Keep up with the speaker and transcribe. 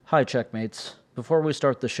Hi, Checkmates. Before we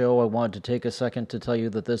start the show, I wanted to take a second to tell you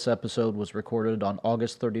that this episode was recorded on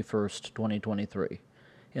August 31st, 2023.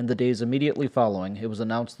 In the days immediately following, it was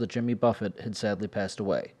announced that Jimmy Buffett had sadly passed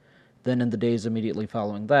away. Then in the days immediately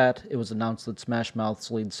following that, it was announced that Smash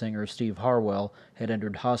Mouth's lead singer Steve Harwell had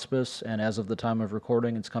entered hospice, and as of the time of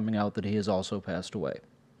recording, it's coming out that he has also passed away.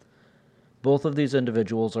 Both of these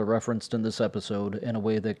individuals are referenced in this episode in a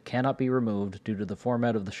way that cannot be removed due to the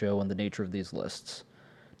format of the show and the nature of these lists.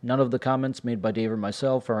 None of the comments made by Dave or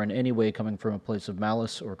myself are in any way coming from a place of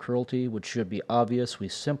malice or cruelty, which should be obvious. We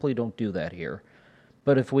simply don't do that here.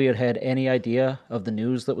 But if we had had any idea of the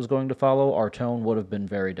news that was going to follow, our tone would have been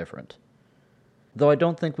very different. Though I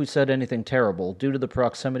don't think we said anything terrible, due to the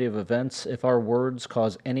proximity of events, if our words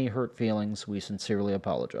cause any hurt feelings, we sincerely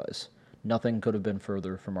apologize. Nothing could have been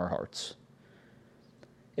further from our hearts.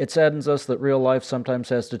 It saddens us that real life sometimes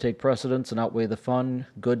has to take precedence and outweigh the fun,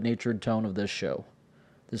 good-natured tone of this show.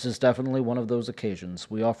 This is definitely one of those occasions.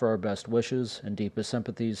 We offer our best wishes and deepest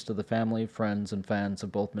sympathies to the family, friends, and fans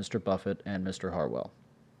of both Mr. Buffett and Mr. Harwell.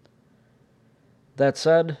 That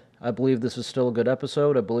said, I believe this is still a good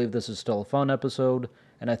episode, I believe this is still a fun episode,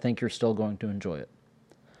 and I think you're still going to enjoy it.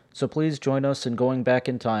 So please join us in going back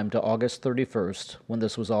in time to August 31st, when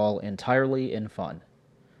this was all entirely in fun.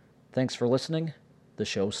 Thanks for listening. The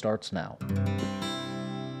show starts now.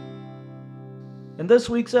 In this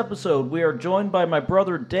week's episode, we are joined by my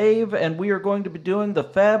brother Dave, and we are going to be doing the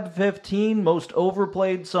FAB 15 most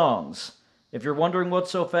overplayed songs. If you're wondering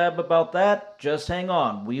what's so fab about that, just hang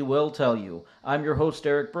on, we will tell you. I'm your host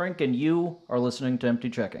Eric Brink, and you are listening to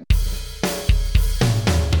Empty Checking.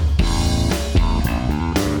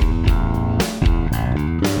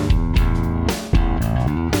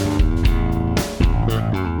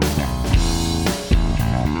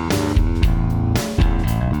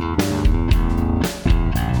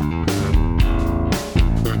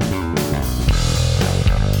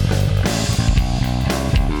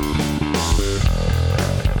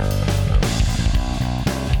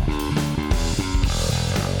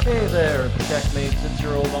 Checkmates, it's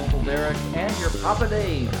your old Uncle Derek and your Papa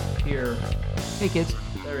Dave here. Hey kids.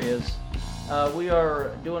 There he is. We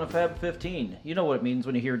are doing a FAB 15. You know what it means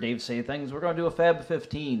when you hear Dave say things. We're going to do a FAB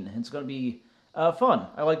 15. It's going to be fun.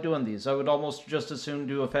 I like doing these. I would almost just as soon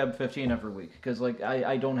do a FAB 15 every week because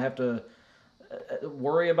I don't have to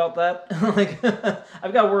worry about that.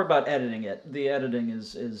 I've got to worry about editing it. The editing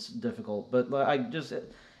is difficult, but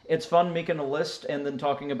it's fun making a list and then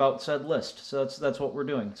talking about said list. So that's what we're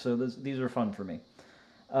doing. So these are fun for me.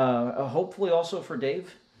 Hopefully also for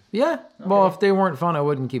Dave. Yeah. Okay. Well, if they weren't fun, I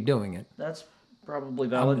wouldn't keep doing it. That's probably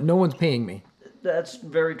valid. No one's paying me. That's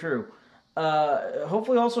very true.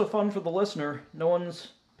 Hopefully also fun for the listener. No one's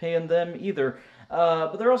paying them either.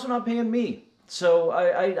 But they're also not paying me. So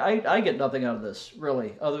I get nothing out of this,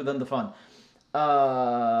 really, other than the fun.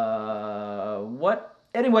 What?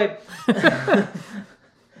 Anyway...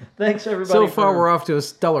 Thanks, everybody. So far, we're off to a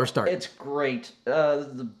stellar start. It's great. This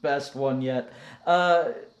is the best one yet.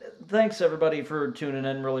 Thanks, everybody, for tuning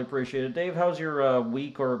in. Really appreciate it. Dave, how's your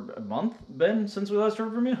week or month been since we last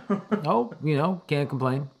heard from you? Oh, can't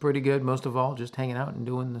complain. Pretty good, most of all. Just hanging out and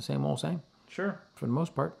doing the same old same. Sure. For the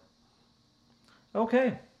most part.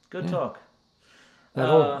 Okay. Good talk. That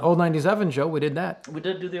old 97 show, we did that. We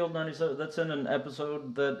did do the old 97. That's in an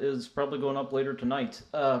episode that is probably going up later tonight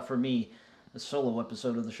for me. A solo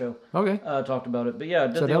episode of the show. Okay. Talked about it. But yeah,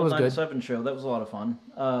 did the old 97 show. That was a lot of fun.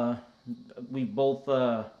 We've both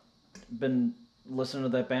been listening to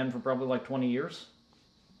that band for probably like 20 years.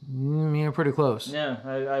 Yeah, pretty close. Yeah,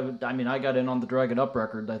 I got in on the Drag It Up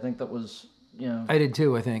record. I think that was, I did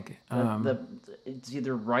too, I think. It's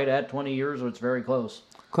either right at 20 years or it's very close.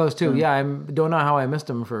 Close too, yeah. I don't know how I missed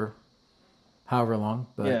them for however long,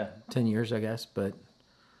 but yeah. 10 years, I guess. But,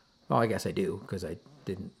 well, I guess I do, because I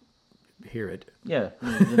didn't hear it. Yeah,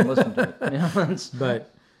 you didn't listen to it.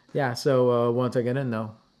 But yeah, so once I get in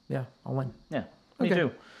though, yeah, I'll win. Yeah, me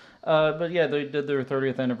too. But yeah, they did their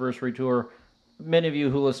 30th anniversary tour. Many of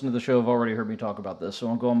you who listen to the show have already heard me talk about this, so I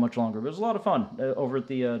won't go on much longer. But it was a lot of fun over at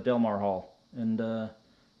the Delmar Hall, and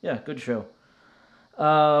yeah, good show.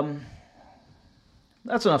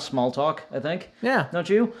 That's enough small talk, I think. Yeah. Don't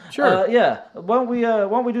you? Sure. Yeah. Why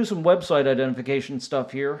don't we do some website identification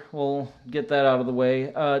stuff here? We'll get that out of the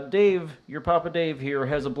way. Dave, your Papa Dave here,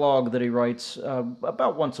 has a blog that he writes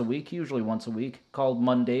about once a week, usually once a week, called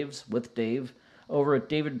Mondaves with Dave, over at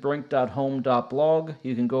davidbrink.home.blog.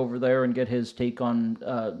 You can go over there and get his take on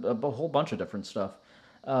a whole bunch of different stuff.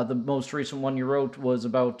 The most recent one you wrote was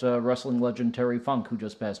about wrestling legend Terry Funk, who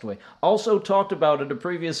just passed away. Also talked about in a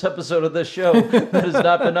previous episode of this show that has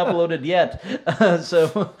not been uploaded yet.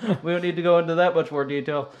 So we don't need to go into that much more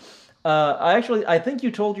detail. I think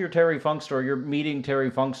you told your Terry Funk story, your meeting Terry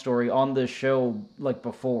Funk story on this show like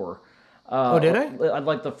before. Did I?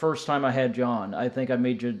 Like the first time I had John, I think I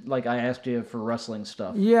made you I asked you for wrestling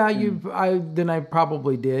stuff. Yeah, I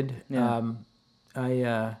probably did. Yeah.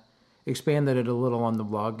 I expanded it a little on the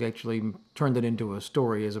blog. Actually, turned it into a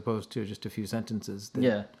story as opposed to just a few sentences.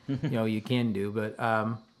 That, you can do,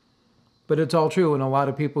 but it's all true. And a lot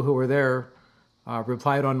of people who were there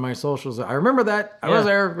replied on my socials. I remember that. I was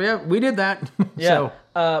there. Yeah, we did that. Yeah.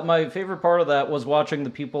 My favorite part of that was watching the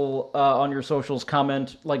people on your socials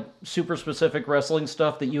comment like super specific wrestling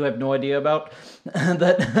stuff that you have no idea about.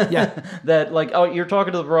 That like, oh, you're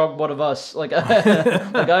talking to the wrong one of us. Like,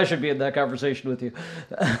 like I should be in that conversation with you.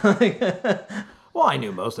 Well, I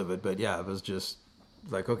knew most of it, but yeah, it was just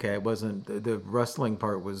like, okay, it wasn't the wrestling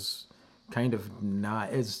part was kind of not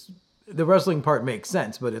as the wrestling part makes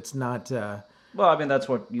sense, but it's not. Well, I mean, that's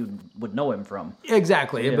what you would know him from.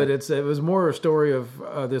 Exactly, but it was more a story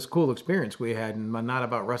of this cool experience we had, and not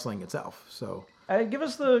about wrestling itself. So, give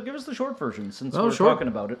us the short version since we're talking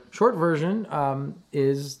about it. Short version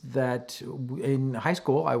is that in high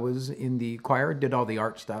school I was in the choir, did all the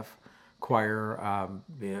art stuff, choir,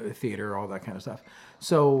 theater, all that kind of stuff.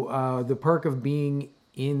 So the perk of being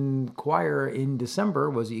in choir in December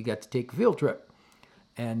was you got to take a field trip,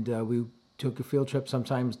 and we took a field trip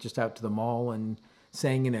sometimes just out to the mall and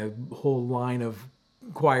sang in a whole line of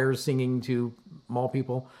choirs singing to mall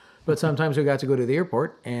people. But sometimes we got to go to the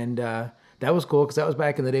airport, and that was cool because that was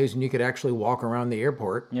back in the days when you could actually walk around the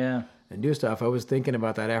airport and do stuff. I was thinking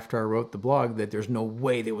about that after I wrote the blog, that there's no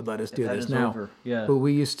way they would let us do this now. Over. Yeah. But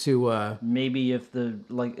we used to... maybe if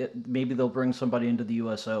maybe they'll bring somebody into the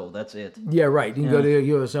USO. That's it. Yeah, right. You can go to the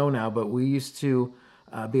USO now, but we used to...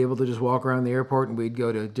 be able to just walk around the airport, and we'd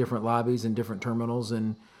go to different lobbies and different terminals,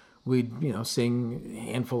 and we'd sing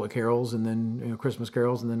a handful of carols, and then Christmas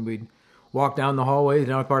carols, and then we'd walk down the hallway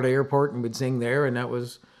down part of the airport, and we'd sing there, and that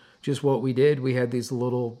was just what we did. We had these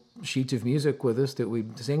little sheets of music with us that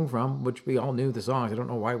we'd sing from, which we all knew the songs. I don't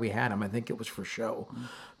know why we had them. I think it was for show,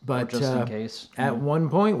 but or just in case. At one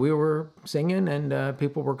point we were singing, and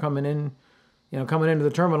people were coming in. Coming into the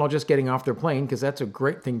terminal, just getting off their plane, because that's a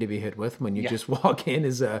great thing to be hit with when you just walk in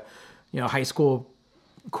as a, high school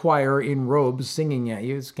choir in robes singing at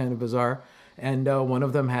you. It's kind of bizarre. And one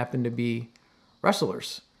of them happened to be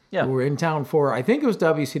wrestlers who were in town for, I think it was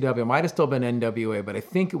WCW. It might have still been NWA, but I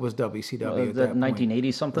think it was WCW at that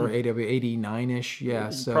 1980 something? Or AW 89-ish,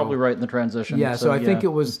 yeah. So, probably right in the transition. Yeah, so I think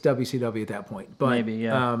it was WCW at that point. But, maybe,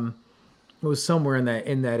 yeah. It was somewhere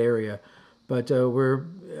in that area. But we're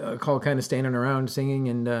kind of standing around singing,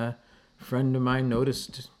 and a friend of mine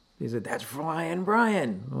noticed. He said, "That's Flying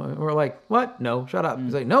Brian." We're like, "What? No, shut up."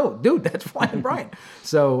 He's like, "No, dude, that's Flying Brian."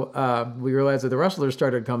 So we realized that the wrestlers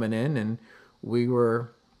started coming in, and we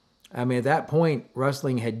were. I mean, at that point,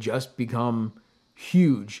 wrestling had just become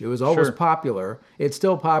huge. It was always popular. It's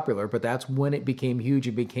still popular, but that's when it became huge.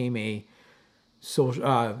 It became a social,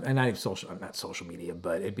 and not social media,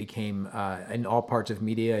 but it became in all parts of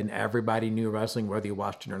media, and everybody knew wrestling, whether you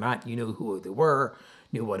watched it or not. You knew who they were,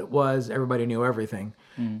 knew what it was. Everybody knew everything,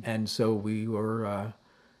 and so we were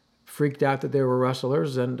freaked out that there were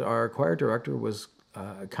wrestlers, and our choir director was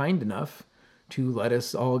kind enough to let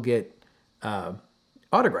us all get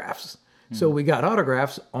autographs. So we got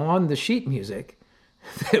autographs on the sheet music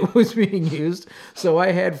that was being used. So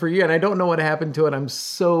I had for you, and I don't know what happened to it. I'm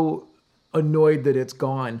so annoyed that it's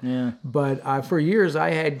gone. Yeah. But for years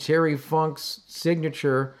I had Terry Funk's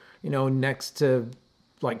signature, next to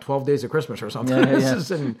like 12 Days of Christmas or something.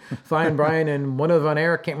 And Flying Brian and one of Von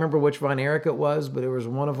Erich, can't remember which Von Erich it was, but it was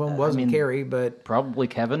one of them. Wasn't Kerry, but probably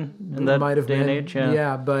Kevin in that might have day been. And age.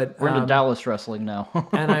 Yeah, but we're into Dallas wrestling now.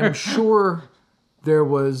 And I'm sure there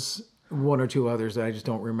was one or two others that I just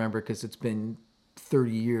don't remember because it's been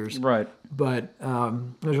 30 years. Right. But it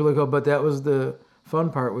was really cool. But that was the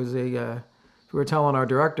fun part was we were telling our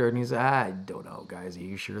director, and he said, "I don't know, guys. Are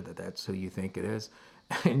you sure that that's who you think it is?"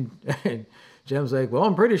 And Jim's like, "Well,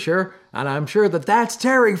 I'm pretty sure, and I'm sure that that's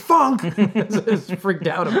Terry Funk." He's freaked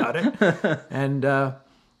out about it, and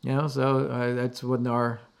so that's when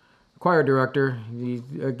our choir director he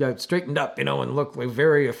got straightened up, and looked like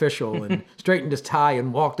very official, and straightened his tie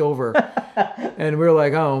and walked over, and we were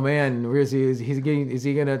like, "Oh man, is he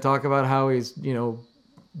going to talk about how he's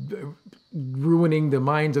ruining the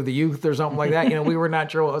minds of the youth or something like that?" We were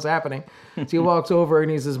not sure what was happening. So he walks over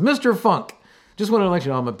and he says, "Mr. Funk, just wanted to let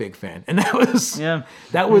you know I'm a big fan. And that was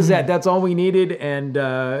that. That's all we needed. And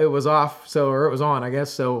it was off. Or it was on, I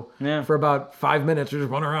guess. So for about 5 minutes, we're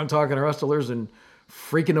just running around talking to wrestlers and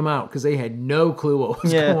freaking them out because they had no clue what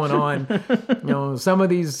was going on. Some of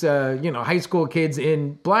these, high school kids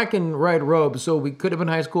in black and red robes. So we could have been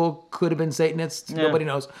high school, could have been Satanists. Nobody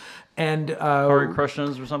knows. And Hare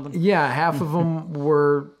Krishnas or something. Yeah, half of them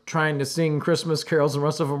were trying to sing Christmas carols, and the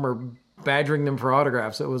rest of them were badgering them for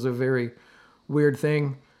autographs. It was a very weird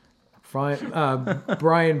thing.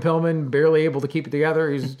 Brian Pillman barely able to keep it together.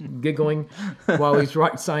 He's giggling while he's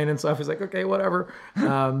signing stuff. He's like, okay, whatever.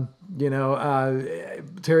 Terry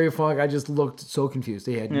Funk, I just looked so confused.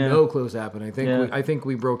 He had no clue what's happening. I think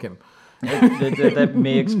we broke him. That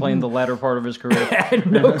may explain the latter part of his career. I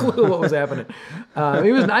had no clue what was happening.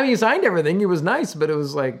 He signed everything. He was nice, but it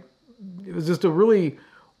was just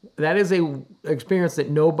that is a experience that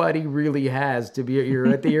nobody really has. You're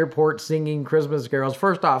at the airport singing Christmas carols.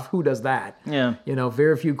 First off, who does that? Yeah.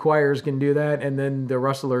 Very few choirs can do that, and then the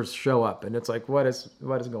wrestlers show up, and it's like, what is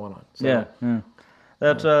going on? So,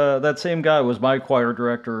 That same guy was my choir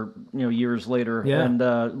director, years later,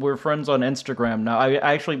 and we're friends on Instagram now.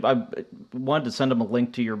 I wanted to send him a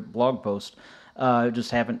link to your blog post, just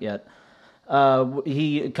haven't yet.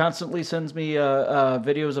 He constantly sends me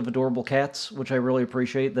videos of adorable cats, which I really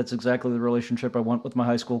appreciate. That's exactly the relationship I want with my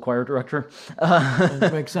high school choir director.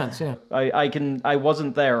 That makes sense, yeah. I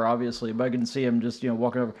wasn't there, obviously, but I can see him just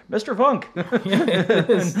walking over, Mr. Funk.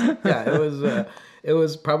 It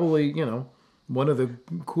was probably one of the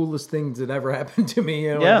coolest things that ever happened to me,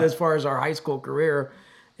 as far as our high school career.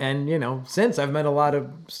 And, since I've met a lot of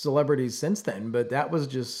celebrities since then, but that was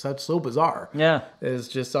just so bizarre. Yeah. It's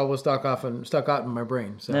just always stuck out in my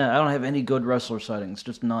brain. So. Yeah, I don't have any good wrestler sightings,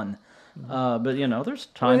 just none. But, there's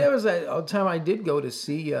time. There was a time I did go to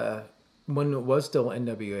see, when it was still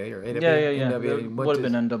NWA or AWA. NWA. It would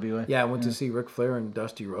have been NWA. Yeah, I went to see Ric Flair and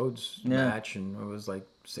Dusty Rhodes match, and it was like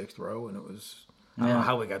 6th row, and it was... I don't know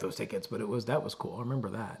how we got those tickets, but that was cool. I remember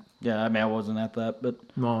that. Yeah, I wasn't at that, but...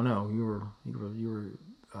 No, you were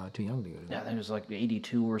too young to go to that. Yeah, I think it was like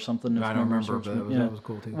 82 or something. I don't remember, but that was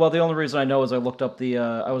cool too. Well, the only reason I know is I looked up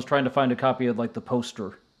I was trying to find a copy of the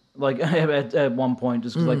poster, at one point,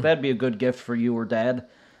 just because that'd be a good gift for you or Dad.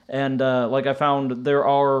 And I found there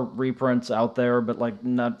are reprints out there, but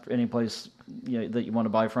not any place that you want to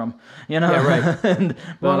buy from. Yeah, right. and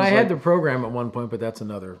I had the program at one point, but that's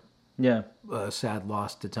another sad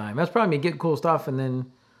loss to time. That's probably me getting cool stuff, and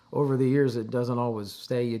then over the years it doesn't always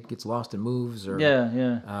stay. It gets lost and moves, or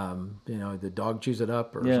the dog chews it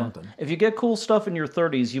up or something. If you get cool stuff in your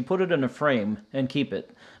 30s, you put it in a frame and keep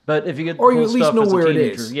it. But if you get or cool you at least stuff know as a where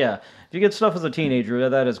teenager, it is. Yeah, if you get stuff as a teenager,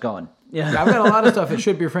 that is gone. Yeah, I've got a lot of stuff that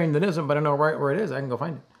should be framed that isn't, but I know right where it is. I can go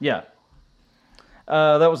find it. Yeah.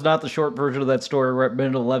 That was not the short version of that story. We're at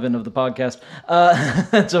minute 11 of the podcast.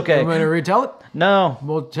 That's okay. I'm going to retell it? No.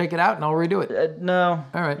 We'll take it out and I'll redo it. No.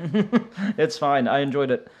 All right. It's fine. I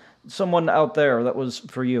enjoyed it. Someone out there, that was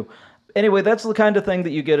for you. Anyway, that's the kind of thing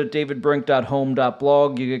that you get at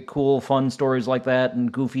davidbrink.home.blog. You get cool, fun stories like that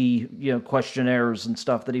and goofy, questionnaires and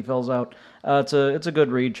stuff that he fills out. It's a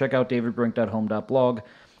good read. Check out davidbrink.home.blog.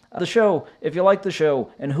 The show, if you like the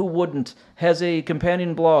show, and who wouldn't, has a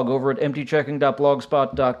companion blog over at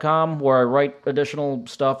emptychecking.blogspot.com where I write additional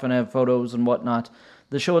stuff and have photos and whatnot.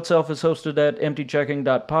 The show itself is hosted at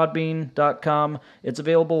emptychecking.podbean.com. It's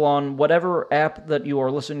available on whatever app that you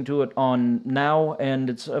are listening to it on now, and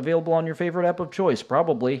it's available on your favorite app of choice,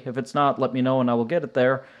 probably. If it's not, let me know and I will get it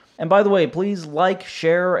there. And by the way, please like,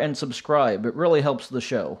 share, and subscribe. It really helps the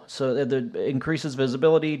show. So it increases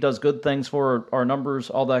visibility, does good things for our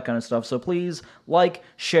numbers, all that kind of stuff. So please like,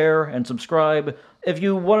 share, and subscribe. If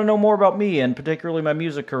you want to know more about me, and particularly my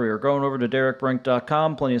music career, going over to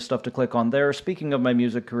derekbrink.com, plenty of stuff to click on there. Speaking of my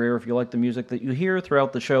music career, if you like the music that you hear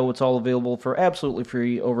throughout the show, it's all available for absolutely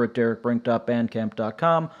free over at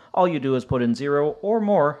derekbrink.bandcamp.com. All you do is put in 0 or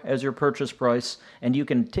more as your purchase price, and you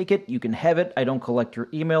can take it, you can have it. I don't collect your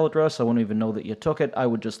email address. I won't even know that you took it. I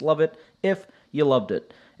would just love it if you loved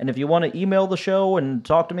it. And if you want to email the show and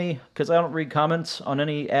talk to me, because I don't read comments on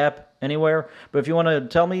any app anywhere, but if you want to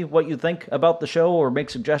tell me what you think about the show or make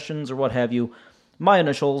suggestions or what have you, my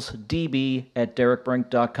initials,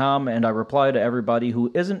 db@derekbrink.com, and I reply to everybody who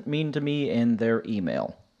isn't mean to me in their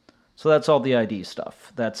email. So that's all the ID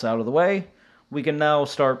stuff. That's out of the way. We can now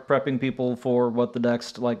start prepping people for what the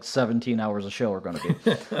next, 17 hours of show are going to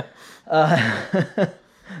be.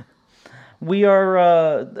 We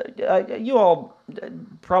are, you all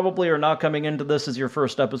probably are not coming into this as your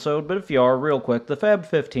first episode, but if you are, real quick, the FAB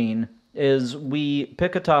 15 is we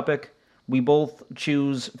pick a topic, We both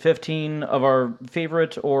choose 15 of our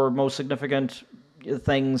favorite or most significant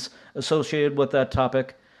things associated with that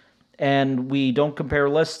topic. And we don't compare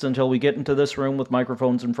lists until we get into this room with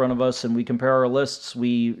microphones in front of us, and we compare our lists.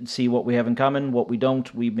 We see what we have in common, what we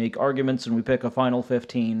don't. We make arguments, and we pick a final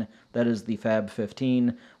 15. That is the FAB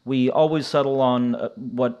 15. We always settle on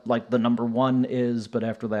what the number 1 is, but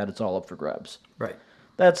after that, it's all up for grabs. Right.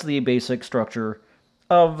 That's the basic structure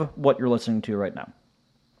of what you're listening to right now.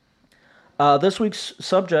 This week's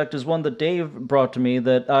subject is one that Dave brought to me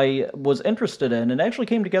that I was interested in, and actually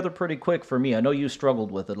came together pretty quick for me. I know you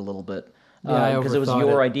struggled with it a little bit. Yeah, because it was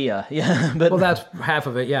your idea. Yeah, but well, that's half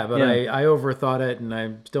of it, yeah. But yeah. I overthought it, and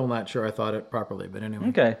I'm still not sure I thought it properly. But anyway.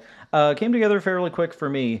 Okay. Came together fairly quick for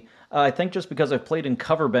me. I think just because I've played in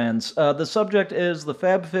cover bands. The subject is the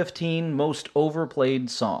FAB 15 most overplayed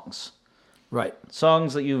songs. Right.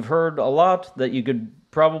 Songs that you've heard a lot, that you could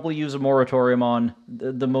probably use a moratorium on.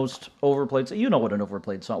 The most overplayed. You know what an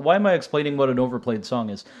overplayed song. Why am I explaining what an overplayed song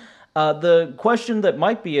is? The question that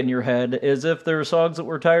might be in your head is if there are songs that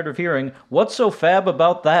we're tired of hearing, what's so fab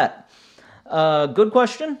about that? Good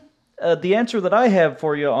question. The answer that I have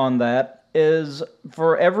for you on that is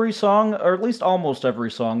for every song, or at least almost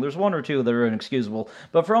every song, there's one or two that are inexcusable,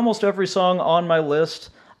 but for almost every song on my list,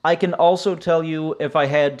 I can also tell you, if I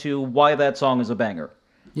had to, why that song is a banger.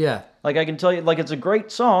 Yeah. I can tell you, it's a great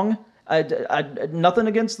song. Nothing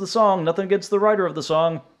against the song, nothing against the writer of the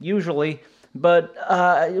song, usually, but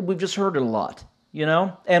we've just heard it a lot,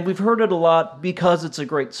 And we've heard it a lot because it's a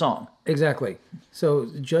great song. Exactly. So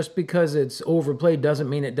just because it's overplayed doesn't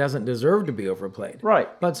mean it doesn't deserve to be overplayed. Right.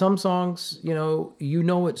 But some songs, you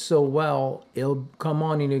know it so well, it'll come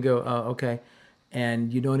on and you go, oh, okay,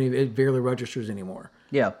 and it barely registers anymore.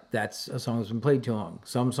 Yeah. That's a song that's been played too long.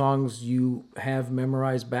 Some songs you have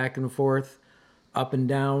memorized back and forth, up and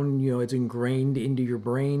down, it's ingrained into your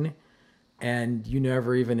brain, and you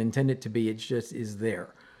never even intend it to be. It just is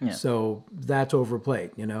there. Yeah. So that's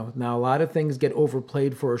overplayed, Now, a lot of things get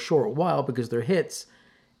overplayed for a short while because they're hits,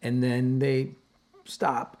 and then they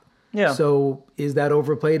stop. Yeah. So is that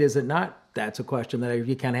overplayed? Is it not? That's a question that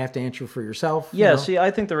you kind of have to answer for yourself. Yeah, see, I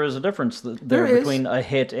think there is a difference there between a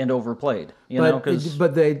hit and overplayed.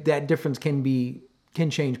 But that difference can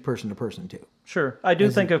change person to person too. Sure, I do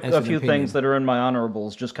think a few things that are in my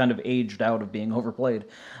honorables just kind of aged out of being overplayed.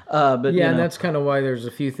 But yeah, and that's kind of why there's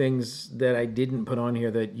a few things that I didn't put on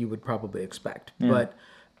here that you would probably expect. Yeah. But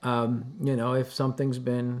if something's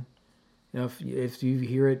been, if you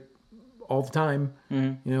hear it all the time,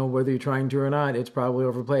 whether you're trying to or not, it's probably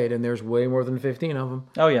overplayed, and there's way more than 15 of them.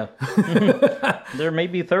 Oh yeah. There may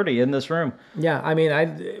be 30 in this room. Yeah, I mean,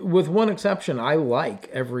 with one exception, I like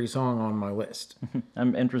every song on my list.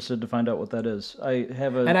 I'm interested to find out what that is.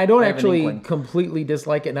 And I don't actually completely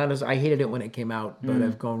dislike it. Not as I hated it when it came out, but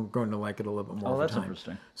I've grown to like it a little bit more. Oh, that's time.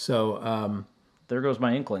 Interesting. So there goes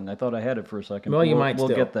my inkling. I thought I had it for a second. Well, we'll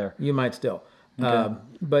get there. You might still. Okay.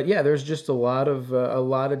 But yeah, there's just a lot of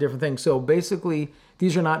different things. So basically,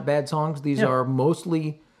 these are not bad songs. These are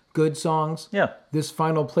mostly good songs. Yeah. This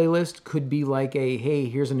final playlist could be like hey,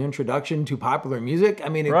 here's an introduction to popular music. I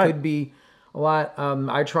mean, it could be a lot.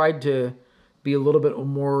 I tried to be a little bit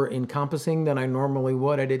more encompassing than I normally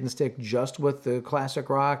would. I didn't stick just with the classic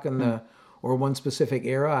rock and or one specific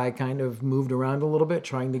era. I kind of moved around a little bit,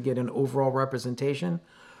 trying to get an overall representation,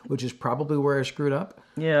 which is probably where I screwed up.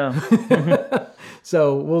 Yeah.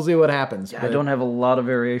 So we'll see what happens. Yeah, I don't have a lot of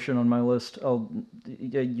variation on my list.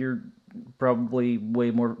 You're probably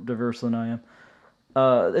way more diverse than I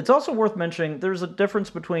am. It's also worth mentioning there's a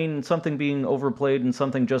difference between something being overplayed and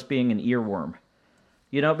something just being an earworm.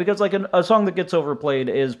 Because a song that gets overplayed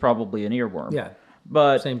is probably an earworm. Yeah.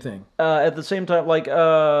 But same thing. At the same time,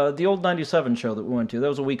 the old 97 show that we went to, that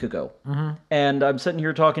was a week ago. Mm-hmm. And I'm sitting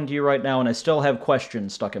here talking to you right now, and I still have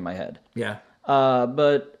questions stuck in my head. Yeah.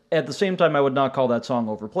 But at the same time, I would not call that song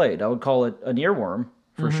overplayed. I would call it an earworm,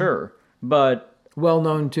 for sure. But well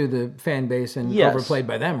known to the fan base and overplayed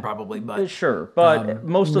by them, probably. But sure. But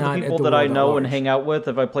most of the people that I know and hang out with,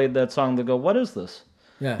 if I played that song, they go, "What is this?"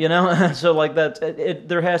 Yeah. So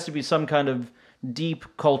there has to be some kind of deep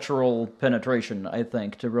cultural penetration, I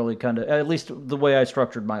think, to really kind of, at least the way I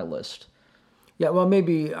structured my list. Yeah, well,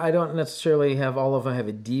 maybe I don't necessarily have all of them have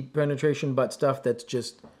a deep penetration, but stuff that's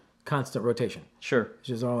just constant rotation. Sure. Which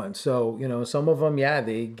is all in. So, some of them,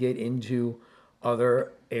 they get into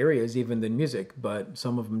other areas even than music, but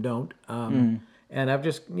some of them don't. And I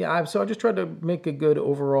just tried to make a good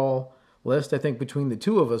overall list. I think between the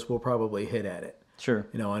two of us, we'll probably hit at it. Sure.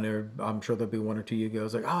 And I'm sure there'll be one or two you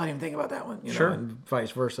goes like, oh, I didn't think about that one. Sure. And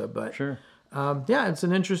vice versa. But sure. It's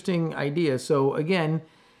an interesting idea. So again,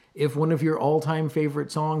 if one of your all-time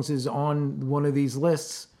favorite songs is on one of these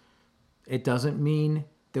lists, it doesn't mean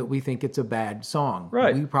that we think it's a bad song.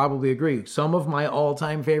 Right. We probably agree. Some of my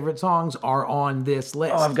all-time favorite songs are on this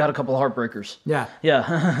list. Oh, I've got a couple of heartbreakers. Yeah.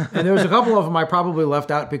 Yeah. And there's a couple of them I probably left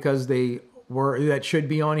out because that should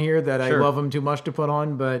be on here that I love them too much to put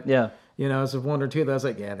on. But, it's one or two that I was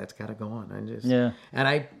like, yeah, that's got to go on.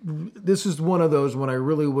 And this is one of those when I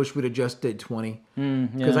really wish we'd have just did 20.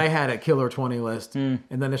 Because I had a killer 20 list. And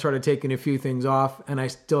then I started taking a few things off, and I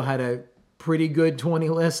still had a pretty good 20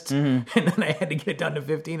 list, and then I had to get it down to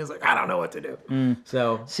 15. It's like, I don't know what to do.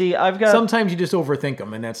 So see, I've got sometimes you just overthink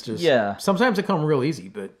them, and that's just sometimes they come real easy,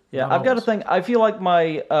 but I've got to think. I feel like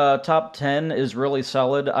my top 10 is really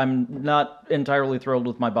solid. I'm not entirely thrilled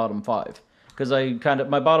with my bottom 5 because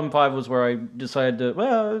my bottom 5 was where I decided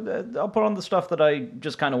to I'll put on the stuff that I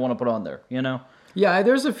just kind of want to put on there, Yeah,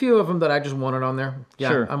 there's a few of them that I just wanted on there. Yeah,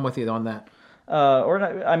 sure. I'm with you on that.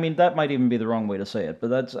 That might even be the wrong way to say it,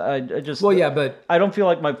 but I just... Well, yeah, but... I don't feel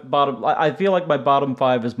like I feel like my bottom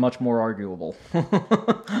 5 is much more arguable.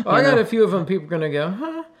 I got a few of them people are going to go,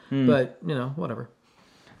 huh? But, whatever.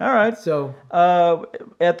 All right. So...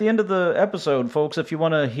 at the end of the episode, folks, if you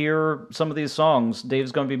want to hear some of these songs,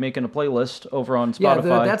 Dave's going to be making a playlist over on Spotify.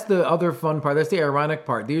 Yeah, that's the other fun part. That's the ironic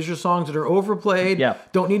part. These are songs that are overplayed. Yeah.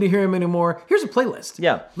 Don't need to hear them anymore. Here's a playlist.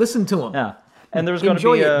 Yeah. Listen to them. Yeah. And there's going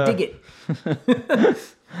to be... Enjoy it. Dig it.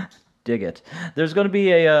 Dig it. There's going to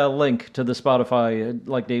be a link to the Spotify,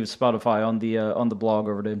 like Dave's Spotify, on the blog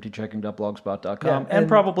over to emptychecking.blogspot.com, and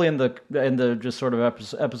probably in the just sort of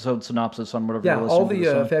episode synopsis on whatever. Yeah, you're all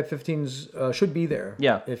listening the Fab 15s should be there.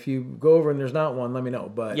 Yeah. If you go over and there's not one, let me know.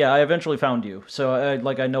 But yeah, I eventually found you, so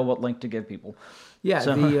I know what link to give people. Yeah.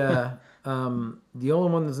 So. The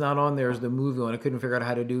only one that's not on there is the movie one. I couldn't figure out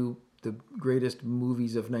how to do the greatest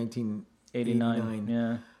movies of 1989.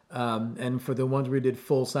 Yeah. And for the ones we did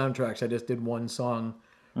full soundtracks, I just did one song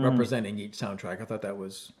representing each soundtrack. I thought that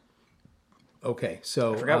was okay.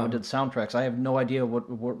 So I forgot we did soundtracks. I have no idea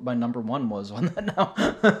what my number 1 was on that now.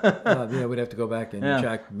 Yeah, we'd have to go back and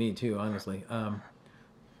check. Me too, honestly.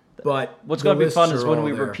 But what's going to be fun is when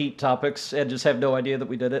we repeat topics and just have no idea that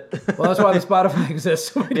we did it. Well, that's why the Spotify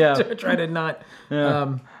exists. We try to not.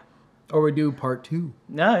 Yeah. Or we do part 2.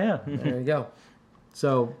 Yeah. There you go.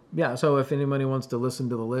 So, so if anybody wants to listen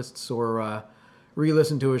to the lists or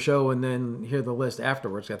re-listen to a show and then hear the list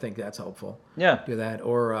afterwards, I think that's helpful. Yeah. Do that.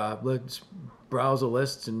 Or let's browse the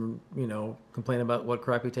lists and, complain about what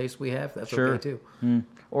crappy taste we have. That's okay, too.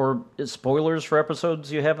 Or spoilers for episodes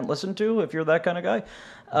you haven't listened to, if you're that kind of guy.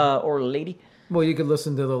 Or lady. Well, you could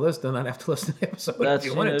listen to the list and not have to listen to the episode if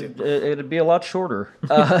you wanted to. It'd be a lot shorter.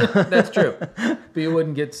 That's true. But you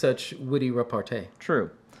wouldn't get such witty repartee.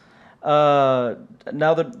 True. Now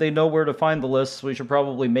that they know where to find the lists, we should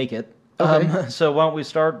probably make it. Okay. So why don't we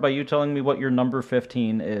start by you telling me what your number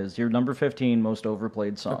 15 is? Your number 15 most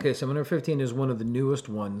overplayed song. Okay, so my number 15 is one of the newest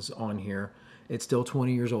ones on here. It's still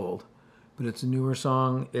 20 years old, but it's a newer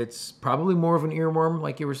song. It's probably more of an earworm,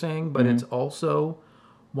 like you were saying, but it's also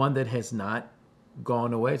one that has not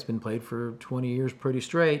gone away. It's been played for 20 years pretty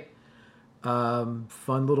straight. Fun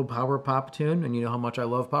little power pop tune, and you know how much I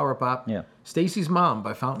love power pop. Yeah. Stacy's Mom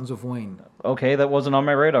by Fountains of Wayne. Okay, that wasn't on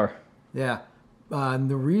my radar. Yeah. And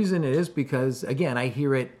the reason is because, again, I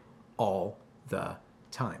hear it all the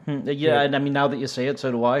time. Yeah, and I mean, now that you say it,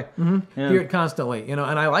 so do I. Yeah. Hear it constantly, and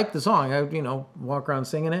I like the song. I, walk around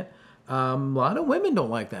singing it. A lot of women don't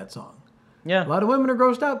like that song. Yeah. A lot of women are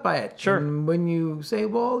grossed out by it. Sure. And when you say,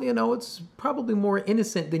 well, it's probably more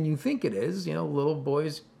innocent than you think it is. Little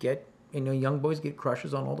boys get, young boys get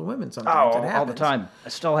crushes on older women sometimes. It happens. All the time. I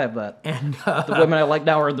still have that. And the women I like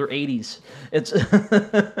now are in their 80s. It's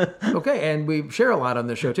okay, and we share a lot on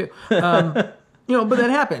this show too. But that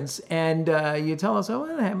happens, and you tell us, oh,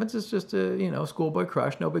 it happens. It's just a schoolboy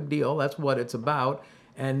crush, no big deal. That's what it's about,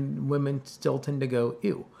 and women still tend to go,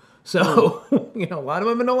 ew. So a lot of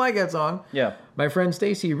women don't like that song. Yeah. My friend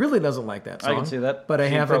Stacy really doesn't like that song. I can see that. But I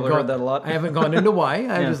haven't heard that a lot. I haven't gone into why.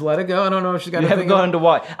 I just let it go. I don't know if she's got. You haven't gone into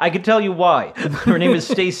why. I can tell you why. Her name is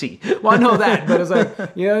Stacy. Well, I know that, but it's like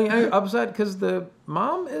I'm upset because the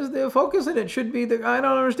mom is the focus, and it should be the. I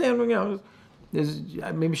don't understand.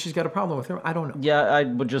 Maybe she's got a problem with her. I don't know. Yeah, I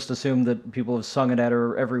would just assume that people have sung it at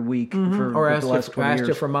her every week for the last 20 years. Or asked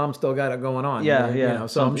if her mom still got it going on. Yeah.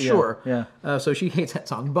 So I'm sure. Yeah. So she hates that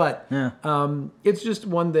song, but it's just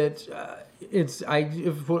one that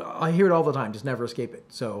I hear it all the time, just never escape it.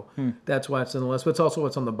 So that's why it's on the list. But it's also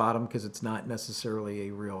what's on the bottom because it's not necessarily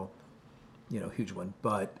a real, huge one.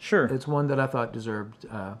 But sure, it's one that I thought deserved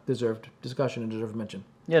discussion and deserved mention.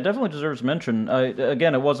 Yeah, definitely deserves mention.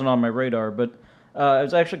 Again, it wasn't on my radar, but It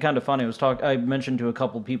was actually kind of funny. I mentioned to a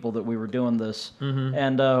couple people that we were doing this,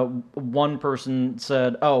 and one person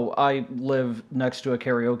said, "Oh, I live next to a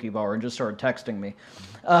karaoke bar," and just started texting me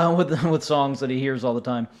with songs that he hears all the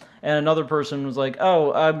time. And another person was like,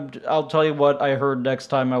 "Oh, I'll tell you what I heard next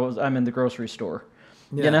time I'm in the grocery store."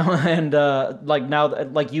 Yeah. You know, and like now,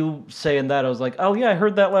 like you saying that, I was like, "Oh yeah, I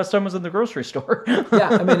heard that last time I was in the grocery store."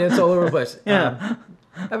 Yeah, I mean it's all over the place. Yeah.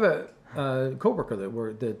 I have a coworker that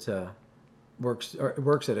works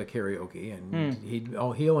at a karaoke, and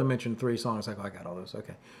he only mentioned 3 songs. Like, oh, I got all those.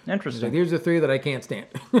 Okay, Interesting. He's like, here's the 3 that I can't stand.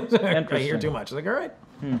 I hear too much. Like, all right.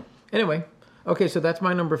 Anyway, okay, so that's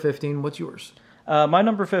my number 15. What's yours? My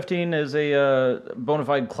number 15 is a bona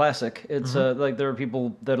fide classic. It's like there are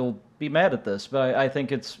people that'll be mad at this, but I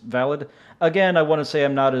think it's valid. Again, I want to say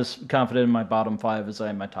I'm not as confident in my bottom 5 as I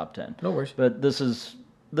am my top 10. No worries. But this is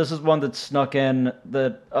one that snuck in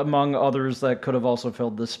that among others that could have also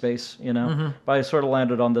filled this space, you know. But I sort of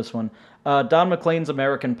landed on this one. Don McLean's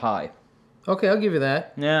American Pie. Okay, I'll give you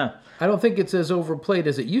that. Yeah. I don't think it's as overplayed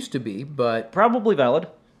as it used to be, but Probably valid.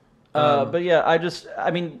 But yeah, I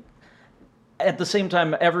mean, at the same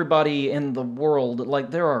time, everybody in the world, like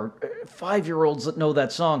there are 5-year-olds that know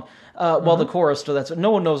that song. Well, the chorus to that song, no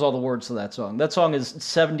one knows all the words to that song. That song is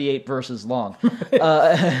 78 verses long.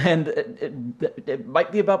 And it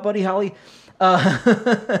might be about Buddy Holly.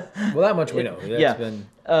 well, that much we know. Yeah.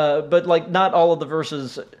 But like not all of the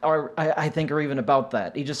verses are, I think, are even about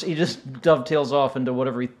that. He just dovetails off into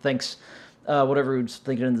whatever he thinks, whatever he was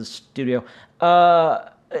thinking in the studio.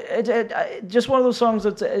 Just one of those songs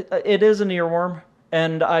it is an earworm,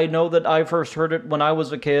 and I know that I first heard it when I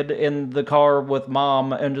was a kid in the car with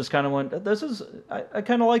Mom, and just kind of went, I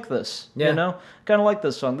kind of like this, Yeah. you know, kind of like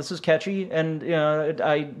this song. This is catchy, and you know,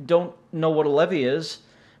 I don't know what a levee is,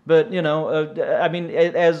 but you know, I mean,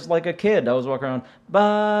 as like a kid, I was walking around,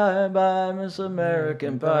 bye bye Miss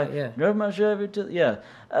American Pie, yeah. drove my Chevy to, yeah.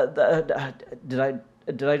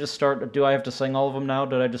 Did I just start? Do I have to sing all of them now?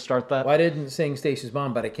 Did I just start that? Well, I didn't sing Stacy's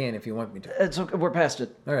Mom, but I can if you want me to. It's okay. We're past it.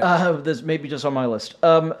 All right. This may be just on my list.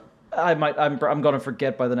 I'm going to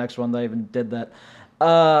forget by the next one that I even did that.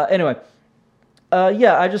 Anyway.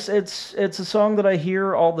 Yeah, it's a song that I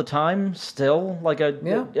hear all the time still. Like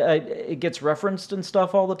it gets referenced and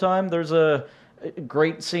stuff all the time. There's a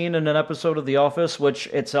great scene in an episode of The Office, which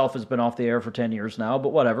itself has been off the air for 10 years now, but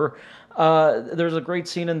whatever. There's a great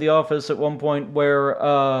scene in The Office at one point where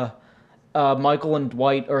Michael and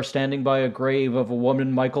Dwight are standing by a grave of a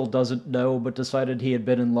woman Michael doesn't know but decided he had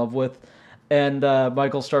been in love with. And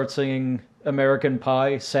Michael starts singing American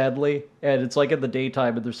Pie, sadly. And it's like in the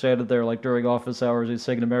daytime, and they're standing there like during office hours, he's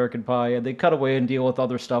singing American Pie, and they cut away and deal with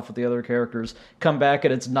other stuff with the other characters. Come back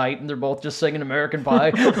and it's night, and they're both just singing American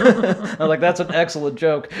Pie. I'm like, that's an excellent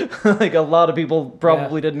joke. Like a lot of people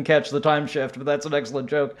probably didn't catch the time shift, but that's an excellent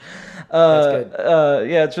joke. That's good.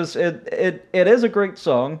 Yeah, it's just it is a great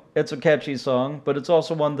song. It's a catchy song, but it's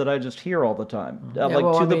also one that I just hear all the time.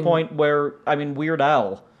 The point where Weird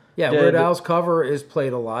Al. Yeah, Weird Al's cover is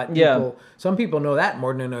played a lot. Some people know that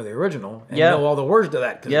more than they know the original, and know all the words to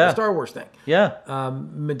that because of the Star Wars thing. Yeah.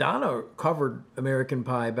 Madonna covered American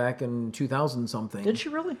Pie back in 2000 something. Did she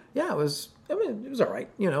really? Yeah, it was all right.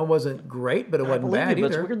 You know, it wasn't great, but it wasn't bad either.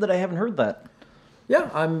 But it's weird that I haven't heard that. Yeah,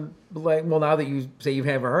 I'm like, well, now that you say you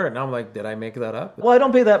haven't heard it, now I'm like, did I make that up? Well, I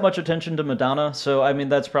don't pay that much attention to Madonna, so I mean,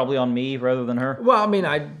 that's probably on me rather than her. Well, I mean,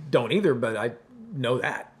 I don't either, but I know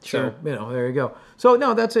that. Sure. So, you know, there you go. So,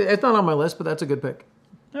 no, that's it. It's not on my list, but that's a good pick.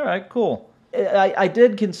 All right, cool. I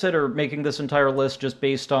did consider making this entire list just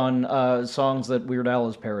based on songs that Weird Al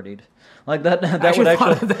has parodied. Like that would actually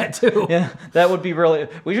thought of that too. Yeah, that would be really.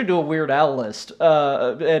 We should do a Weird Al list,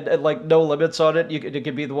 and like no limits on it. It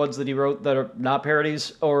could be the ones that he wrote that are not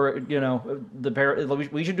parodies, or you know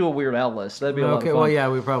we should do a Weird Al list. That'd be a lot of fun. Well, yeah,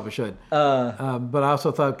 we probably should. But I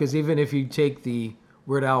also thought because even if you take the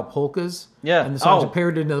Weird Al polkas, and the songs are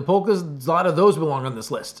parodied into the polkas, a lot of those belong on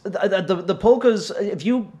this list. The polkas,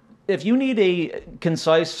 if you need a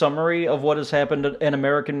concise summary of what has happened in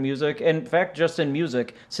American music, in fact, just in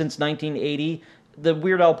music since 1980, the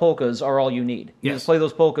Weird Al polkas are all you need. You just play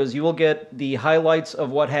those polkas, you will get the highlights of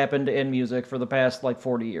what happened in music for the past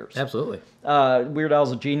 40 years. Absolutely. Weird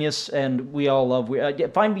Al's a genius, and we all love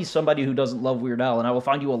find me somebody who doesn't love Weird Al, and I will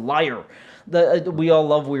find you a liar. We all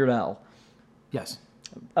love Weird Al. Yes.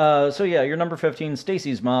 So yeah, your number 15,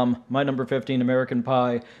 Stacy's Mom. My number 15, American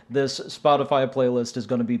Pie. This Spotify playlist is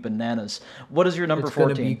going to be bananas. What is your number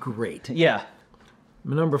 14? It's going to be great. Yeah.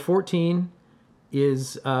 My number 14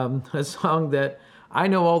 is a song that I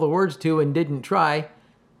know all the words to and didn't try.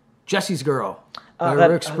 Jesse's Girl. by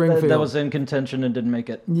That, Rick Springfield. that was in contention and didn't make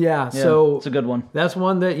it. Yeah, Yeah, so it's a good one. that's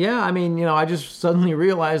one that, I mean, I just suddenly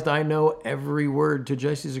realized I know every word to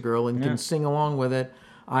Jesse's Girl and can sing along with it.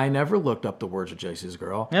 I never looked up the words of Jesse's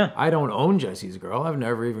Girl. Yeah. I don't own Jesse's Girl. I've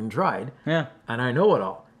never even tried. Yeah. And I know it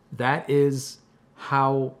all. That is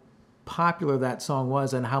how popular that song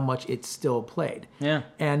was and how much it's still played. Yeah.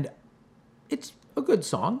 And it's a good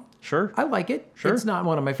song. Sure. I like it. Sure. It's not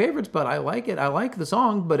one of my favorites, but I like it. I like the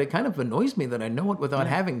song, but it kind of annoys me that I know it without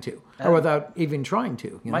having to, or without even trying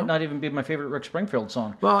to. Might not even be my favorite Rick Springfield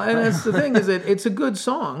song. Well, and that's the thing, is that it's a good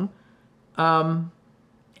song, and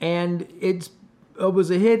it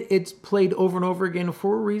was a hit. It's played over and over again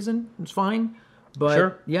for a reason. It's fine, but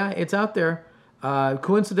Sure. yeah, it's out there.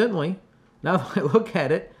 Coincidentally, now that I look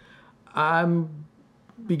at it, I'm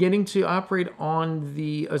beginning to operate on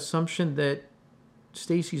the assumption that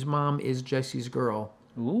Stacy's mom is Jesse's Girl.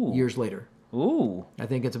 Ooh. Years later. Ooh. I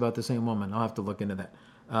think it's about the same woman. I'll have to look into that,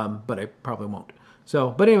 but I probably won't.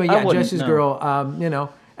 So, but anyway, yeah, wouldn't, Jesse's no. Girl.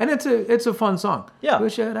 And it's a fun song. Yeah.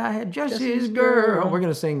 Wish that I had Jesse's Girl. We're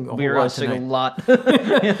gonna sing a whole We're lot going to sing a tonight.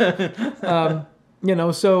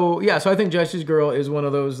 lot. So I think Jesse's Girl is one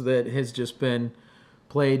of those that has just been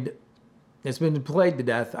played. It's been played to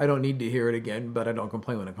death. I don't need to hear it again, but I don't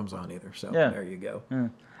complain when it comes on either. So there you go.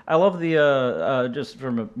 I love the, just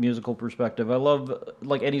from a musical perspective, I love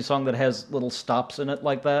like any song that has little stops in it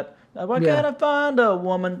like that. Why can't I find a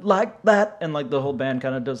woman like that? And like the whole band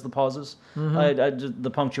kind of does the pauses. I just, the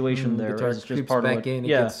punctuation there Guitar is just creeps part back of it. in. It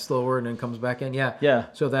gets slower and then comes back in. Yeah. Yeah.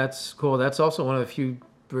 So that's cool. That's also one of the few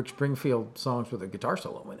Rick Springfield songs with a guitar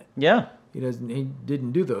solo in it. Yeah. He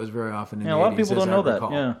didn't do those very often in the 80s. A lot of people don't know that.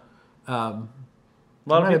 Yeah. A lot of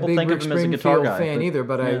people I'm not a big think Rick of him as a guitar Springfield guy. fan either,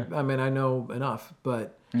 but yeah. I mean, I know enough.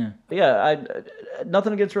 But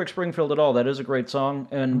Nothing against Rick Springfield at all. That is a great song,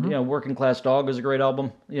 and Working Class Dog is a great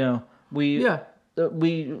album. We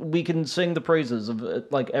can sing the praises of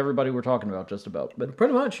like everybody we're talking about, just about. But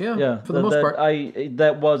pretty much, for the most that, part.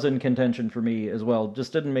 That was in contention for me as well.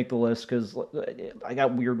 Just didn't make the list because I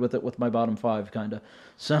got weird with it with my bottom 5, kind of.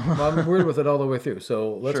 So I'm weird with it all the way through.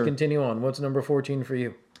 So let's Sure. continue on. What's number 14 for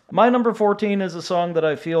you? My number 14 is a song that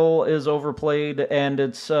I feel is overplayed, and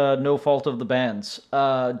it's no fault of the band's.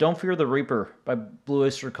 Don't Fear the Reaper by Blue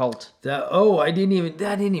Oyster Cult. I didn't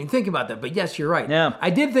even think about that. But yes, you're right. Yeah. I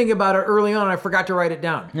did think about it early on. I forgot to write it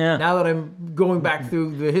down. Yeah. Now that I'm going back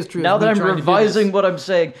through the history Now of that me I'm trying to do revising this. what I'm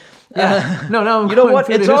saying. Yeah. No, I'm You know going what?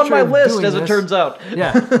 through the It's on history my of list, doing as it this. turns out.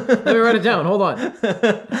 Yeah. Let me write it down. Hold on.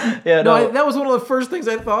 Yeah, no. That was one of the first things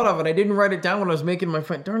I thought of, and I didn't write it down when I was making my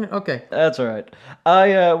friend. Darn it. Okay. That's all right.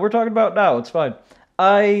 We're talking about now. It's fine.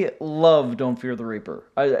 I love "Don't Fear the Reaper."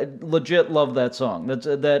 I legit love that song.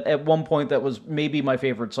 That at one point that was maybe my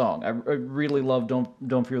favorite song. I really love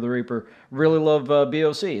 "Don't Fear the Reaper." Really love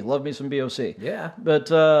BOC. Love me some BOC. Yeah. But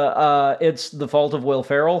it's the fault of Will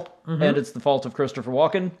Ferrell, and it's the fault of Christopher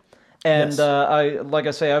Walken. And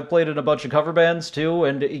Yes. I've played in a bunch of cover bands too,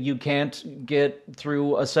 and you can't get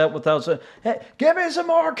through a set without saying, "Hey, give me some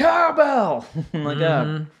more cowbell." I'm like,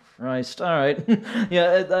 oh, Christ, all right.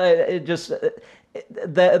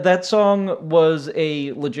 That song was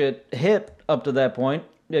a legit hit up to that point.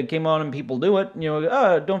 It came on and people knew it.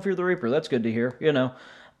 Don't Fear the Reaper. That's good to hear.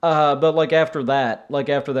 But like after that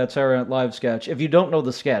Saturday Night Live sketch, if you don't know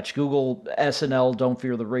the sketch, Google SNL Don't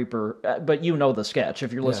Fear the Reaper. But you know the sketch.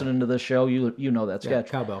 If you're listening to this show, you know that sketch.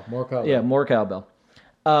 Cowbell. More cowbell. Yeah, more cowbell.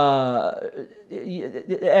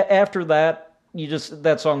 After that,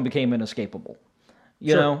 that song became inescapable.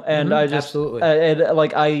 You know, and I just absolutely.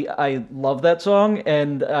 I love that song,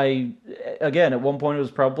 and again at one point it was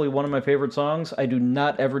probably one of my favorite songs. I do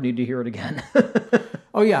not ever need to hear it again.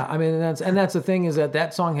 Oh yeah, I mean that's the thing, is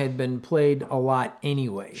that song had been played a lot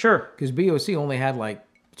anyway. Sure. Because BOC only had like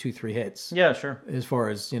 2-3 hits. Yeah, sure. As far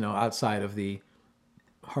as outside of the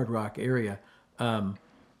hard rock area,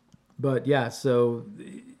 but yeah, so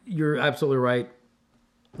you're absolutely right,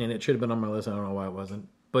 and it should have been on my list. I don't know why it wasn't.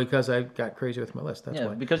 Because I got crazy with my list. That's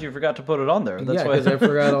why. Because you forgot to put it on there. That's why. Because I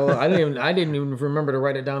forgot all. I didn't even remember to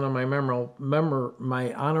write it down on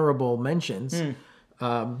my honorable mentions.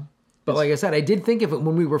 But like I said, I did think of it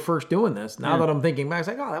when we were first doing this. Now that I'm thinking back, it's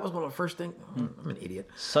like, oh, that was one of the first things. I'm an idiot.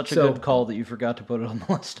 Such a good call that you forgot to put it on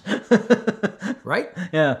the list. Right?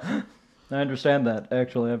 Yeah. I understand that,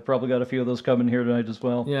 actually. I've probably got a few of those coming here tonight as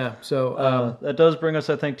well. Yeah. So that does bring us,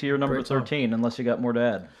 I think, to your number 13, unless you got more to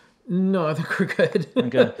add. No, I think we're good.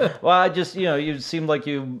 Okay. Well, I just, you seemed like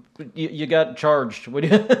you got charged when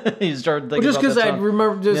you started thinking Just about because that I song.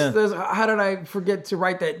 remember, how did I forget to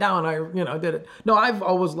write that down? I did it. No, I've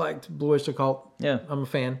always liked Blue Oyster Cult. Yeah. I'm a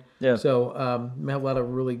fan. Yeah. So I have a lot of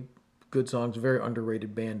really good songs. Very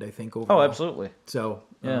underrated band, I think. Oh, Overall. absolutely. So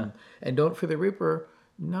and Don't Fear the Reaper.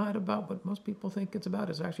 Not about what most people think it's about.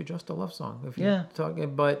 It's actually just a love song. If you're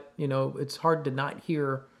talking, but it's hard to not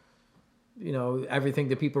hear, everything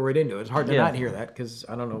that people read into it. It's hard to not hear that because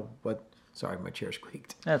I don't know what. Sorry, my chair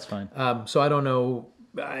squeaked. That's fine. So I don't know.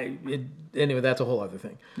 Anyway, that's a whole other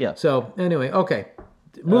thing. Yeah. So anyway, okay.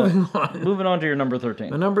 Moving on. Moving on to your number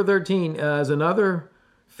 13. My number 13 is another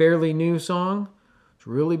fairly new song. It's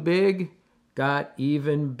really big. Got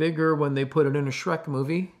even bigger when they put it in a Shrek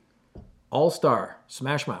movie. All Star,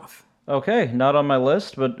 Smash Mouth. Okay, not on my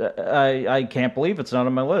list, but I can't believe it's not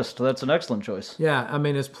on my list. That's an excellent choice. Yeah, I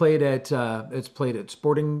mean it's played at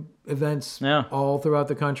sporting events all throughout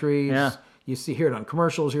the country. Yeah. You hear it on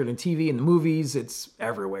commercials, hear it on TV, in the movies. It's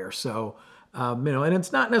everywhere. So and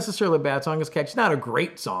it's not necessarily a bad song. It's catchy. It's not a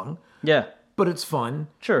great song. Yeah, but it's fun.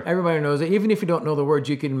 Sure. Everybody knows it. Even if you don't know the words,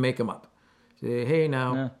 you can make them up. Say, hey,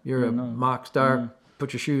 now you're a mock star.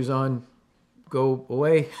 Put your shoes on. Go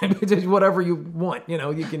away. Whatever you want.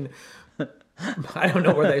 You can. I don't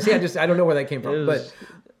know where that. I don't know where that came from. But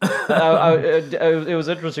it was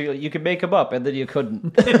interesting. You could make them up, and then you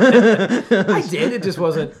couldn't. I did. It just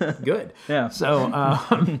wasn't good. Yeah.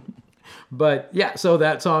 So, but yeah. So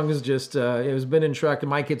that song is just. It has been in Shrek, and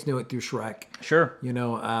my kids knew it through Shrek. Sure.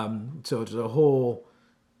 So it's a whole,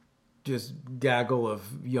 just gaggle of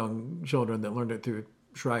young children that learned it through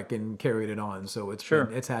Shrek and carried it on. So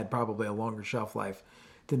it's had probably a longer shelf life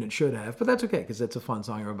than it should have, but that's okay because it's a fun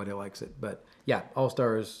song. Everybody likes it. But yeah, All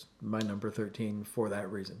Star is my number 13 for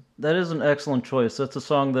that reason. That is an excellent choice. That's a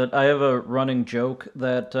song that I have a running joke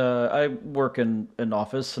that I work in an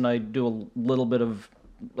office and I do a little bit of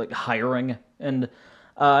like hiring, and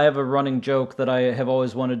I have a running joke that I have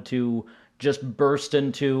always wanted to just burst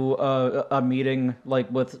into a meeting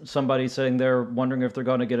like with somebody sitting there wondering if they're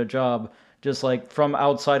going to get a job. Just like from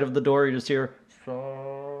outside of the door, you just hear,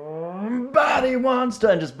 somebody once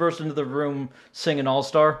and just burst into the room singing All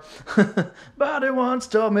Star. Somebody once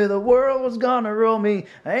told me the world was gonna roll me.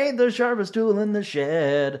 I ain't the sharpest tool in the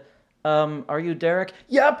shed. Are you Derek?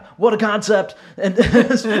 Yep. What a concept. And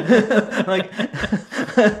like,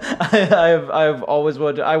 I've always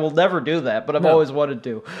wanted to, I will never do that, but I've always wanted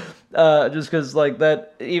to. Just because like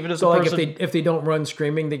that, even if so the like person, if they don't run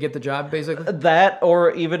screaming, they get the job basically. That,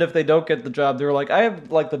 or even if they don't get the job, they're like, I have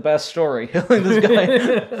like the best story. Like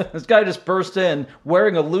this guy just burst in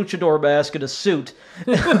wearing a luchador mask and a suit,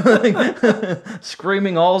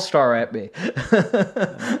 screaming All Star at me.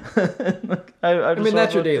 I mean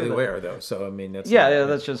that's your daily wear though, so I mean that's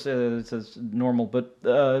that's just it's just normal. But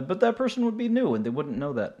that person would be new and they wouldn't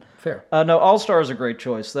know that. Fair. No, All Star is a great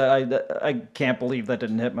choice. I can't believe that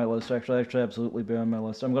didn't hit my list. Actually, absolutely be on my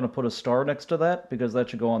list. I'm going to put a star next to that because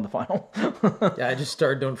that should go on the final. Yeah, I just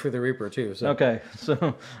started Don't Fear the Reaper too. So. Okay, so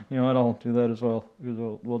what, I'll do that as well.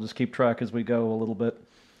 We'll just keep track as we go a little bit.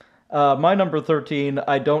 My number 13,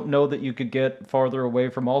 I don't know that you could get farther away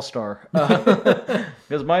from All Star.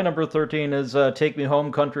 Because my number 13 is Take Me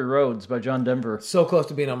Home Country Roads by John Denver. So close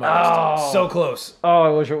to being on my list. So close. Oh, I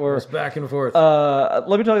wish it were. It's back and forth.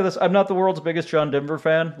 Let me tell you this. I'm not the world's biggest John Denver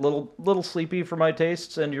fan. Little sleepy for my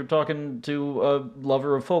tastes, and you're talking to a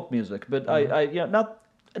lover of folk music. But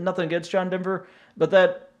nothing against John Denver, but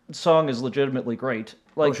that song is legitimately great.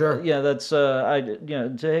 Like, sure. That's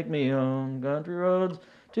Take Me Home Country Roads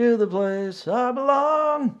to the place I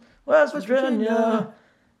belong, West Virginia.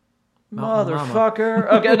 Motherfucker.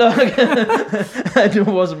 Okay, no. It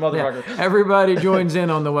wasn't motherfucker. Yeah. Everybody joins in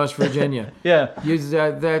on the West Virginia. Yeah.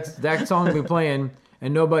 That song will be playing,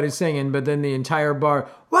 and nobody's singing, but then the entire bar,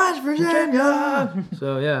 West Virginia.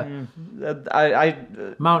 So, yeah.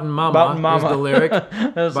 Mountain Mama is the lyric, by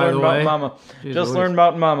the way. Mountain Mama. Just learned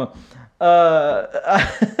Mountain Mama.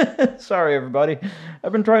 Sorry, everybody.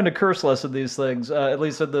 I've been trying to curse less of these things, at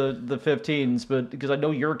least at the 15s, but because I know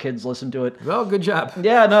your kids listen to it. Well, good job.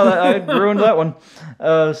 Yeah, no, I ruined that one.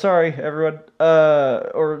 Sorry, everyone.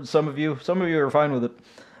 Or some of you are fine with it.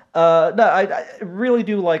 No, I really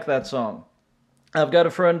do like that song. I've got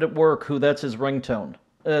a friend at work who that's his ringtone.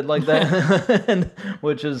 Like that,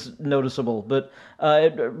 which is noticeable, but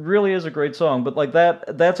it really is a great song. But like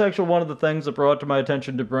that's actually one of the things that brought to my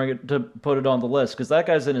attention to put it on the list, because that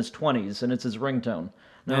guy's in his 20s and it's his ringtone.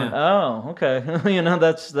 Yeah. Oh, okay.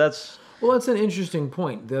 That's well, that's an interesting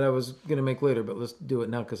point that I was going to make later, but let's do it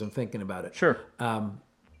now because I'm thinking about it. Sure.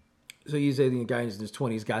 So you say the guy in his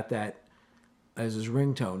 20s got that as his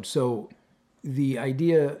ringtone. So the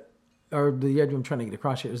idea I'm trying to get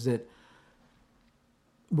across here is that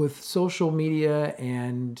with social media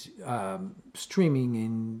and streaming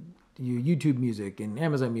and YouTube Music and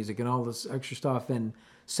Amazon Music and all this extra stuff and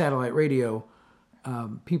satellite radio,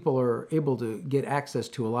 people are able to get access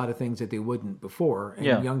to a lot of things that they wouldn't before, and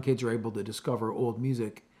Yeah. young kids are able to discover old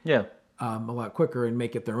music Yeah. a lot quicker and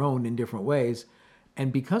make it their own in different ways.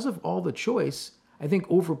 And because of all the choice, I think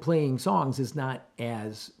overplaying songs is not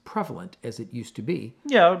as prevalent as it used to be.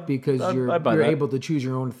 Yeah. Because I'd you're buy that. able to choose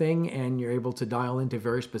your own thing, and you're able to dial into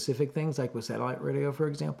very specific things, like with satellite radio, for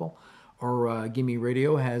example, or Gimme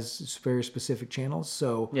Radio has very specific channels.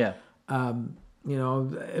 So Yeah. I'm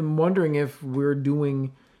wondering if we're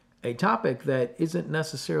doing a topic that isn't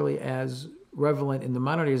necessarily as relevant in the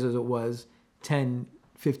modern days as it was 10,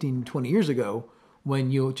 15, 20 years ago,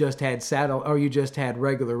 when you just had satellite or you just had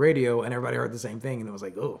regular radio and everybody heard the same thing and it was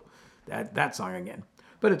like, oh, that song again.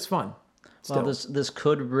 But it's fun. Well, this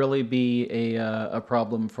could really be a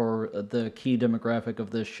problem for the key demographic of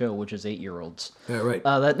this show, which is 8-year-olds. Yeah, right.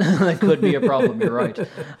 That could be a problem. You're right.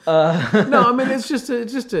 No, I mean it's just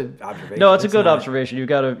an observation. No, it's a good observation. You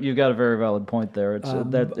got a very valid point there. It's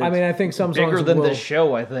I think some bigger songs than will, this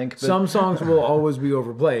show. I think but, some songs will always be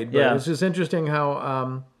overplayed. But Yeah. it's just interesting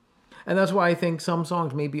how, and that's why I think some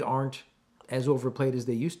songs maybe aren't as overplayed as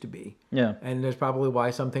they used to be. Yeah. And there's probably why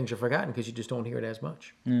some things are forgotten, because you just don't hear it as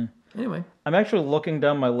much. Anyway. I'm actually looking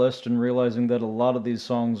down my list and realizing that a lot of these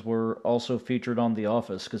songs were also featured on The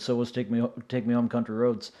Office, because so was Take Me Home Country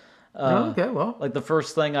Roads. Okay, well. Like the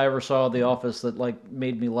first thing I ever saw of The Office that like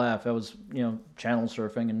made me laugh, I was channel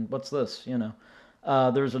surfing and what's this?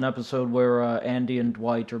 There's an episode where Andy and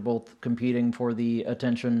Dwight are both competing for the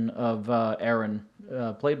attention of Aaron,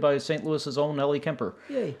 played by St. Louis's own Ellie Kemper.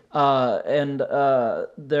 Yay. And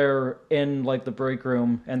they're in like the break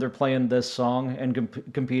room and they're playing this song and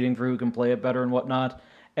competing for who can play it better and whatnot.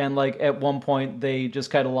 And like at one point they just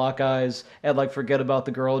kind of lock eyes and like forget about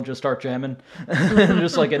the girl and just start jamming and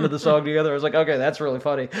just like into the song together. I was like, okay, that's really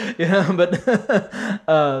funny,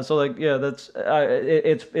 But so like that's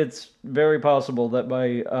it's very possible that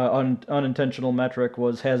my unintentional metric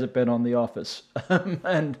was has it been on The Office,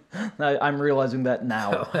 and I'm realizing that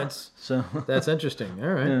now. That's interesting. All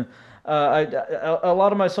right. A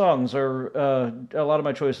lot of my songs are a lot of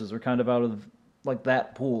my choices are kind of out of like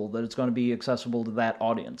that pool that it's going to be accessible to that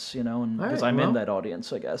audience, and because I'm in that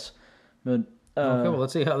audience, I guess. But Okay, well,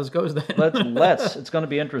 let's see how this goes then. let's. It's going to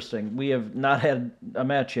be interesting. We have not had a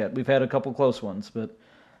match yet. We've had a couple close ones, but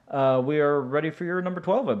we are ready for your number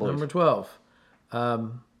 12, I believe. Number 12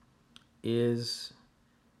 is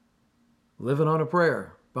 "Living on a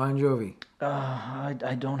Prayer," Bon Jovi.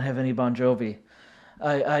 I don't have any Bon Jovi.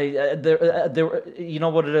 There. You know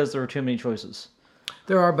what it is? There are too many choices.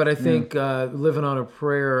 There are, but I think "Living on a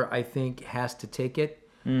Prayer," I think, has to take it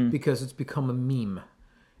because it's become a meme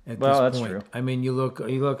at this point. That's true. I mean, you look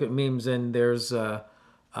at memes, and there's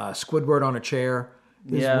Squidward on a chair.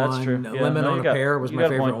 There's That's one. true. Lemon on a Pear was my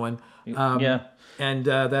favorite one. Yeah. And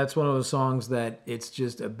that's one of those songs that it's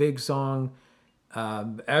just a big song.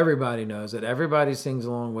 Everybody knows it. Everybody sings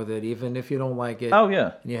along with it, even if you don't like it. Oh,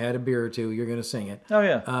 yeah. And you had a beer or two, you're going to sing it. Oh,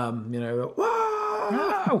 yeah.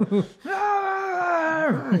 Whoa!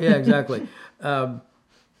 Yeah, exactly. And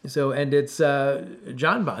it's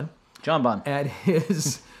John Bon. John Bon. At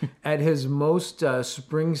his most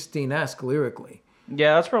Springsteen-esque lyrically.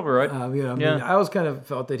 Yeah, that's probably right. I mean, I always kind of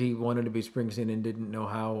felt that he wanted to be Springsteen and didn't know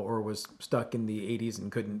how, or was stuck in the 80s and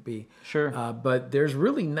couldn't be. Sure. But there's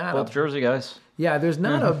really not both Jersey guys. Yeah, there's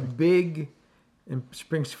not a big, and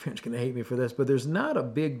Springsteen fans are going to hate me for this, but there's not a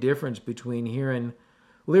big difference between hearing,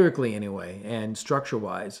 lyrically anyway, and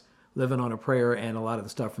structure-wise, "Living on a Prayer" and a lot of the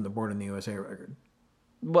stuff from the Born in the USA record.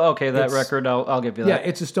 Well, okay, that record, I'll give you that. Yeah,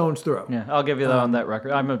 it's a stone's throw. Yeah, I'll give you that on that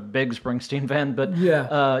record. I'm a big Springsteen fan, but yeah,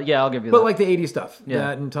 I'll give you that. But like the 80s stuff, yeah,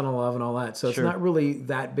 that and Tunnel of Love and all that. So it's not really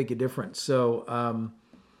that big a difference. So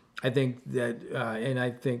I think that, and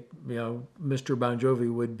I think, Mr. Bon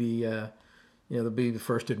Jovi would be, be the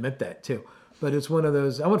first to admit that too. But it's one of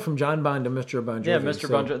those, I went from John Bon to Mr. Bon Jovi. Yeah, Mr.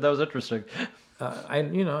 Bon Jovi, that was interesting. I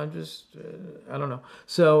don't know.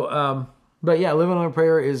 So, but yeah, "Living on a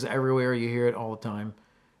Prayer" is everywhere. You hear it all the time.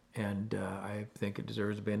 And I think it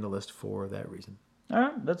deserves to be on the list for that reason. All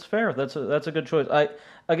right, that's fair. That's a good choice. I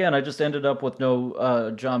just ended up with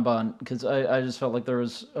no John Bon because I just felt like there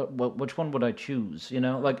was which one would I choose?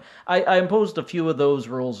 Like I imposed a few of those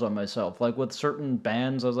rules on myself. Like with certain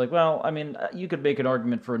bands, I was like, well, I mean, you could make an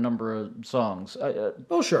argument for a number of songs.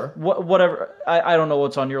 Sure. Whatever. I don't know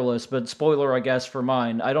what's on your list, but spoiler, I guess for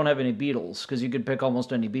mine, I don't have any Beatles because you could pick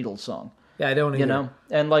almost any Beatles song. Yeah, I don't either.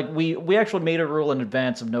 And like we actually made a rule in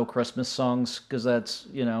advance of no Christmas songs because that's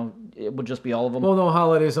it would just be all of them. Well, no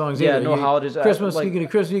holiday songs. Yeah, either. no holidays. Christmas,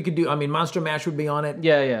 you could do. I mean, Monster Mash would be on it.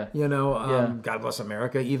 Yeah. God Bless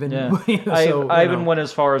America, even. Yeah. I even went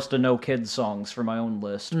as far as to no kids songs for my own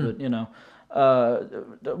list, but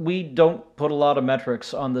We don't put a lot of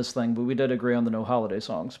metrics on this thing, but we did agree on the no holiday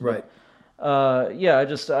songs. But, Right. yeah,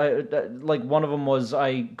 like one of them was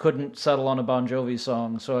I couldn't settle on a Bon Jovi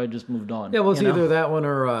song, so I just moved on. Yeah, well, it's you know? either that one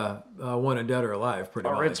or Wanted Dead or Alive, pretty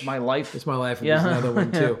much. Or It's My Life. It's My Life Yeah. is another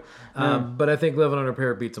one, too. But I think Living on a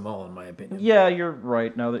Prayer beats them all, in my opinion. Yeah, you're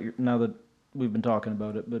right. Now that we've been talking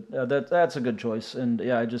about it, but that's a good choice. And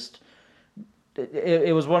yeah,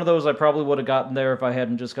 it was one of those I probably would have gotten there if I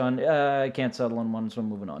hadn't just gone. I can't settle on one, so I'm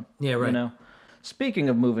moving on. Yeah, right. You know. Speaking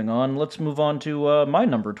of moving on, let's move on to my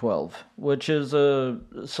number 12, which is a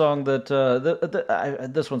song that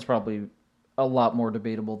this one's probably a lot more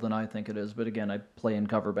debatable than I think it is. But again, I play in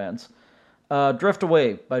cover bands. "Drift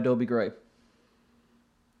Away" by Dobie Gray.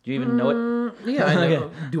 Do you even know it? Yeah, I know.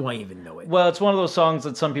 Do I even know it? Well, it's one of those songs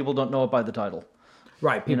that some people don't know it by the title.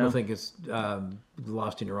 Right, people think it's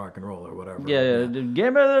Lost in Your Rock and Roll or whatever. Yeah.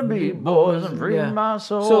 Give me the beat, boys, and free Yeah. my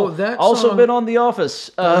soul. So that also song- been on The Office.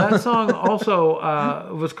 That song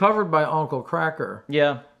also was covered by Uncle Cracker,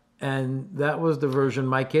 Yeah. and that was the version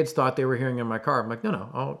my kids thought they were hearing in my car. I'm like,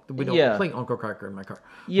 no, we don't Yeah. play Uncle Cracker in my car.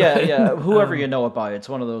 Yeah. Whoever you know it by, it's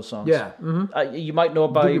one of those songs. Yeah, You might know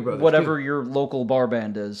it by Doobie Brothers, whatever your local bar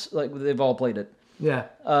band is. Like, they've all played it. yeah.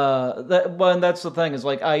 And that's the thing is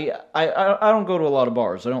like I don't go to a lot of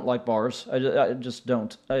bars. I don't like bars. I just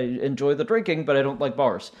don't. I enjoy the drinking, but I don't like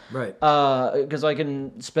bars. Right. Because I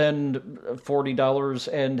can spend $40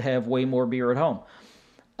 and have way more beer at home.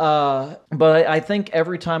 But I think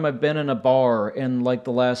every time I've been in a bar in like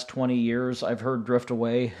the last 20 years, I've heard "Drift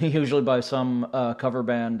Away," usually by some cover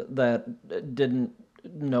band that didn't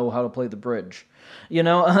know how to play the bridge. You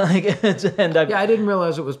know, I didn't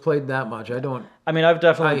realize it was played that much. I mean, I've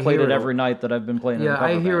definitely I played hear it it every night that I've been playing. Yeah, in a cover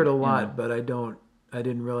I hear band, it a lot, you know? but I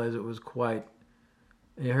didn't realize it was quite.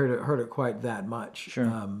 I heard it quite that much.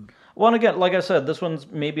 Sure. Well, and again, like I said, this one's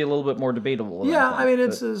maybe a little bit more debatable. Yeah, I mean, think,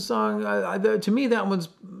 it's a song. To me, that one's.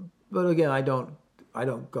 But again, I don't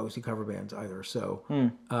go see cover bands either. So,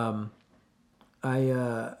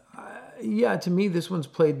 to me, this one's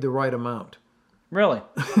played the right amount. Really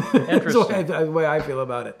That's interesting. the way I feel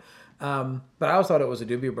about it. But I always thought it was a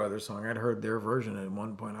Doobie Brothers song. I'd heard their version at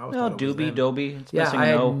one point. I always thought it was Doobie, them. Dobie. It's Yeah, missing I a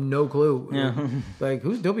had no. no clue. Yeah. Like,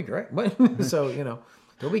 who's Dobie Gray? What? So,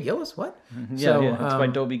 Dobie Gillis? What? Yeah, it's by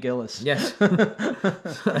Dobie Gillis. Yes.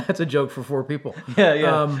 That's a joke for 4 people.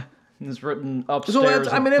 Yeah. It's written upstairs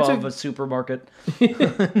that's above a supermarket.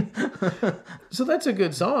 So that's a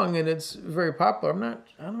good song, and it's very popular.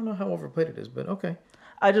 I don't know how overplayed it is, but okay.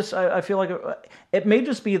 I feel like it may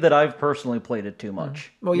just be that I've personally played it too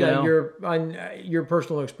much. Well, you yeah, know? your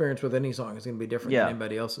personal experience with any song is going to be different Yeah. than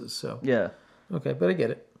anybody else's. So Yeah. okay, but I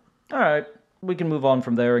get it. All right. We can move on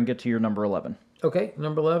from there and get to your number 11. Okay,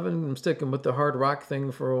 number 11. I'm sticking with the hard rock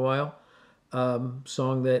thing for a while.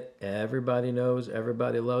 Song that everybody knows,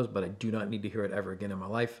 everybody loves, but I do not need to hear it ever again in my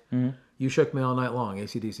life. Mm-hmm. You Shook Me All Night Long,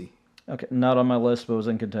 AC/DC. Okay. Not on my list, but was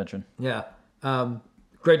in contention. Yeah.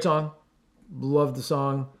 Great song. Love the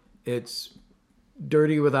song. It's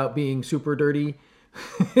dirty without being super dirty.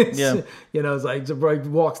 Yeah. It's like it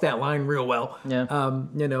walks that line real well. Yeah.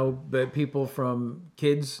 But people from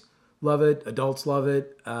kids love it, adults love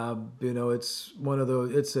it. It's one of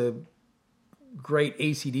those. It's a great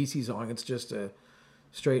AC/DC song. It's just a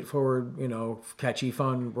straightforward, catchy,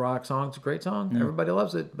 fun rock song. It's a great song. Everybody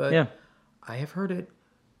loves it. But Yeah. I have heard it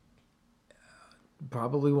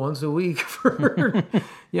probably once a week for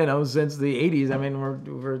since the 80s. I mean,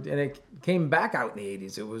 and it came back out in the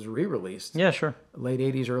 80s. It was re-released. Yeah, sure. Late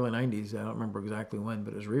 80s, early 90s. I don't remember exactly when,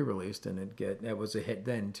 but it was re-released, and it was a hit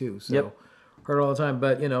then too. So Yep. heard it all the time.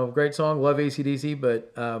 But great song. Love AC/DC.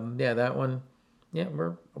 But that one. Yeah,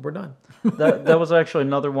 we're done. That was actually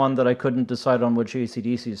another one that I couldn't decide on which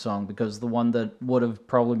AC/DC song, because the one that would have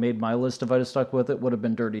probably made my list if I'd have stuck with it would have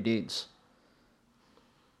been "Dirty Deeds."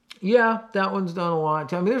 Yeah, that one's done a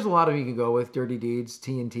lot. I mean, there's a lot of you can go with. Dirty Deeds,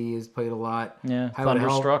 TNT has played a lot. Yeah, Highway to Hell-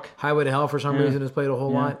 Thunderstruck. Highway to Hell for some reason has played a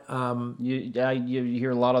whole lot. You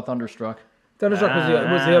hear a lot of Thunderstruck. Thunderstruck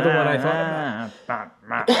was the other one I thought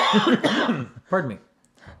about. Pardon me.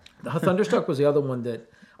 The Thunderstruck was the other one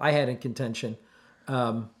that I had in contention.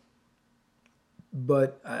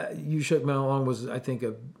 But You Shook Me All Along was, I think,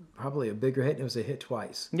 probably a bigger hit. It was a hit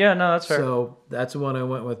twice. Yeah, no, that's fair. So that's the one I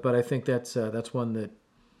went with. But I think that's one that,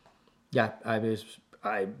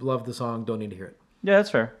 I love the song. Don't need to hear it. Yeah, that's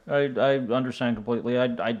fair. I understand completely.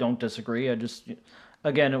 I don't disagree.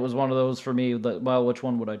 Again, it was one of those for me that, well, which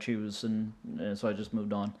one would I choose? And so I just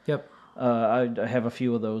moved on. Yep. I have a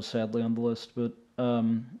few of those, sadly, on the list. But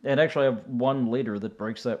and actually I have one later that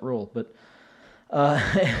breaks that rule. But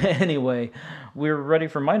Anyway, we're ready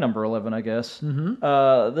for my number 11, I guess.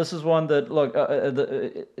 This is one that, look,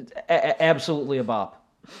 absolutely a bop.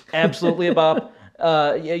 Absolutely a bop.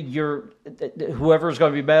 Whoever's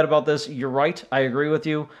going to be mad about this, you're right. I agree with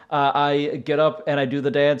you. I get up and I do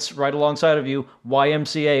the dance right alongside of you.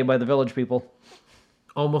 YMCA by the Village People.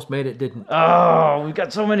 Almost made it, didn't. Oh, we've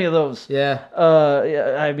got so many of those. Yeah.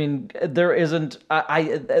 I mean, there isn't.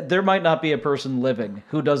 There might not be a person living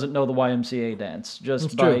who doesn't know the YMCA dance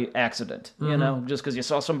just by accident. You know, just because you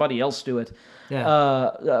saw somebody else do it. Yeah.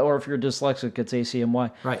 Or if you're dyslexic, it's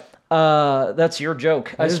ACMY. Right. That's your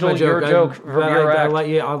joke. I That is stole my your joke from your act. I'll let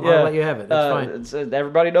you have it. That's fine.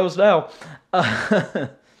 Everybody knows now. If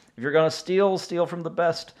you're gonna steal from the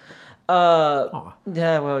best.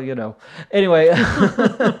 Yeah, well, you know. Anyway,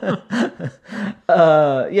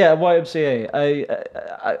 YMCA.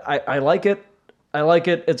 I like it. I like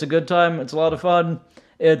it. It's a good time. It's a lot of fun.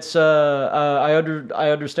 It's I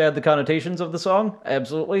understand the connotations of the song.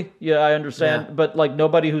 Absolutely. Yeah, I understand. Yeah. But like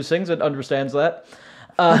nobody who sings it understands that.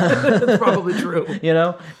 That's probably true. You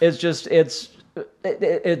know, it's just it's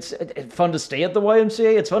fun to stay at the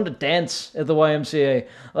YMCA. It's fun to dance at the YMCA.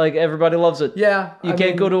 Like everybody loves it. Yeah, you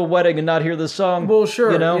can't go to a wedding and not hear this song. Well,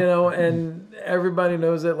 sure, you know, and everybody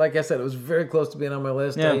knows it. Like I said, it was very close to being on my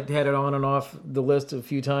list. Yeah. I had it on and off the list a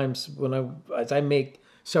few times as I make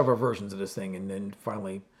several versions of this thing, and then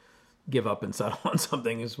finally give up and settle on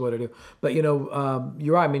something is what I do. But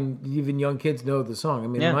you're right. I mean, even young kids know the song. I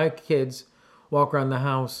mean, my kids walk around the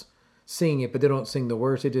house singing it, but they don't sing the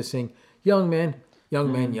words. They just sing, young man, young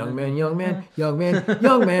man, young man, young man, young man,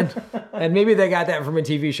 young man. And maybe they got that from a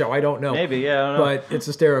TV show. I don't know. Maybe, yeah, I don't know. But it's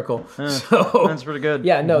hysterical. So that's pretty good.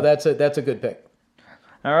 Yeah, no, that's a good pick.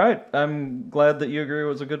 All right. I'm glad that you agree it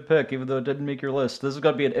was a good pick, even though it didn't make your list. This is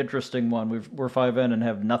going to be an interesting one. We're 5 in and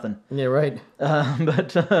have nothing. Yeah, right.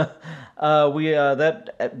 That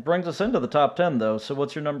brings us into the top 10, though. So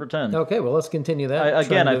what's your number 10? Okay, well, let's continue that. I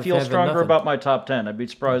feel stronger about my top 10. I'd be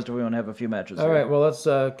surprised if we don't have a few matches. All right, well, let's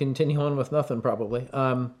continue on with nothing, probably.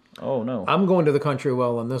 Oh, no. I'm going to the country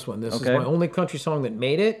well on this one. This is my only country song that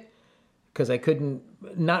made it, because I couldn't,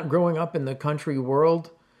 not growing up in the country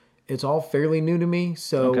world, it's all fairly new to me.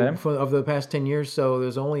 So of the past 10 years, so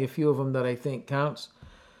there's only a few of them that I think counts.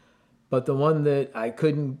 But the one that I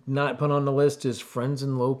couldn't not put on the list is "Friends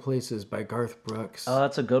in Low Places" by Garth Brooks. Oh,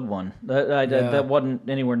 that's a good one. That wasn't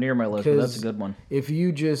anywhere near my list, but that's a good one. If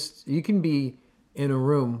you can be in a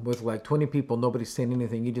room with like 20 people, nobody's saying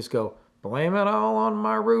anything. You just go, "Blame it all on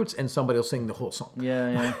my roots," and somebody will sing the whole song.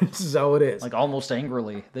 Yeah. This is how it is. Like almost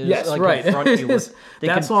angrily. They yes, just, right. Confront you with, they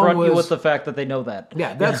confront you with the fact that they know that.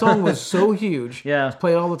 Yeah, that song was so huge. Yeah. It's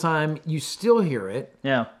played all the time. You still hear it.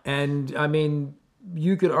 Yeah. And, I mean,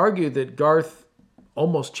 you could argue that Garth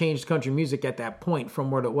almost changed country music at that point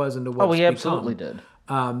from what it was into what it's he absolutely did.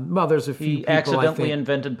 Well, there's a few He people, accidentally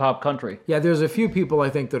invented pop country. Yeah, there's a few people I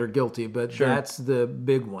think that are guilty, but that's the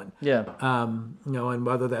big one. Yeah. And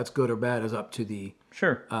whether that's good or bad is up to the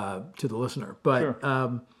to the listener. But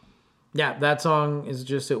that song is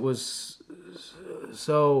just, it was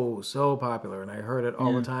so popular, and I heard it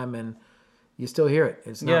all the time, and you still hear it.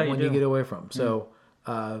 It's not one you get away from. So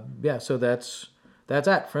so that's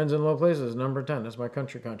at Friends in Low Places, number 10. That's my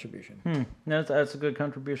country contribution. That's a good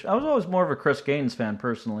contribution. I was always more of a Chris Gaines fan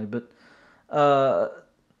personally, but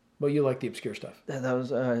well, you like the obscure stuff. that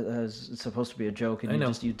was supposed to be a joke,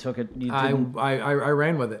 and you took it. You I didn't. I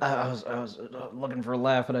ran with it. I was looking for a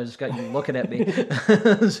laugh, and I just got you looking at me.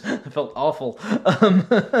 I felt awful.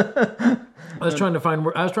 I was trying to find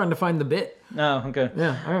the bit. Oh, okay.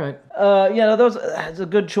 Yeah, all right. That's a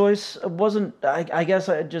good choice. It wasn't. I guess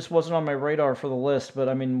it just wasn't on my radar for the list. But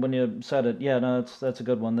I mean, when you said it, that's a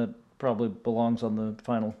good one. That probably belongs on the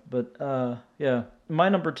final. But my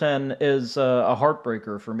number 10 is a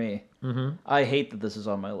heartbreaker for me. Mm-hmm. I hate that this is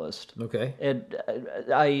on my list. Okay.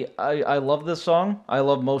 I love this song. I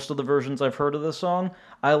love most of the versions I've heard of this song.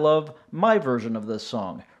 I love my version of this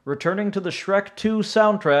song. Returning to the Shrek 2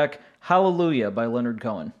 soundtrack, Hallelujah by Leonard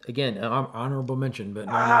Cohen. Again, honorable mention, but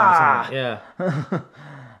Hallelujah.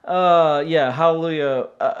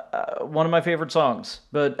 One of my favorite songs,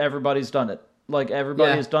 but everybody's done it. Like,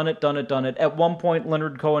 everybody has done it. At one point,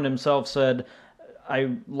 Leonard Cohen himself said,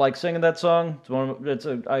 I like singing that song.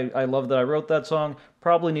 I love that I wrote that song.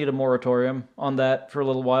 Probably need a moratorium on that for a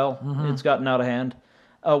little while. Mm-hmm. It's gotten out of hand.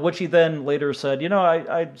 Which he then later said,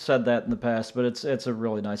 I said that in the past, but it's a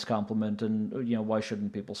really nice compliment, and why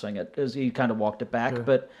shouldn't people sing it? As he kind of walked it back,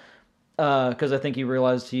 but because I think he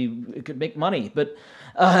realized he could make money, but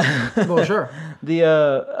well, sure.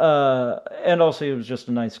 And also he was just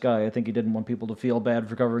a nice guy. I think he didn't want people to feel bad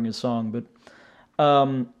for covering his song, but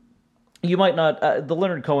You might not. The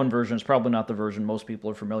Leonard Cohen version is probably not the version most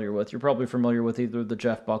people are familiar with. You're probably familiar with either the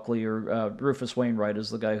Jeff Buckley or Rufus Wainwright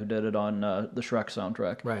is the guy who did it on the Shrek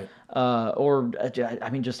soundtrack. Right.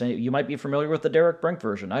 You might be familiar with the Derek Brink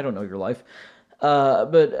version. I don't know your life.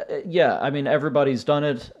 Yeah, I mean, everybody's done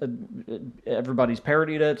it. Everybody's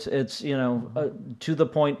parodied it. It's, to the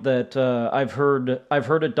point that I've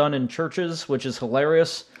heard it done in churches, which is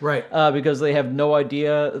hilarious. Right. Because they have no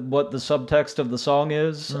idea what the subtext of the song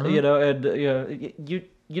is, and you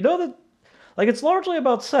know that, like, it's largely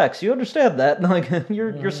about sex. You understand that? Like,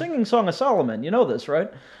 you're singing Song of Solomon. You know this,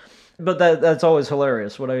 right? But that's always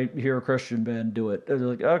hilarious when I hear a Christian band do it. They're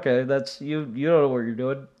like, okay, that's you don't know what you're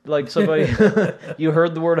doing. Like somebody you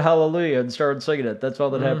heard the word hallelujah and started singing it. That's all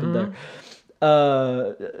that happened there.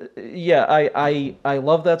 Yeah, I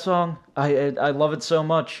love that song. I love it so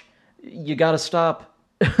much. You gotta stop.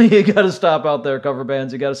 You gotta stop out there, cover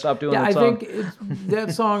bands. You gotta stop doing that song. I think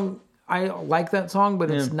that song, I like that song, but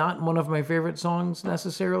it's not one of my favorite songs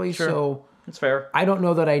necessarily. Sure. So it's fair. I don't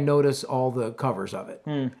know that I notice all the covers of it.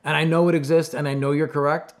 And I know it exists, and I know you're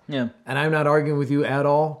correct. Yeah. And I'm not arguing with you at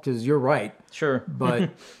all, because you're right. Sure. But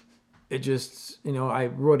it just, I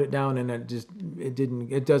wrote it down, and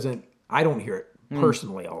it doesn't, I don't hear it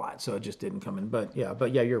personally a lot, so it just didn't come in. But yeah,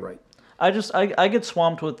 you're right. I get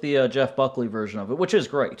swamped with the Jeff Buckley version of it, which is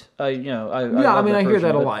great. I hear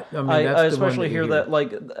that a lot. I especially hear that.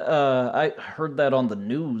 Like, I heard that on the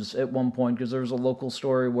news at one point because there was a local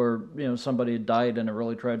story where somebody had died in a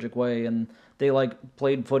really tragic way, and they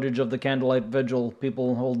played footage of the candlelight vigil,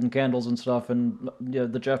 people holding candles and stuff, and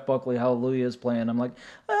the Jeff Buckley Hallelujah is playing. I'm like,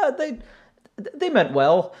 they meant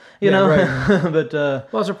well, you know. Right. But well,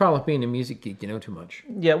 that's a problem with being a music geek. You know too much.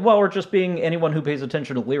 Yeah, well, or just being anyone who pays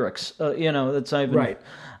attention to lyrics. That's not even right.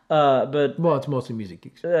 But it's mostly music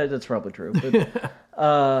geeks. That's probably true. But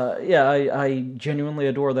I genuinely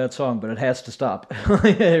adore that song, but it has to stop.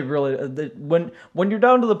 It really, when you're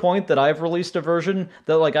down to the point that I've released a version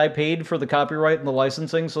that I paid for the copyright and the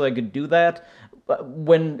licensing so I could do that.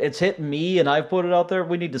 When it's hit me and I've put it out there,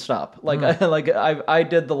 we need to stop. I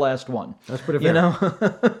did the last one. That's pretty fair.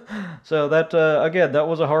 So that again, that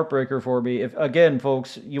was a heartbreaker for me. If again,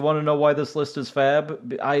 folks, you want to know why this list is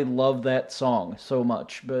fab, I love that song so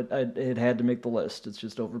much, but it had to make the list. It's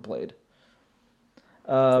just overplayed.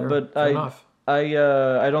 Fair enough.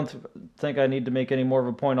 I don't think I need to make any more of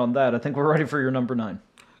a point on that. I think we're ready for your number 9.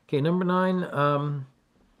 Okay, number 9.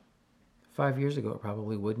 5 years ago, it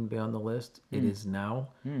probably wouldn't be on the list. It is now.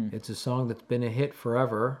 It's a song that's been a hit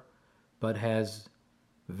forever, but has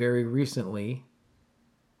very recently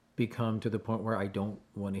become to the point where I don't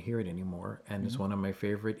want to hear it anymore. And it's one of my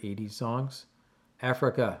favorite 80s songs,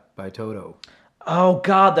 Africa by Toto. Oh,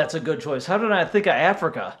 God, that's a good choice. How did I think of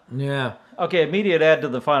Africa? Yeah. Okay, immediate add to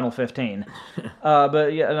the final 15.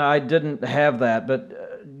 But yeah, no, I didn't have that. But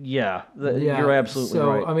you're absolutely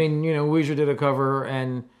right. So, I mean, Weezer did a cover,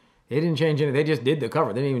 and they didn't change anything. They just did the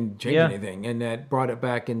cover. They didn't even change anything. And that brought it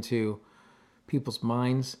back into people's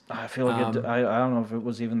minds. I feel like I don't know if it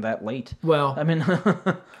was even that late. Well, I mean,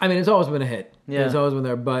 it's always been a hit. Yeah. It's always been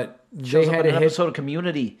there. But they had a hit. Episode of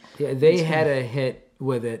Community. Yeah, they had a hit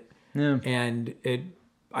with it. Yeah. And it,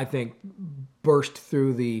 I think, burst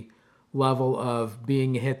through the level of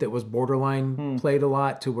being a hit that was borderline played a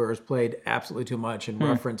lot to where it's played absolutely too much and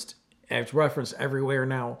referenced. It's referenced everywhere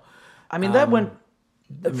now. I mean, that went...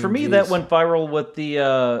 For me, that went viral with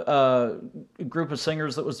the group of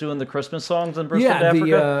singers that was doing the Christmas songs in Bristol, Africa.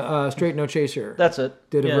 Yeah, the Straight No Chaser. That's it.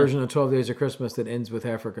 Did a version of 12 Days of Christmas that ends with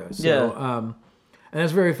Africa. So, and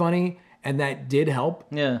that's very funny, and that did help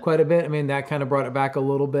quite a bit. I mean, that kind of brought it back a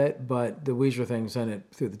little bit, but the Weezer thing sent it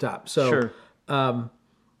through the top. So, sure.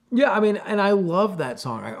 I mean, and I love that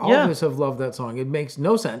song. I always have loved that song. It makes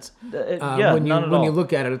no sense. When you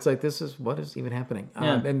look at it, it's like, what is even happening?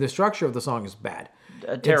 And the structure of the song is bad.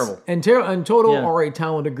 Terrible. And Toto are a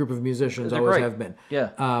talented group of musicians, always have been. Yeah.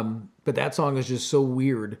 But that song is just so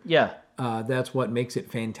weird. Yeah. That's what makes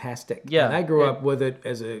it fantastic. Yeah. And I grew up with it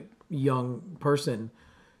as a young person.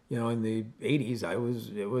 In the 80s,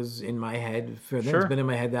 it was in my head. It's been in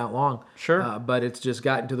my head that long. Sure. But it's just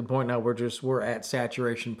gotten to the point now where we're at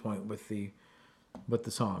saturation point with the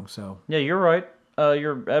song. So yeah, you're right.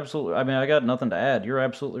 You're absolutely. I mean, I got nothing to add. You're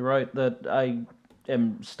absolutely right. That I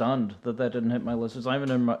am stunned that didn't hit my list. It's not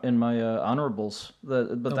even in my honorables.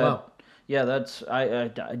 Wow. Yeah, that's I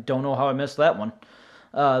don't know how I missed that one.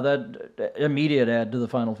 That immediate add to the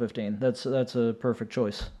final 15. That's a perfect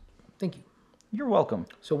choice. Thank you. You're welcome.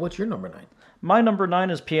 So what's your number 9? My number 9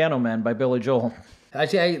 is Piano Man by Billy Joel.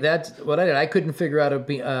 Actually, that's what I did. I couldn't figure out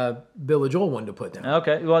a Billy Joel one to put down.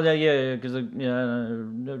 Okay, well, yeah, because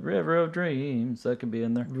the River of Dreams, that could be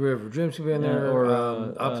in there. River of Dreams could be in there, or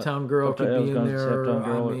Uptown Girl could be in there. Uptown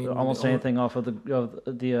Girl, almost anything off of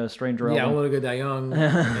the Stranger album. Yeah, I Want to Go Die Young.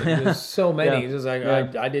 There's so many. Yeah, It's just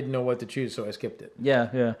I didn't know what to choose, so I skipped it.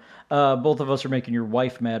 Yeah. Both of us are making your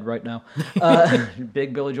wife mad right now.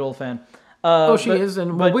 Big Billy Joel fan. She is,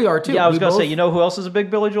 and we are too. Yeah, I was going to say, you know who else is a big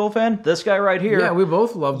Billy Joel fan? This guy right here. Yeah, we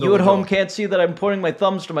both love Billy You at home Joel. can't see that I'm pointing my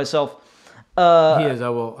thumbs to myself. He is. I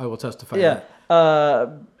will testify. Yeah. To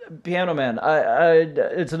that. Piano Man.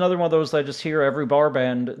 It's another one of those that I just hear every bar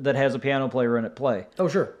band that has a piano player in it play. Oh,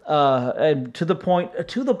 sure. And to the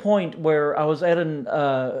point where I was at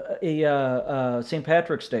a St.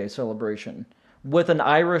 Patrick's Day celebration with an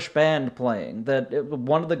Irish band playing.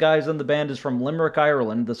 One of the guys in the band is from Limerick,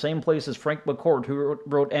 Ireland, the same place as Frank McCourt, who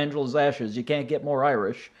wrote Angela's Ashes. You can't get more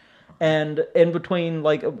Irish. And in between,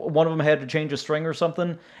 like, one of them had to change a string or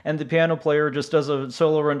something, and the piano player just does a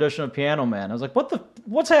solo rendition of Piano Man. I was like,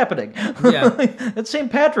 what's happening? Yeah. It's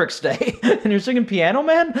St. Patrick's Day, and you're singing Piano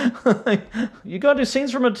Man? You going to do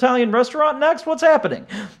scenes from an Italian restaurant next? What's happening?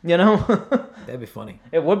 You know? That'd be funny.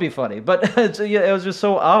 It would be funny, but it was just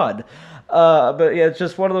so odd. But yeah, it's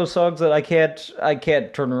just one of those songs that I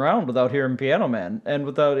can't turn around without hearing Piano Man, and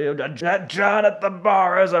without John at the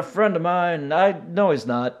bar is a friend of mine. No, he's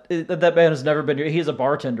not. That man has never been here. He's a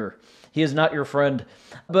bartender. He is not your friend.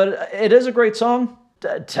 But it is a great song.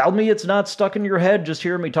 Tell me it's not stuck in your head just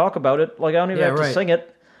hearing me talk about it. Like, I don't even have to sing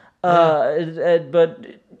it. But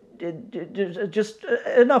just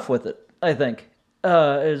enough with it, I think.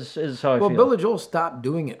 Is how I feel. Well, Billy Joel stopped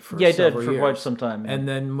doing it for he several did for years. quite some time. Yeah. And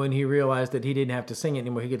then when he realized that he didn't have to sing it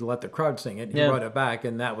anymore, he could let the crowd sing it. He brought it back,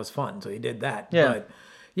 and that was fun. So he did that. Yeah. But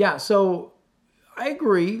yeah, so I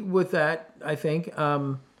agree with that, I think.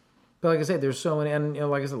 But like I said, there's so many, and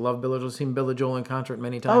like I said, love Billy Joel. Seen Billy Joel in concert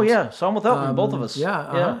many times. Oh yeah, Song Without Me, both of us.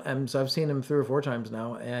 Yeah. And so I've seen him 3 or 4 times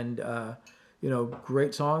now, and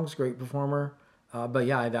great songs, great performer. But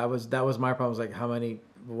yeah, that was my problem. Was like, how many?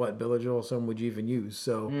 What Billy Joel song would you even use?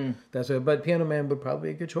 So that's it. But Piano Man would probably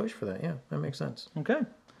be a good choice for that. Yeah, that makes sense. Okay,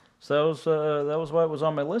 so that was why it was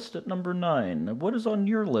on my list at number 9. What is on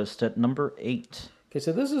your list at number 8? Okay,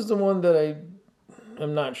 so this is the one that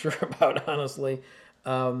I'm not sure about, honestly.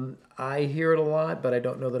 I hear it a lot, but I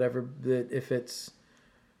don't know that if it's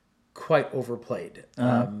quite overplayed.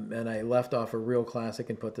 And I left off a real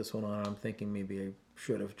classic and put this one on. I'm thinking maybe I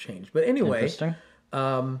should have changed. But anyway,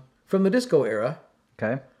 from the disco era.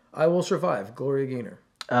 Okay. I Will Survive, Gloria Gaynor.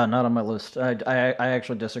 Not on my list. I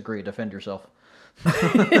actually disagree. Defend yourself.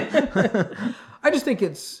 I just think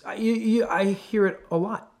I hear it a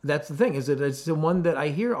lot. That's the thing, is that it's the one that I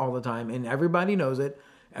hear all the time, and everybody knows it.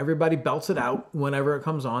 Everybody belts it out whenever it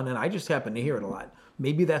comes on, and I just happen to hear it a lot.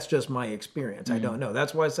 Maybe that's just my experience. I don't know.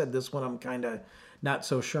 That's why I said this one I'm kind of not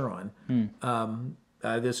so sure on.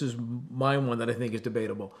 This is my one that I think is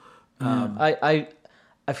debatable.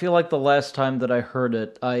 I feel like the last time that I heard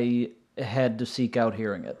it, I had to seek out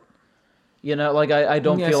hearing it. You know, like I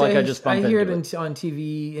don't feel like I just bumped into it. I hear it on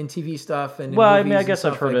TV, in TV stuff, and well, in movies I guess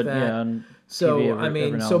I've heard like it. that. Yeah, on so TV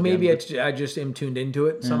every now and maybe again, I just am tuned into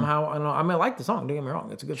it somehow. I don't know. I mean, I like the song. Don't get me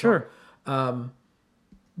wrong; it's a good song.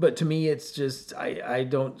 But to me, it's just I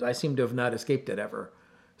seem to have not escaped it ever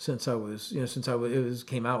since it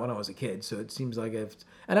came out when I was a kid. So it seems like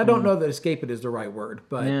and I don't know that escape it is the right word,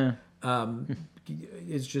 but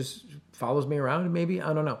it's just follows me around. Maybe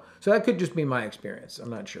I don't know. So that could just be my experience. I'm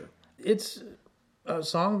not sure. It's a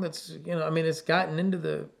song that's it's gotten into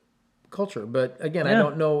the culture, but again, I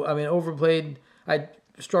don't know. I mean, Overplayed. I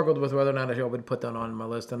struggled with whether or not I would put that on my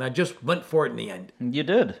list, and I just went for it in the end. You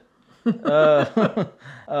did. I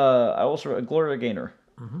also Gloria Gaynor.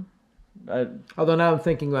 Although now I'm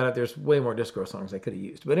thinking about it, there's way more disco songs I could have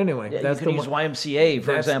used. But anyway, that's the use YMCA,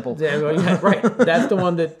 for example. Right. That's the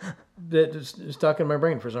one that is stuck in my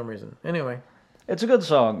brain for some reason. Anyway. It's a good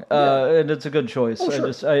song, and it's a good choice. Oh, sure.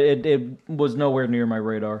 It was nowhere near my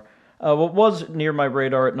radar. What was near my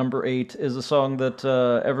radar at number 8 is a song that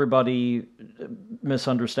everybody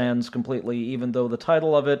misunderstands completely, even though the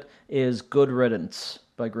title of it is Good Riddance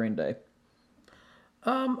by Green Day.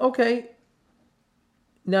 Okay.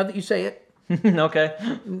 Now that you say it. Okay.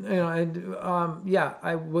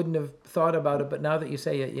 I wouldn't have thought about it, but now that you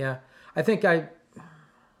say it, yeah. I think I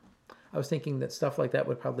was thinking that stuff like that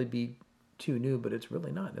would probably be too new, but it's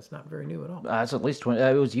really not. It's not very new at all. It's at least 20.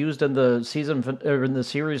 It was used in the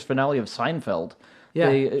series finale of Seinfeld. Yeah,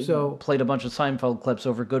 They so- played a bunch of Seinfeld clips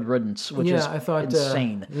over Good Riddance, which Yeah, is I thought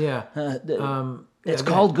insane. yeah. It's Yeah,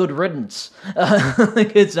 called Good Riddance.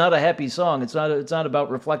 Like, it's not a happy song. It's not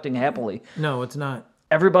about reflecting happily. No, it's not.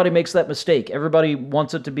 Everybody makes that mistake. Everybody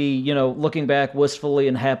wants it to be, looking back wistfully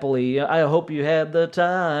and happily. I hope you had the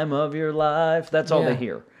time of your life. That's all Yeah. they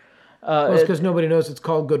hear. Well, it's because nobody knows it's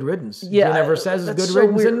called Good Riddance. Yeah, He never says that's Good so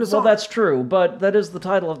Riddance weird. in the song. Well, that's true, but that is the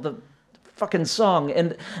title of the fucking song,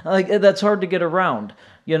 and like that's hard to get around.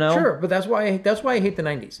 Sure, but that's why I hate the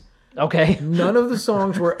 90s. Okay. None of the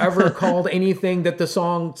songs were ever called anything that the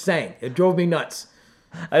song sang. It drove me nuts.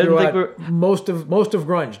 I didn't think Throughout most of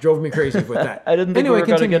grunge drove me crazy with that. I didn't think we were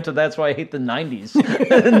going to get to that's why I hate the 90s.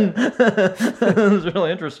 It was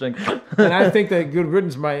really interesting. And I think that Good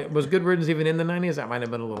Riddance was Good Riddance even in the 90s. That might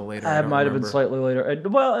have been a little later. It might have been slightly later. I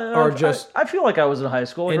feel like I was in high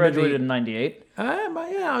school. I graduated in 98.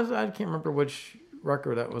 I can't remember which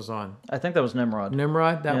record that was on. I think that was Nimrod.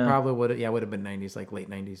 Nimrod? That probably would have been 90s, like late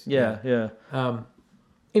 90s. Yeah.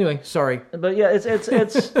 Anyway, sorry. But yeah,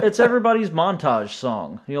 it's everybody's montage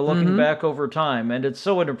song, looking back over time, and it's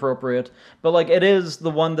so inappropriate. But like, it is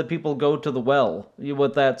the one that people go to the well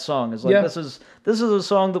with that song. It's like this is a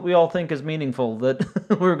song that we all think is meaningful that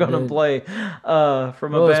we're gonna play from a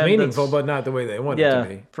band. It's meaningful, but not the way they want it to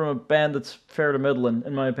be. From a band that's fair to middling,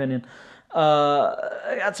 in my opinion.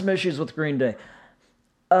 I got some issues with Green Day.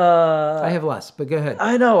 I have less, but go ahead.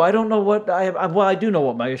 I know. I don't know what I have. Well, I do know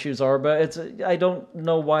what my issues are, but I don't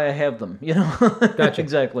know why I have them. Gotcha.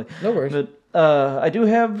 Exactly. No worries. But I do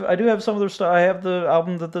have some other stuff. I have the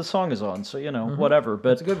album that this song is on, so whatever.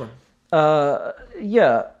 But It's a good one.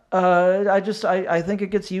 I think it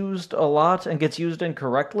gets used a lot and gets used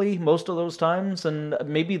incorrectly most of those times, and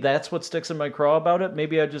maybe that's what sticks in my craw about it.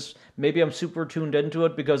 Maybe I'm super tuned into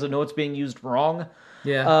it because I know it's being used wrong.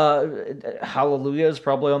 Yeah. Hallelujah is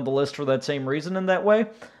probably on the list for that same reason in that way.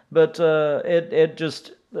 But it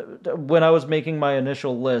just, when I was making my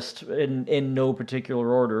initial list in no particular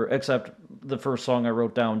order, except the first song I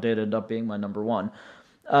wrote down did end up being my number one.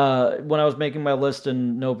 When I was making my list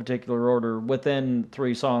in no particular order, within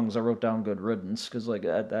 3 songs I wrote down Good Riddance because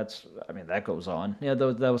that goes on. Yeah,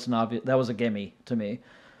 that was a gimme to me.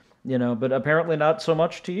 But apparently not so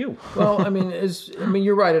much to you. Well,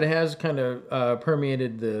 you're right. It has kind of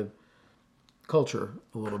permeated the culture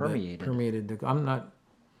a little bit. Permeated. I'm not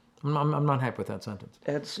happy with that sentence.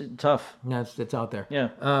 It's tough. It's out there. Yeah.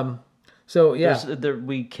 So yeah,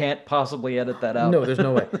 we can't possibly edit that out. No, there's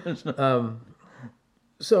no way.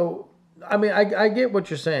 So I get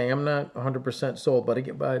what you're saying. I'm not 100% sold, but I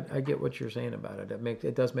get what you're saying about it.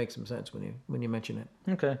 It does make some sense when you mention it.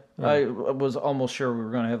 Okay. Yeah. I was almost sure we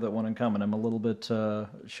were going to have that one in common. I'm a little bit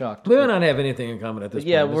shocked. We may not have anything in common at this point.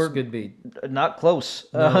 Yeah, we're good beat. Not close.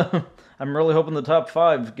 No. I'm really hoping the top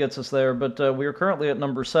 5 gets us there, but we are currently at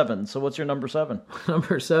number 7. So what's your number 7?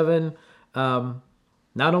 Number 7 not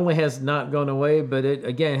only has not gone away, but it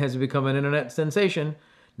again has become an internet sensation.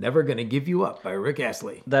 Never Gonna Give You Up by Rick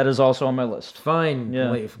Astley. That is also on my list. Fine, yeah.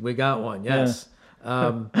 Leif. We got one, yes.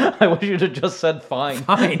 Yeah. I wish you'd have just said fine.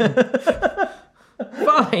 Fine.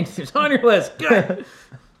 Fine. It's on your list. Good.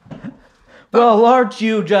 Well, aren't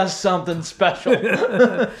you just something special?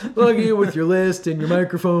 Look at you with your list and your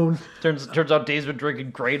microphone. Turns out Dave's been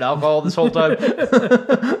drinking great alcohol this whole time.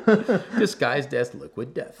 Disguised as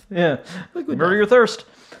Liquid Death. Yeah. Murder your thirst.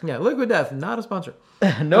 Yeah, Liquid Death, not a sponsor.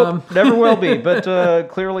 Nope, never will be. But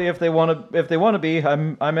clearly, if they want to be,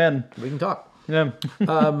 I'm in. We can talk. Yeah.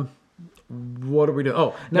 What are we doing?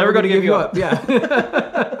 Oh, Never Gonna Give You Up. Yeah.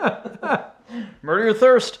 Murder your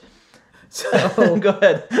thirst. So go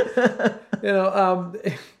ahead.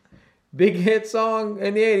 Big hit song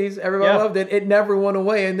in the 80s. Everybody loved it. It never went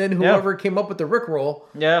away. And then whoever came up with the Rickroll,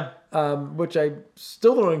 which I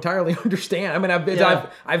still don't entirely understand. I mean,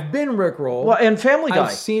 I've been Rickrolled. Well, and Family Guy.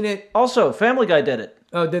 I've seen it. Also, Family Guy did it.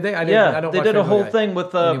 Oh, did they? They did a whole thing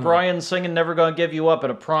with Brian singing "Never Gonna Give You Up" at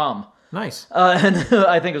a prom. Nice. And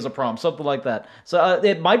I think it was a prom, something like that. So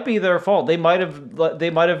it might be their fault. They might have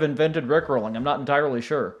invented Rickrolling. I'm not entirely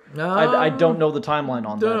sure. I don't know the timeline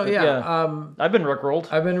on that. Yeah. I've been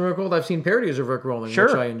Rickrolled. I've seen parodies of Rickrolling,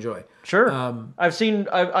 which I enjoy. Sure. I've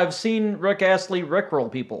seen Rick Astley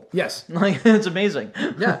Rickroll people. Yes. Like, it's amazing.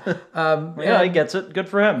 Yeah. He gets it. Good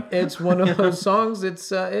for him. It's one of those songs.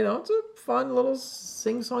 It's it's a fun little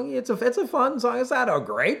sing-songy. It's a fun song. It's not a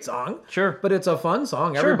great song. Sure. But it's a fun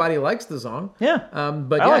song. Sure. Everybody likes the song. Yeah.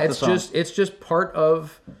 It's just part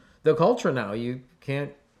of the culture now. You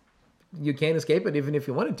can't escape it even if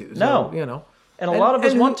you wanted to. So, no. And a lot of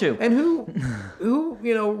us want to. And who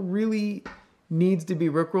really needs to be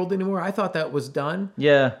rickrolled anymore. I thought that was done.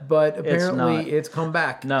 Yeah. But It's apparently not. it's come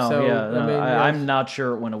back. No, So, yeah. No, I mean, I'm not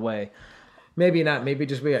sure it went away. maybe not. Maybe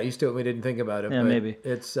just we got used to it and we didn't think about it. Yeah, but maybe.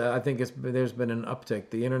 It's. I think there's been an uptick.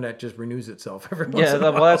 The internet just renews itself every once Yeah, in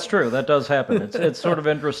a well, while. that's true. That does happen. It's sort of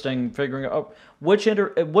interesting figuring out which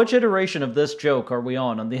iteration of this joke are we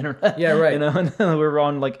on the internet. Yeah, right. You know, and we're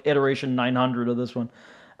on like iteration 900 of this one.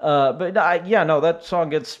 But that song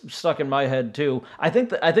gets stuck in my head too. I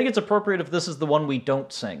think it's appropriate if this is the one we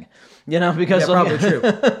don't sing, you know, because Probably true.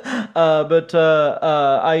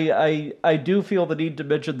 I do feel the need to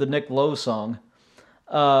mention the Nick Lowe song.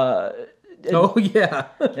 Oh yeah.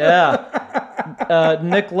 Yeah,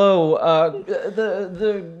 Nick Lowe.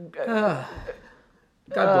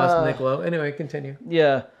 God bless Nick Lowe. Anyway, continue.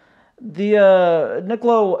 Yeah, the Nick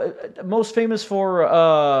Lowe, most famous for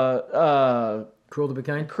Cruel to be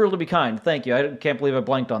kind. Cruel to be Kind. Thank you. I can't believe I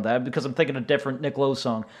blanked on that because I'm thinking a different Nick Lowe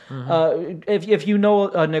song. If you know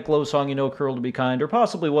a Nick Lowe song, you know Cruel to be Kind, or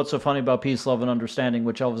possibly What's So Funny About Peace, Love, and Understanding,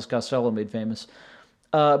 which Elvis Costello made famous.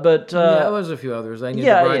 But there was a few others. I knew the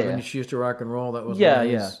bride when she used to rock and roll. That was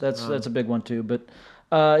that's a big one too. But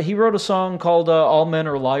he wrote a song called "All Men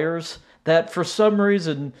Are Liars." That for some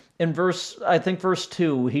reason in verse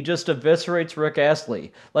 2, he just eviscerates Rick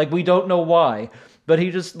Astley. Like we don't know why. But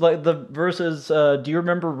he just, like, the verses, do you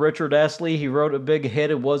remember Richard Astley? He wrote a big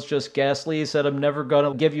hit, It Was Just Ghastly. He said, I'm never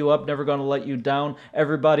gonna give you up, never gonna let you down.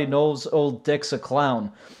 Everybody knows old Dick's a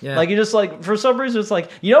clown. Yeah. Like, you just, like, for some reason, it's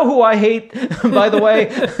like, you know who I hate, by the way?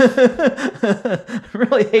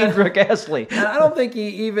 Really hate Rick Astley. And I don't think he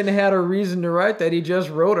even had a reason to write that. He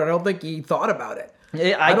just wrote it. I don't think he thought about it.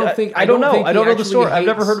 I don't know the story. I've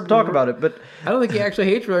never heard him talk about it, but I don't think he actually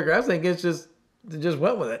hates Rick Astley. I think it's just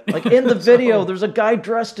went with it. Like in the video, there's a guy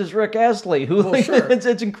dressed as Rick Astley who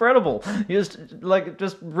it's incredible. He just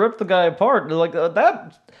ripped the guy apart. And like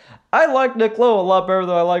that. I like Nick Lowe a lot better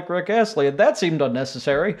than I like Rick Astley, and that seemed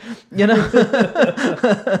unnecessary, you know.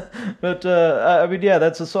 But I mean, yeah,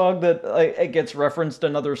 that's a song that it gets referenced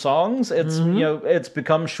in other songs. It's it's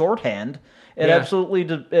become shorthand. It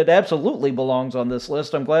absolutely belongs on this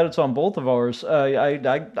list. I'm glad it's on both of ours. I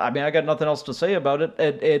mean, I got nothing else to say about it.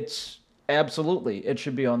 It's absolutely, it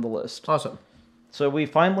should be on the list. Awesome. So we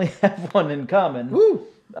finally have one in common. Woo!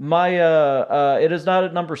 It is not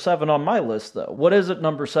at number 7 on my list, though. What is at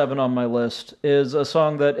number 7 on my list is a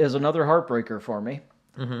song that is another heartbreaker for me.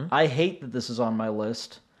 I hate that this is on my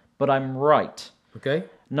list, but I'm right. Okay.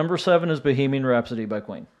 Number 7 is Bohemian Rhapsody by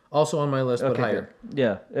Queen. Also on my list, but higher. Good.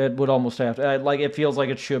 Yeah, it would almost have to. It feels like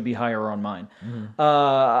it should be higher on mine.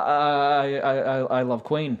 I love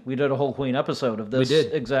Queen. We did a whole Queen episode of this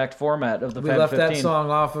exact format of the FAB 15. We left that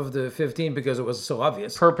song off of the 15 because it was so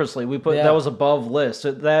obvious. Purposely. We put that was above list.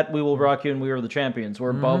 That We Will Rock You and We Are the Champions. We're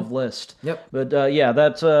above list. Yep. But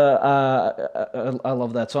that's I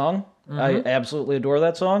love that song. I absolutely adore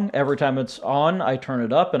that song. Every time it's on, I turn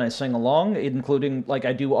it up and I sing along, including, like,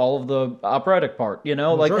 I do all of the operatic part, you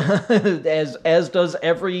know, like, as does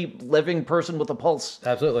every living person with a pulse.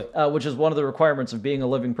 Absolutely. Which is one of the requirements of being a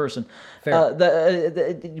living person. Fair.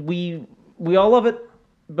 We all love it,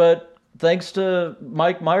 but thanks to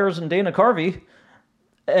Mike Myers and Dana Carvey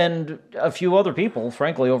and a few other people,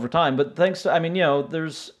 frankly, over time, but thanks to, I mean, you know,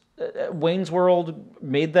 there's Wayne's World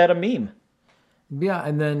made that a meme. Yeah,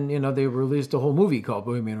 and then, you know, they released a whole movie called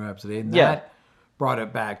Bohemian Rhapsody, and that brought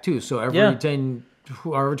it back, too. So every 10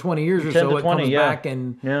 or 20 years or so, it comes back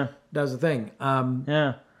and does the thing.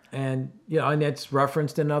 And, you know, and it's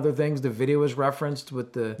referenced in other things. The video is referenced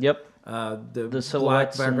with the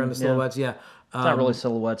silhouettes black background, the silhouettes, it's not really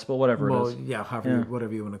silhouettes, but whatever it is. Yeah,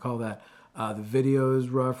 whatever you want to call that. The video is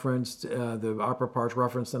referenced, the opera part's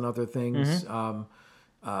referenced in other things.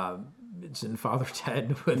 It's in Father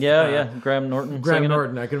Ted with Graham Norton. Graham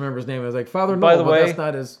Norton, I can remember his name. I was like, Father Noel, but that's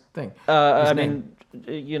not his thing. I mean,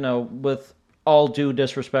 you know, with all due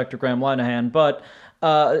disrespect to Graham Linehan, but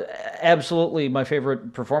absolutely my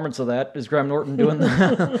favorite performance of that is Graham Norton doing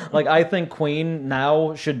that. Like, I think Queen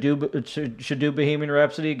now should do Bohemian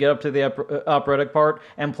Rhapsody, get up to the operatic part,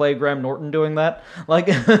 and play Graham Norton doing that. Like,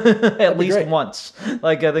 at least once.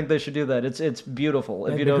 Like, I think they should do that. It's beautiful.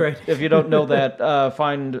 If you don't know that,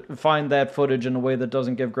 find that footage in a way that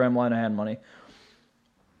doesn't give Graham Linehan money.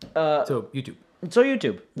 So YouTube.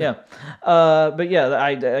 Yeah. But yeah,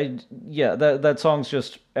 that song's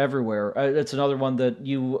just everywhere. It's another one that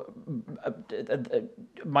you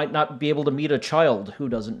might not be able to meet a child who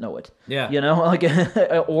doesn't know it. Yeah. You know, like,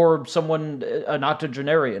 or someone, an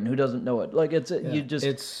octogenarian who doesn't know it. Like,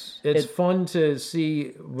 it's fun to see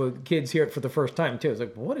when kids hear it for the first time too. It's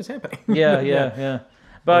like, what is happening? Yeah.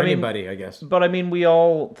 But anybody, I guess. But I mean, we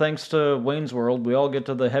all, thanks to Wayne's World, we all get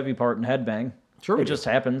to the heavy part in Headbang. Sure we It do. just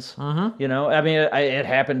happens. You know, I mean, it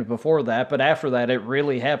happened before that, but after that, it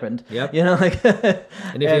really happened. Yep. You know, like.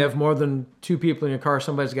 And if you have more than 2 people in your car,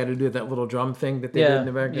 somebody's got to do that little drum thing that they did in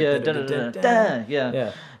the back.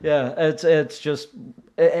 Yeah, yeah. It's just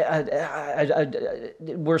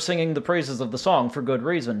we're singing the praises of the song for good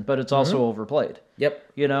reason, but it's also overplayed.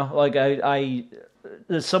 Yep. You know, like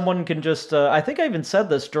someone can just. I think I even said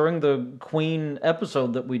this during the Queen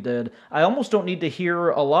episode that we did. I almost don't need to hear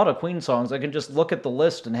a lot of Queen songs. I can just look at the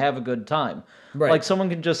list and have a good time. Right. Like someone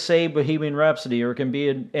can just say Bohemian Rhapsody, or it can be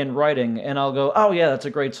in writing, and I'll go, oh yeah, that's a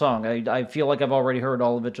great song. I feel like I've already heard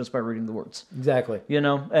all of it just by reading the words. Exactly. You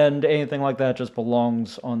know, and anything like that just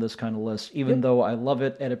belongs on this kind of list. Even though I love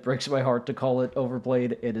it and it breaks my heart to call it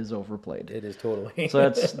overplayed, it is overplayed. It is totally. So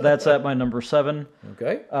that's at my number 7.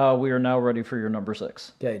 Okay. We are now ready for your number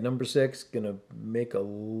 6. Okay, number 6, gonna make a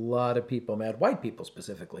lot of people mad, white people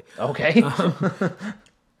specifically. Okay.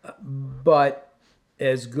 But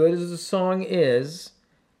as good as the song is,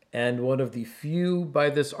 and one of the few by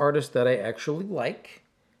this artist that I actually like,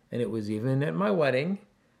 and it was even at my wedding,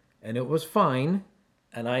 and it was fine,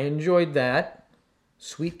 and I enjoyed that,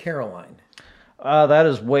 Sweet Caroline. That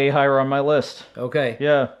is way higher on my list. Okay.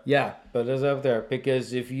 Yeah. Yeah, but it's up there,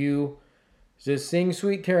 because if you just sing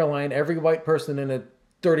Sweet Caroline, every white person in a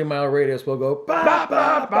 30-mile radius will go, ba,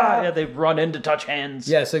 ba, ba. Yeah, they run in to touch hands.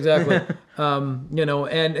 Yes, exactly. You know,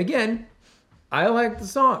 and again, I like the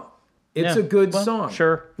song. It's a good song.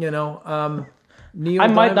 Sure. You know, Neil I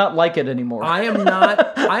might Diamond- not like it anymore. I am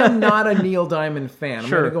not a Neil Diamond fan. I'm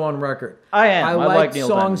Sure. going to go on record. I am. I like Neil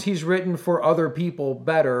songs Diamond. he's written for other people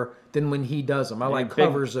better than when he does them. I like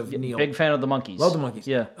covers of Neil. Big fan of the Monkees. Love the Monkees.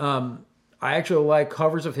 Yeah. I actually like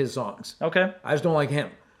covers of his songs. Okay. I just don't like him.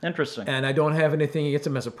 Interesting. And I don't have anything against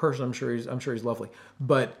him as a person. I'm sure he's lovely.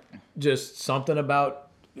 But just something about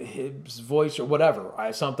his voice or whatever.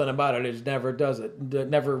 Something about it just never does it.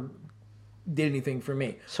 Never did anything for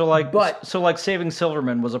me. So like Saving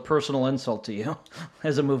Silverman was a personal insult to you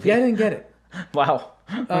as a movie. Yeah, I didn't get it. Wow.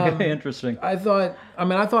 Okay, interesting. I thought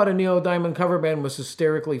a Neil Diamond cover band was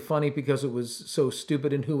hysterically funny because it was so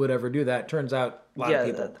stupid, and who would ever do that? Turns out a lot of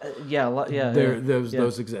people.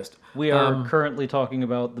 Those exist. We are currently talking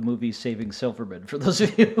about the movie Saving Silverman. For those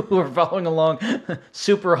of you who are following along,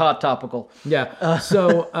 super hot topical. Yeah.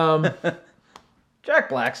 So Jack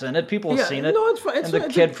Black's in it. People have seen it. No, it's fine. And the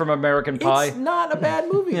kid from American Pie. It's not a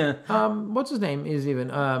bad movie. Yeah. What's his name? Is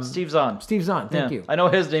even Steve Zahn. Steve Zahn. Thank you. I know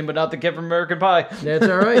his name, but not the kid from American Pie. That's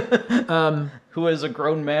all right. Who is a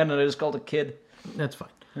grown man and is called a kid. That's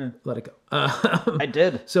fine. Let it go. I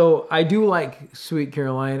did. So I do like Sweet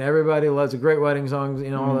Caroline. Everybody loves a great wedding songs,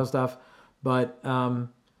 all that stuff. But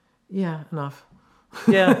yeah, enough.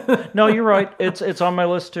 Yeah. No, you're right. It's on my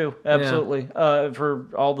list too. Absolutely. For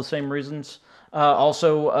all the same reasons.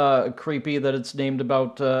 Also creepy that it's named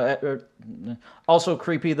about. Also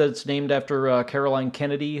creepy that it's named after Caroline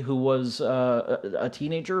Kennedy, who was a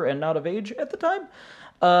teenager and not of age at the time.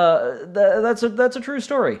 That's a true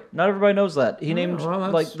story. Not everybody knows that. He named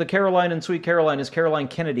like the Caroline in Sweet Caroline is Caroline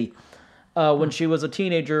Kennedy. When she was a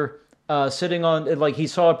teenager, sitting on he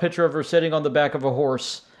saw a picture of her sitting on the back of a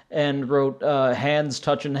horse. And wrote hands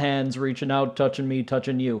touching hands, reaching out, touching me,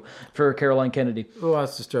 touching you for Caroline Kennedy. Oh,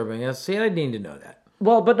 that's disturbing. Yeah, see, I need to know that.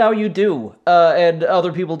 Well, but now you do, and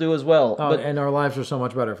other people do as well. But and our lives are so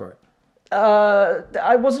much better for it.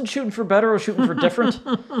 I wasn't shooting for better; I was shooting for different.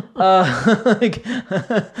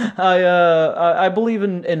 I believe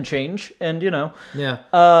in change, and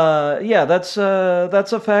that's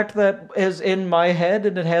a fact that is in my head,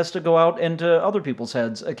 and it has to go out into other people's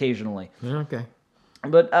heads occasionally. Okay.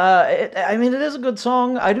 But it is a good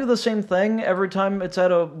song. I do the same thing every time it's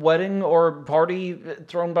at a wedding or party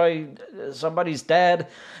thrown by somebody's dad,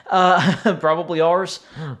 probably ours.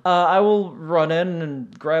 I will run in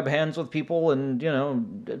and grab hands with people and,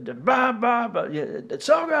 bah, bah, bah, it's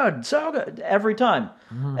so good, every time.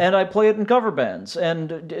 And I play it in cover bands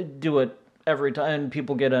and do it every time, and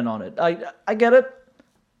people get in on it. I get it.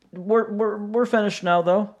 We're finished now,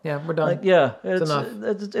 though. Yeah, we're done. It's enough.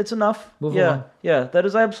 It's enough. Move on. Yeah, that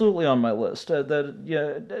is absolutely on my list.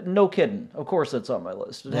 No kidding. Of course, that's on my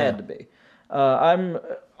list. It had to be. I'm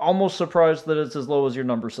almost surprised that it's as low as your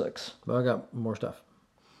number 6. Well, I got more stuff.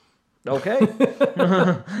 Okay. All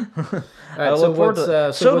right, I look forward to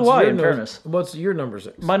it. So do I, in fairness. What's your number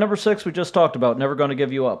 6? My number 6 we just talked about. Never Gonna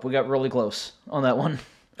Give You Up. We got really close on that one.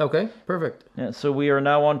 Okay, perfect. Yeah, so we are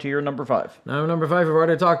now on to your number 5. Now, number 5, we've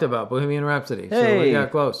already talked about Bohemian Rhapsody. Hey. So we got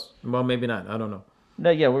close. Well, maybe not. I don't know. No,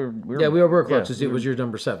 yeah, we were close. It was your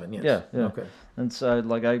number 7. Yes. Yeah. Okay. It's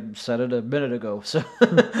like I said it a minute ago. So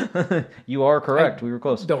you are correct. We were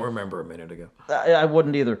close. Don't remember a minute ago. I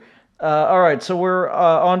wouldn't either. All right, so we're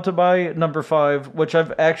on to my number 5, which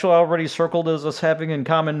I've actually already circled as us having in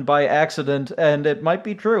common by accident, and it might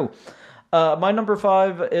be true. My number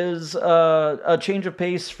 5 is a change of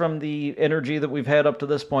pace from the energy that we've had up to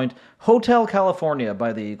this point. Hotel California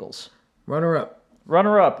by the Eagles. Runner up.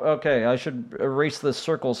 Runner up. Okay, I should erase this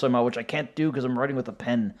circle somehow, which I can't do because I'm writing with a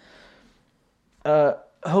pen.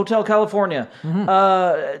 Hotel California.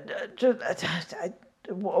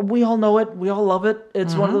 We all know it. We all love it.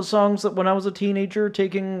 It's one of those songs that when I was a teenager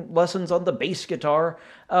taking lessons on the bass guitar,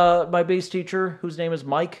 my bass teacher, whose name is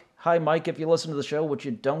Mike. Hi, Mike, if you listen to the show, which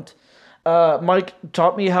you don't. Mike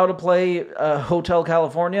taught me how to play Hotel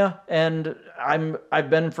California, and I've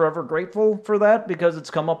been forever grateful for that because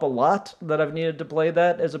it's come up a lot that I've needed to play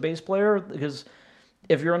that as a bass player. Because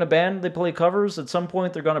if you're in a band, they play covers. At some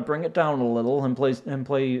point, they're going to bring it down a little and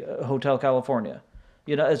play Hotel California.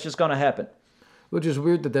 It's just going to happen. Which is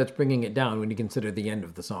weird that that's bringing it down when you consider the end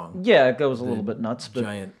of the song. Yeah, it goes a little bit nuts. But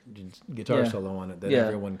giant guitar solo on it that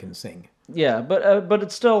everyone can sing. Yeah, but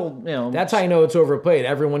it's still, That's how I know it's overplayed.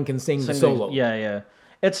 Everyone can sing the solo. Yeah.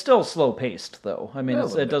 It's still slow paced though. I mean,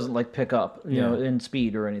 it doesn't like pick up, in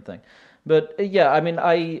speed or anything. But yeah, I mean,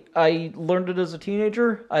 I learned it as a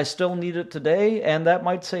teenager. I still need it today, and that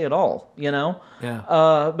might say it all. Yeah.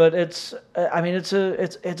 But it's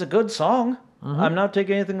a good song. I'm not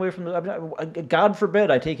taking anything away from God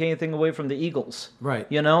forbid I take anything away from the Eagles. Right.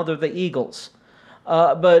 They're the Eagles.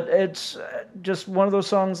 But it's just one of those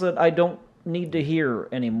songs that I don't need to hear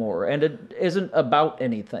anymore, and it isn't about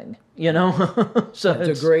anything, So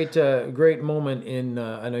it's a great moment in.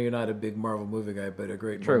 I know you're not a big Marvel movie guy, but a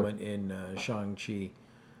great moment in Shang-Chi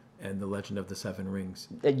and the Legend of the Seven Rings.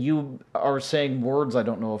 You are saying words I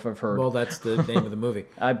don't know if I've heard. Well, that's the name of the movie.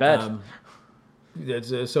 I bet.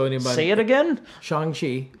 So anybody say it again?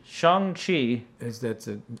 Shang-Chi. Shang-Chi.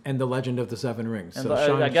 And the Legend of the Seven Rings. And so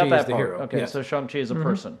Shang-Chi I got that is the part. hero. Okay, yes. so Shang-Chi is a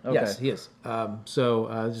person. Okay. Yes, he is.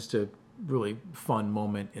 Just a really fun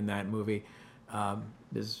moment in that movie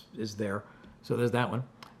is there. So there's that one.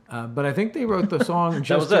 But I think they wrote the song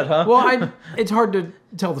just... That was it, huh? Well, it's hard to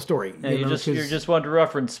tell the story. Yeah, you just wanted to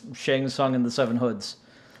reference Shang's song in the Seven Hoods.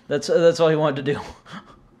 That's all you wanted to do.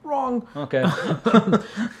 Wrong. Okay.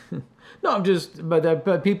 No,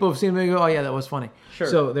 but people have seen me go, oh yeah, that was funny. Sure.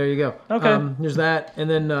 So there you go. Okay. There's that, and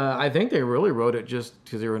then I think they really wrote it just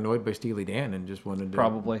because they were annoyed by Steely Dan and just wanted to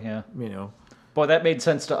probably, yeah. Boy, that made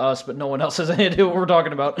sense to us, but no one else has any idea what we're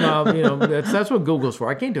talking about. That's what Google's for.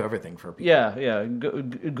 I can't do everything for people. Yeah.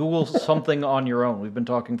 Google something on your own. We've been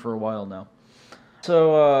talking for a while now.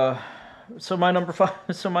 So my number 5.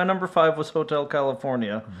 So my number 5 was Hotel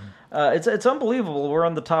California. It's unbelievable. We're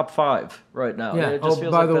on the top 5 right now. Yeah. It just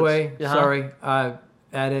feels by like the way, uh-huh. sorry.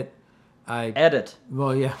 Edit. Edit.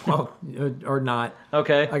 Well, yeah. Well, or not.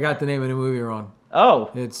 Okay. I got the name of the movie wrong. Oh.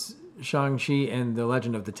 It's Shang-Chi and the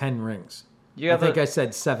Legend of the Ten Rings. I think I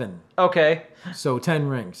said 7. Okay. So 10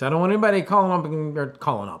 rings. I don't want anybody calling up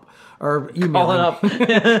or emailing.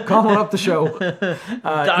 Calling up the show.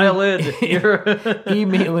 Dial in.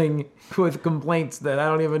 Emailing with complaints that I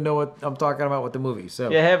don't even know what I'm talking about with the movie. So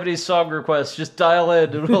if you have any song requests, just dial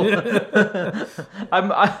in.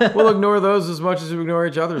 We'll ignore those as much as we ignore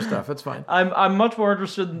each other's stuff. It's fine. I'm much more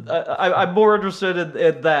interested. I'm more interested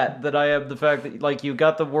in that than I am the fact that you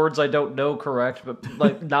got the words I don't know correct,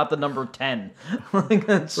 but not the number 10.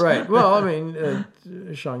 Right. Well, I mean,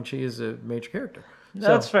 Shang-Chi is a major character.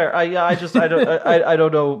 That's fair. I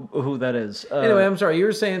don't know who that is. Anyway, I'm sorry. You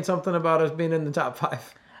were saying something about us being in the top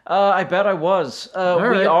 5. I bet I was. We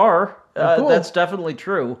right. are. Cool. That's definitely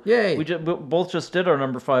true. Yay. We both just did our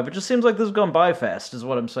number 5. It just seems like this is going by fast, is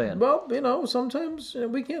what I'm saying. Well, sometimes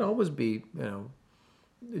we can't always be,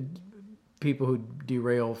 people who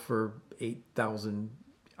derail for 8,000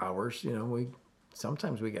 hours.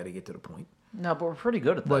 Sometimes we got to get to the point. No, but we're pretty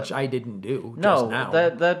good at that. Which I didn't do. No, just now.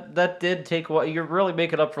 that did take a while. You're really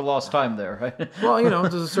making up for lost time there, right? Well,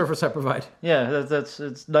 there's a service I provide. Yeah,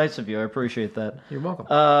 it's nice of you. I appreciate that. You're welcome.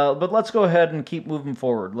 But let's go ahead and keep moving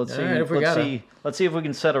forward. Let's see. Right, let's see if we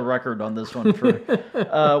can set a record on this one for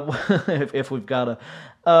if we've got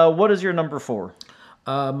a. What is your number 4?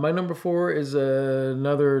 My number 4 is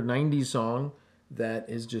another 90s song that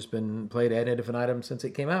has just been played ad infinitum since it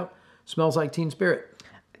came out. Smells Like Teen Spirit.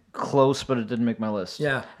 Close, but it didn't make my list.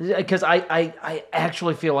 Yeah. Because I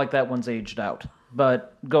actually feel like that one's aged out.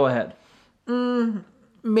 But go ahead.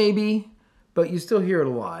 Maybe, but you still hear it a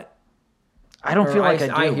lot. I don't feel like I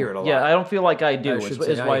do. I hear it a lot. Yeah, I don't feel like I do,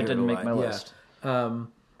 is I why hear it didn't make my yeah. list.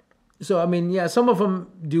 So, I mean, yeah, some of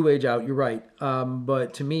them do age out. You're right.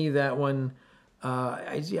 But to me, that one,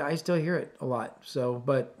 I still hear it a lot. So,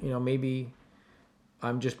 but, maybe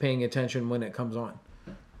I'm just paying attention when it comes on.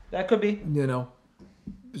 That could be. You know,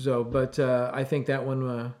 so but I think that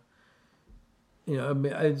one, you know, I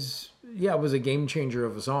mean, it was a game changer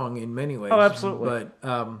of a song in many ways. Oh, absolutely.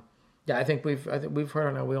 But yeah, I think we've heard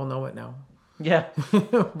it now. We all know it now. Yeah.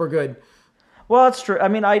 We're good. Well, that's true. I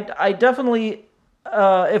mean, I definitely,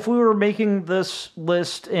 if we were making this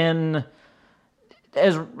list in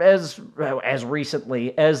as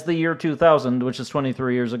recently as the year 2000, which is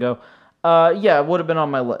 23 years ago, yeah, it would have been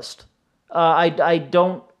on my list. I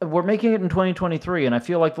don't. We're making it in 2023, and I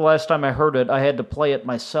feel like the last time I heard it, I had to play it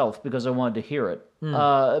myself because I wanted to hear it.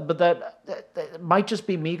 But that might just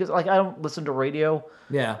be me because, like, I don't listen to radio.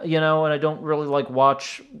 Yeah. You know, and I don't really like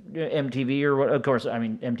watch MTV or what. Of course, I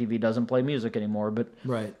mean MTV doesn't play music anymore, but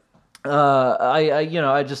Right. I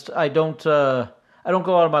don't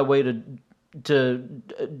go out of my way to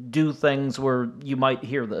do things where you might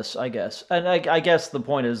hear this, I guess. And I guess the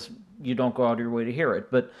point is you don't go out of your way to hear it,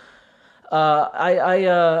 but. I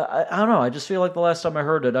don't know. I just feel like the last time I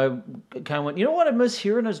heard it, I kind of went, you know what I miss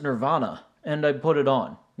hearing is Nirvana, and I put it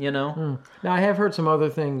on. You know. Now I have heard some other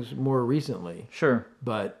things more recently. Sure.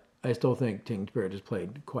 But I still think Teen Spirit has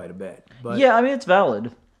played quite a bit. But yeah, I mean it's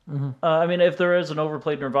valid. I mean, if there is an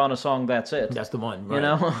overplayed Nirvana song, that's it. that's the one. Right? You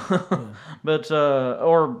know. But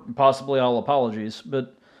or possibly All Apologies,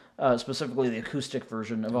 but. Specifically the acoustic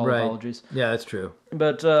version of All Apologies. Yeah, that's true.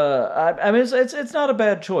 But I mean, it's not a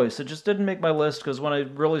bad choice. It just didn't make my list because when I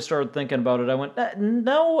really started thinking about it, I went,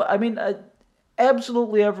 no. I mean,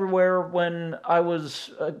 absolutely everywhere when I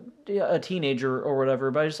was a teenager or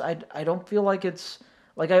whatever. But I don't feel like it's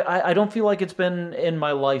like I don't feel like it's been in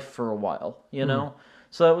my life for a while. You know.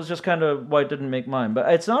 So that was just kind of why it didn't make mine.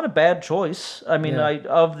 But it's not a bad choice. I mean,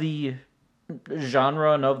 of the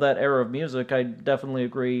genre and of that era of music, I definitely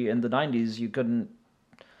agree. In the 90s, you couldn't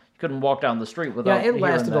walk down the street without. Yeah, it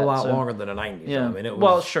lasted hearing a lot that, longer than the 90s. Yeah, I mean, it was,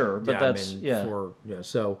 well, sure, but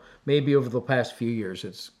so maybe over the past few years,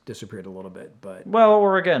 it's disappeared a little bit. But well,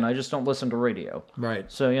 or again, I just don't listen to radio.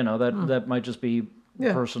 Right. So you know that might just be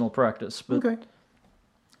personal practice. But, okay.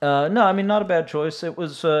 No, I mean not a bad choice. It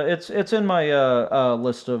was. It's in my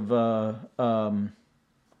list of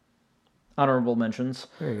honorable mentions.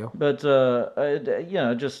 There you go. But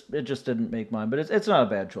it just didn't make mine. But it's not a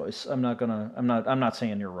bad choice. I'm not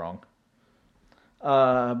saying you're wrong.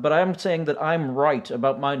 But I'm saying that I'm right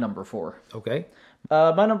about my number 4. Okay.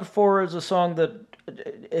 My number 4 is a song that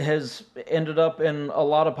has ended up in a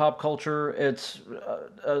lot of pop culture. It's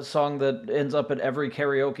a song that ends up at every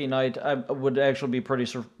karaoke night. I would actually be pretty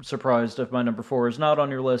surprised if my number 4 is not on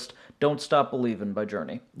your list. Don't Stop Believin' by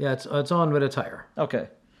Journey. Yeah, it's on, but it's higher. Okay.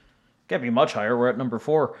 Can't be much higher. We're at number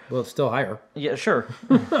 4. Well, it's still higher. Yeah, sure.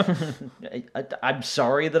 I'm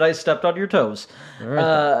sorry that I stepped on your toes. All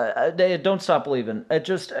right, Don't Stop Believin'. It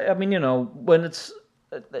just, I mean, you know, when it's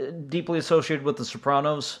deeply associated with The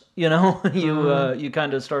Sopranos, you know, you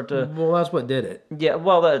kind of start to. Well, that's what did it. Yeah,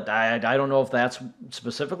 well, I don't know if that's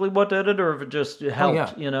specifically what did it, or if it just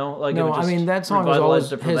helped. You know, like no, it just I mean that song has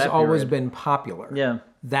always been popular. Yeah,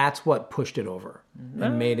 that's what pushed it over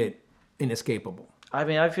and made it inescapable. I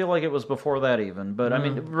mean, I feel like it was before that even, but I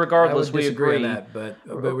mean, regardless, we agree on that, but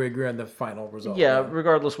we agree on the final result. Yeah,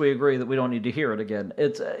 regardless, we agree that we don't need to hear it again.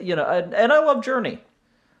 It's you know, and I love Journey,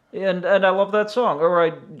 and I love that song, or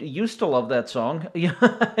I used to love that song,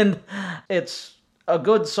 and it's a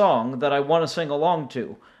good song that I want to sing along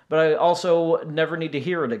to, but I also never need to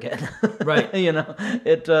hear it again. Right? You know,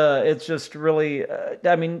 it's just really.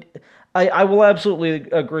 I mean, I will absolutely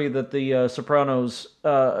agree that the Sopranos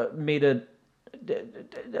made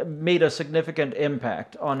a significant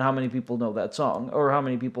impact on how many people know that song or how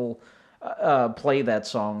many people play that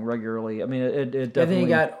song regularly. I mean, it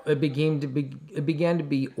definitely. I think it began to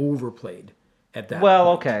be overplayed at that. Well,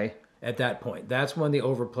 point. okay. At that point, that's when the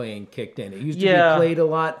overplaying kicked in. It used to be played a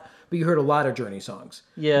lot, but you heard a lot of Journey songs.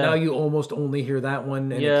 Yeah. Now you almost only hear that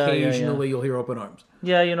one, and occasionally you'll hear Open Arms.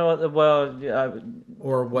 Yeah, you know what? Well,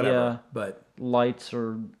 or whatever. But Lights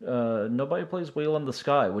or Nobody Plays Wheel in the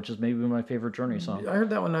Sky, which is maybe my favorite Journey song. I heard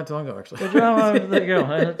that one not too long ago, actually. There you go.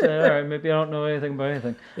 All right, maybe I don't know anything about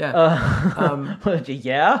anything. Yeah.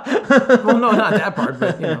 Yeah. Well, no, not that part,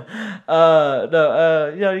 but you know.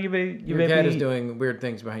 Yeah, you may. Your cat is doing weird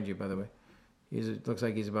things behind you, by the way. It looks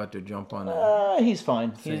like he's about to jump on. He's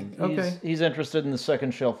fine. Okay. He's interested in the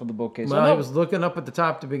second shelf of the bookcase. Well, he was looking up at the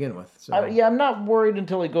top to begin with. So. I'm not worried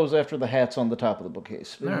until he goes after the hats on the top of the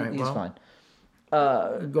bookcase. All right, he's fine.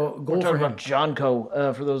 Go we're for talking him. about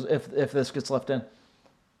Johnco for those if this gets left in.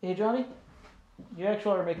 Hey Johnny, you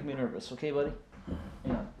actually are making me nervous. Okay, buddy.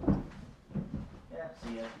 Yeah. Yeah.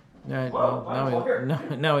 See ya.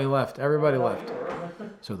 Now he left. Everybody left.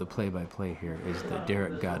 So the play-by-play here is that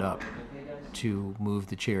Derek got up to move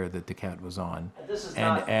the chair that the cat was on,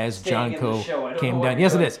 and as John Co came down,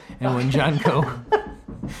 yes, it is. And when John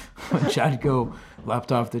Co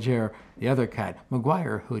leapt off the chair, the other cat,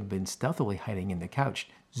 McGuire, who had been stealthily hiding in the couch,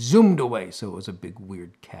 zoomed away. So it was a big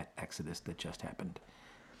weird cat exodus that just happened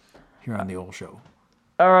here on the old show.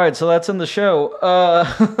 All right, so that's in the show.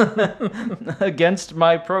 Against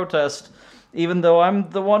my protest, even though I'm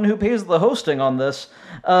the one who pays the hosting on this,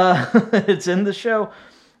 it's in the show.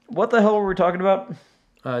 What the hell were we talking about?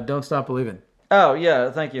 Don't Stop Believing. Oh,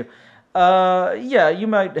 yeah, thank you. Yeah, you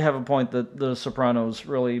might have a point that The Sopranos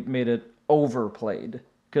really made it overplayed.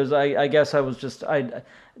 Because I guess I was just...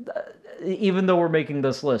 even though we're making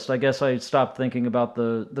this list, I guess I stopped thinking about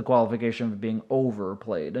the qualification of being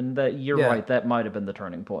overplayed. And that you're right, that might have been the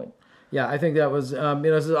turning point. Yeah, I think that was...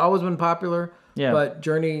 it's always been popular, but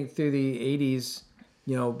Journey through the 80s...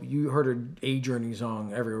 you heard a Journey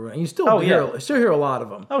song everywhere, and you still hear a lot of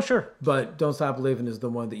them. Oh, sure. But Don't Stop Believing is the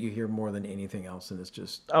one that you hear more than anything else, and it's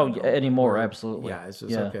just anymore, absolutely. Yeah, it's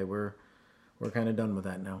just okay. We're kind of done with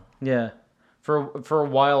that now. Yeah, for a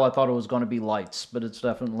while I thought it was going to be Lights, but it's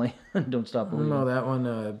definitely Don't Stop Believing. No, that one,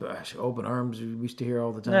 Open Arms, we used to hear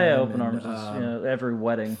all the time. Yeah, Open Arms is every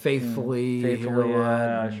wedding. Faithfully,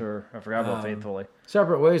 Sure. I forgot about Faithfully.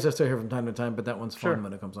 Separate Ways, I still hear from time to time, but that one's fun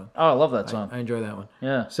when it comes on. Oh, I love that song. I enjoy that one.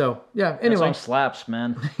 Yeah. So, yeah, anyway. That song slaps,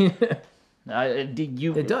 man.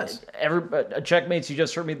 It does. Checkmates, you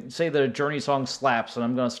just heard me say that a Journey song slaps, and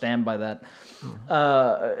I'm going to stand by that.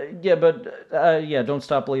 Don't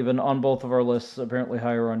Stop Believing on both of our lists, apparently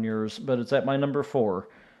higher on yours, but it's at my number 4.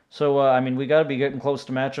 So, we got to be getting close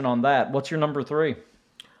to matching on that. What's your number 3?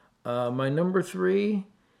 My number 3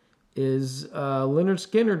 is Lynyrd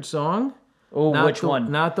Skynyrd's song. Oh, which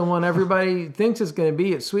one? Not the one everybody thinks it's going to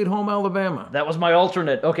be. It's Sweet Home Alabama. That was my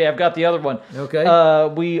alternate. Okay, I've got the other one. Okay.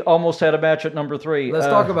 We almost had a match at number 3. Let's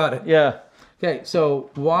talk about it. Yeah. Okay, so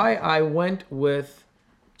why I went with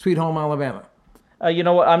Sweet Home Alabama. You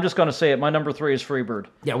know what? I'm just going to say it. My number 3 is Freebird.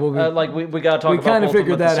 Yeah, we got to talk about both of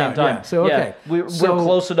them at the same time. Yeah. So okay, we're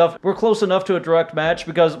close enough. We're close enough to a direct match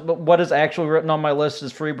because what is actually written on my list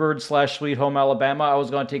is Freebird / Sweet Home Alabama. I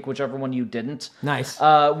was going to take whichever one you didn't. Nice.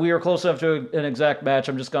 We are close enough to an exact match.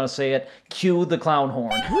 I'm just going to say it. Cue the clown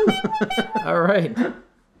horn. All right.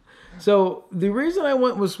 So the reason I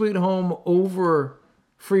went with Sweet Home over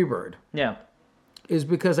Freebird. Yeah. Is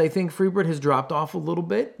because I think Freebird has dropped off a little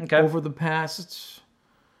bit over the past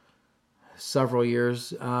several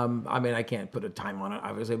years. I can't put a time on it,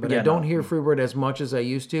 obviously, but I don't hear Freebird as much as I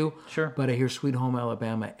used to. Sure. But I hear Sweet Home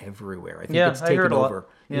Alabama everywhere. I think it's taken over.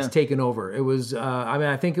 Yeah. It's taken over. It was,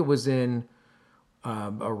 I think it was in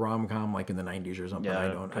a rom-com like in the 90s or something. Yeah, I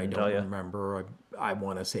don't remember. I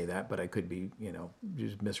want to say that, but I could be,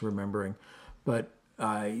 just misremembering. But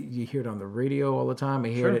you hear it on the radio all the time. I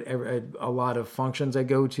hear it at a lot of functions I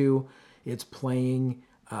go to. It's playing.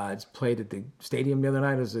 It's played at the stadium the other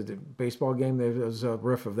night. It was a baseball game. There was a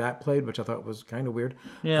riff of that played, which I thought was kind of weird.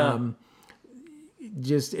 Yeah.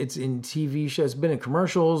 It's in TV shows. It's been in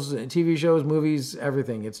commercials, TV shows, movies,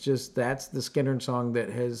 everything. It's just that's the Skynyrd's song that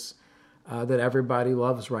has that everybody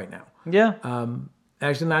loves right now. Yeah.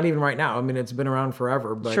 Actually, not even right now. I mean, it's been around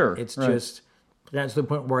forever, but it's just that's the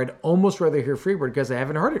point where I'd almost rather hear Freebird because I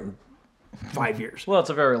haven't heard it in 5 years. Well, it's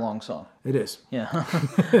a very long song. It is. Yeah.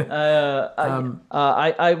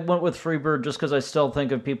 I went with Freebird just because I still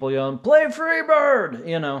think of people yelling, "Play Freebird!"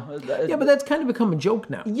 Yeah, but that's kind of become a joke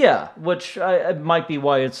now. Yeah, which might be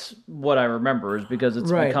why it's what I remember is because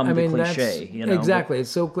it's become the cliche. Exactly. It's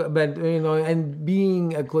so, but and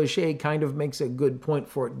being a cliche kind of makes a good point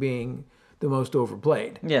for it being the most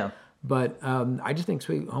overplayed. Yeah. But I just think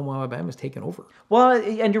Sweet Home Alabama's taken over. Well,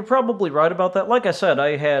 and you're probably right about that. Like I said,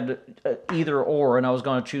 I had either or, and I was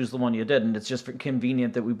going to choose the one you didn't. It's just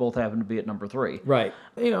convenient that we both happen to be at number 3. Right.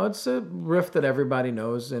 It's a riff that everybody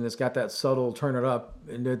knows, and it's got that subtle turn it up.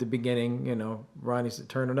 And at the beginning, Ronnie said,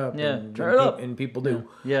 turn it up. Yeah, and, turn it up. And people do.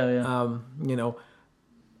 Yeah.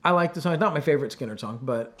 I like the song. It's not my favorite Skynyrd's song,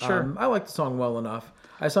 but I like the song well enough.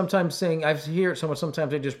 I sometimes sing. I hear it so much.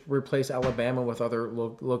 Sometimes I just replace Alabama with other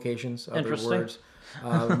locations, other words.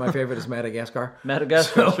 My favorite is Madagascar.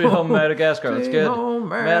 Madagascar, Sweet Home Madagascar. That's good. Home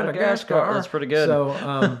Madagascar. That's pretty good.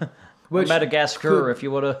 So, Madagascar, if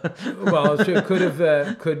you would have. Well, it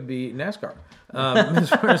could be NASCAR. As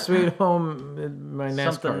far as Sweet Home, my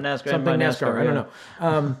NASCAR. Something NASCAR. I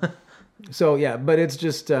don't know. So yeah, but it's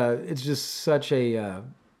just such a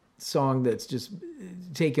song that's just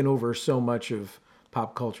taken over so much of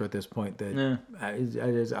pop culture at this point that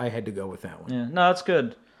I had to go with that one. Yeah, no, that's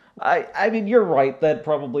good. I mean, you're right. That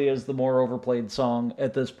probably is the more overplayed song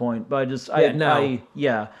at this point. But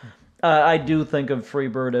I do think of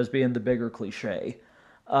Freebird as being the bigger cliche.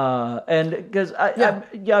 And because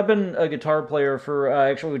I've been a guitar player for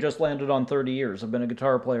actually we just landed on 30 years. I've been a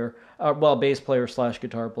guitar player, bass player /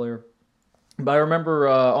 guitar player. But I remember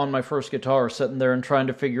on my first guitar sitting there and trying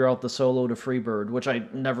to figure out the solo to Freebird, which I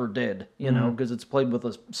never did, because it's played with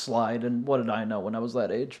a slide, and what did I know when I was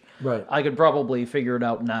that age? Right. I could probably figure it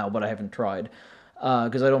out now, but I haven't tried,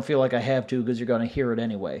 because I don't feel like I have to, because you're going to hear it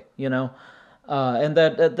anyway, and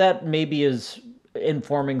that maybe is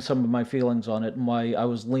informing some of my feelings on it and why I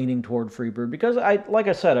was leaning toward Freebird, because like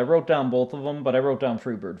I said, I wrote down both of them, but I wrote down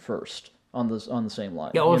Freebird first. On the same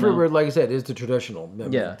line. Yeah, well, Freebird, like I said, is the traditional.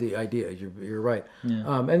 The idea. You're right.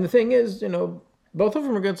 Yeah. And the thing is, both of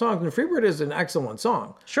them are good songs, and Freebird is an excellent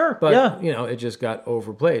song. Sure. But it just got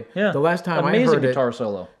overplayed. Yeah. The last time I amazing heard guitar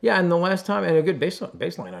solo. Yeah, and the last time, and a good bass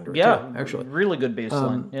line under it too, actually. Really good bass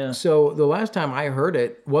line. Yeah. So the last time I heard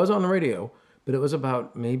it was on the radio, but it was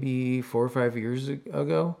about maybe 4 or 5 years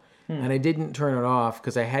ago, and I didn't turn it off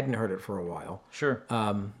because I hadn't heard it for a while. Sure.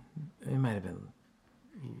 It might have been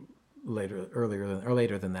later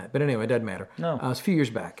than that, but anyway, it doesn't matter. No, it was a few years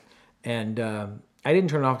back, and I didn't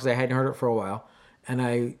turn it off because I hadn't heard it for a while, and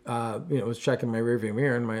I was checking my rearview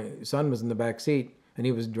mirror, and my son was in the back seat, and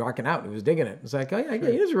he was rocking out, and he was digging it. It's like, it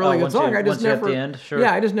is a really good song. I just never, at the end, sure.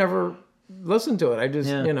 Yeah, I just never listened to it. I just,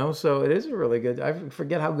 so it is a really good. I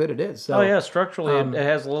forget how good it is. So, structurally, it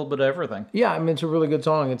has a little bit of everything. Yeah, I mean, it's a really good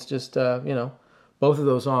song. It's just, both of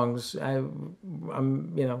those songs.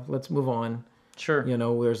 Let's move on. Sure.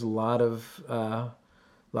 There's a lot of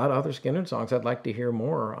other Skinner songs I'd like to hear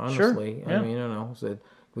more. Honestly, sure. Yeah. I mean, so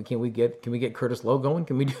can we get Curtis Lowe going?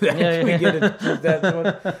 Can we do that? Can we get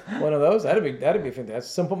that one of those? That'd be fantastic.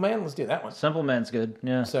 Simple Man. Let's do that one. Simple Man's good.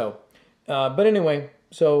 Yeah. So, but anyway.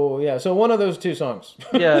 So one of those two songs.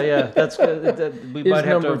 Yeah, that's good. We might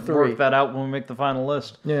have to 3. work that out when we make the final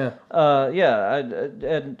list. Yeah. I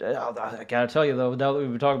gotta tell you though, now that we've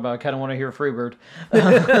been talking about it, I kind of want to hear Freebird.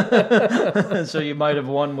 So you might have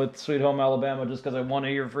won with Sweet Home Alabama just because I want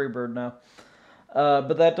to hear Freebird now.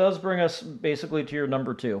 But that does bring us basically to your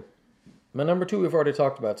number 2. My number 2 we've already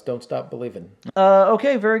talked about. It's Don't Stop Believin'.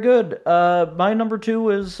 Okay, very good. My number 2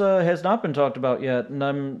 has not been talked about yet,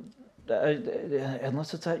 and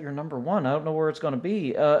unless it's at your number 1, I don't know where it's going to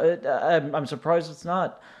be. I'm surprised it's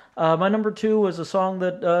not. My number 2 is a song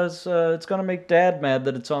that it's going to make Dad mad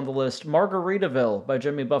that it's on the list. Margaritaville by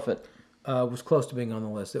Jimmy Buffett. Was close to being on the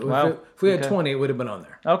list. Wow. If we had 20, it would have been on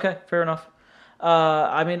there. Okay, fair enough.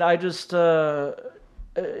 I mean, I just how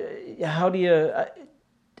do you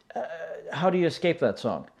escape that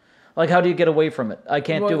song? Like, how do you get away from it? I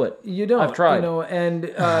can't do it. You don't. I've tried.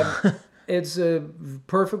 And it's a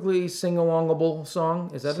perfectly sing-alongable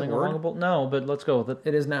song. Is that the word? Sing-alongable? No, but let's go with it.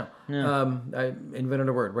 It is now. Yeah. I invented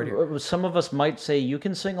a word right here. Some of us might say you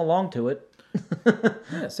can sing along to it.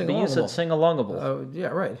 Yeah, sing-alongable. But you said sing-alongable. Yeah,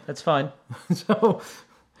 right. That's fine. So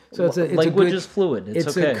it's language is fluid.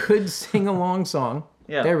 It's okay. A good sing-along song.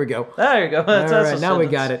 Yeah. There we go. There you go. That's all right, now we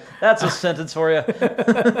got it. That's a sentence for you.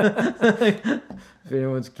 If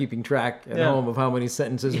anyone's keeping track at home of how many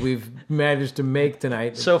sentences we've managed to make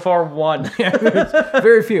tonight. So far, 1.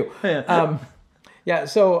 Very few. Yeah.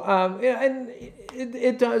 And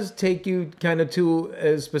it does take you kind of to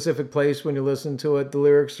a specific place when you listen to it. The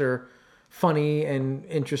lyrics are funny and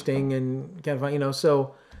interesting and kind of fun,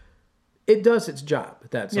 so it does its job,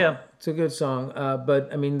 that song. Yeah. It's a good song. But,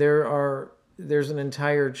 I mean, there's an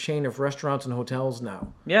entire chain of restaurants and hotels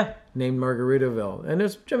now. Yeah. Named Margaritaville. And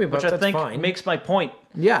there's Jimmy Buffett, that's fine. Which I think makes my point.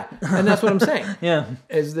 Yeah, and that's what I'm saying. Yeah.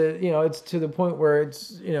 Is that, it's to the point where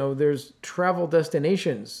it's, there's travel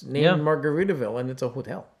destinations named Margaritaville, and it's a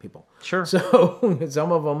hotel, people. Sure. So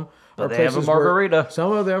some of them are they places have a margarita.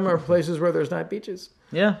 Some of them are places where there's not beaches.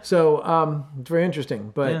 Yeah. So it's very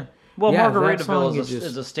interesting. But yeah. Well, Margaritaville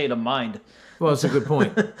is a state of mind. Well, it's a good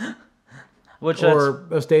point. Or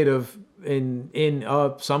a state of in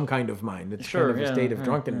some kind of mind. It's kind of a state of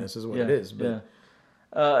drunkenness is what it is. But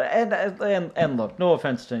and look, no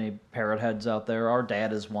offense to any parrot heads out there. Our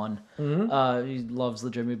dad is one. Mm-hmm. He loves the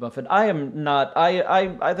Jimmy Buffett. I am not.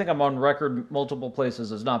 I think I'm on record multiple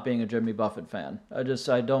places as not being a Jimmy Buffett fan. I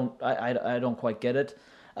don't quite get it.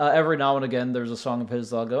 Every now and again, there's a song of his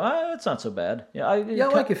that I'll go, it's not so bad. Yeah, I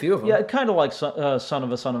like a few of them. Yeah, kind of like Son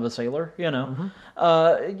of a Sailor, Mm-hmm.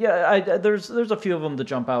 There's a few of them that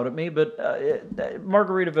jump out at me, but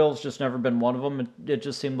Margaritaville's just never been one of them. It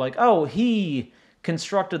just seemed like, he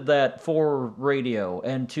constructed that for radio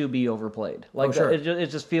and to be overplayed. Like, sure. It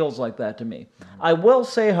just feels like that to me. I will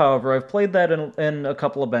say, however, I've played that in a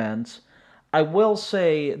couple of bands. I will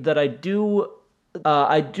say that I do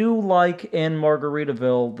like in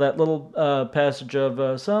Margaritaville that little passage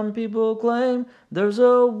of some people claim there's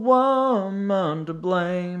a woman to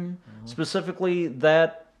blame. Specifically,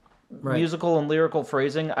 that Right. musical and lyrical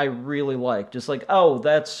phrasing I really like. Just like, oh,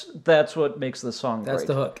 that's what makes this song That's great.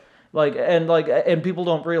 the hook. And people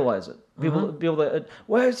don't realize it. People that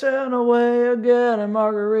wasting away again in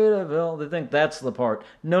Margaritaville, they think that's the part.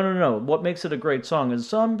 No. What makes it a great song is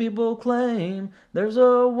some people claim there's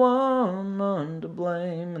a woman to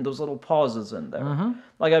blame, and those little pauses in there.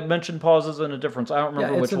 Like I mentioned, pauses in a difference. I don't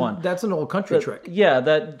remember which one. That's an old country trick. Yeah,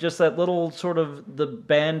 that little sort of the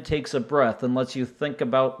band takes a breath and lets you think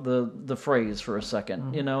about the phrase for a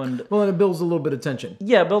second, and Well, and it builds a little bit of tension.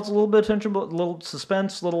 yeah, it builds a little bit of tension, but a little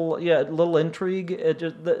suspense, little intrigue. It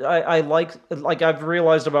just, I like I've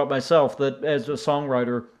realized about myself that as a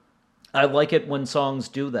songwriter, I like it when songs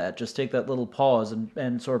do that. Just take that little pause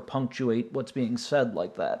and sort of punctuate what's being said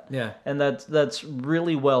like that. Yeah. And that's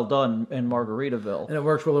really well done in Margaritaville. And it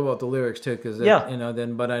works really well with the lyrics too, because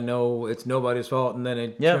but I know it's nobody's fault, and then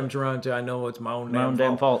it trims around to I know it's my own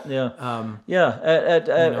damn fault. Yeah.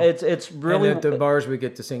 It's really And at the bars we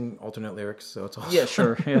get to sing alternate lyrics, so it's awesome. Yeah,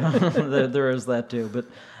 sure. Yeah. there is that too, but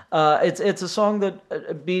it's a song that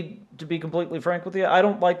to be completely frank with you, I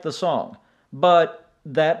don't like the song, but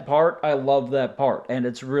that part, I love that part, and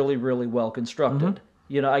it's really, really well constructed.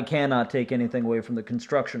 I cannot take anything away from the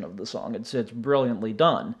construction of the song. It's brilliantly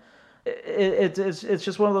done. It's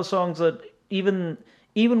just one of those songs that even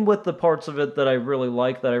with the parts of it that I really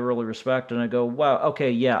like, that I really respect, and I go, wow, okay,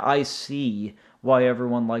 yeah, I see why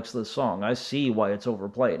everyone likes this song. I see why it's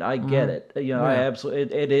overplayed. I get it. I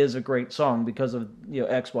absolutely, it is a great song because of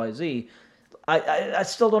X, Y, Z. I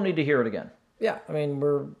still don't need to hear it again. Yeah, I mean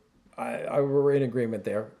we're in agreement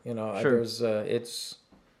there. Sure. There's it's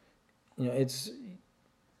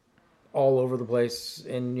all over the place,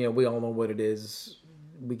 and we all know what it is.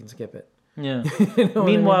 We can skip it. Yeah. Meanwhile,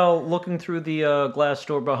 Meanwhile, looking through the glass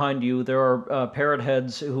door behind you, there are parrot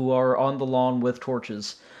heads who are on the lawn with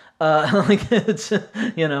torches. It's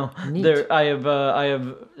there. I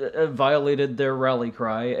have violated their rally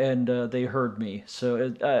cry, and they heard me.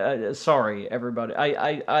 So sorry, everybody.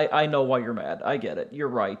 I know why you're mad. I get it. You're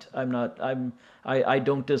right. I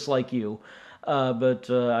don't dislike you. But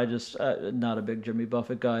I just not a big Jimmy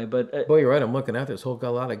Buffett guy. But boy, you're right. I'm looking at this whole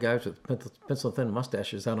lot of guys with pencil thin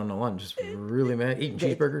mustaches out on the lawn, just really mad, eating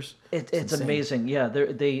cheeseburgers. It's amazing. Yeah,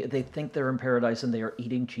 they think they're in paradise and they are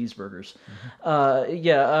eating cheeseburgers.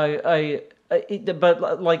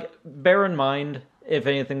 But like, bear in mind, if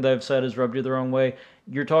anything that I've said has rubbed you the wrong way,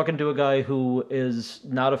 you're talking to a guy who is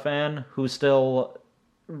not a fan, who still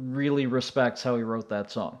really respects how he wrote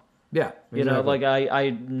that song. Yeah, exactly.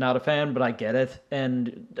 I'm not a fan, but I get it,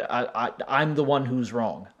 and I'm the one who's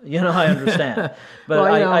wrong. I understand, but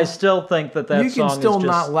I still think that song is just... You can still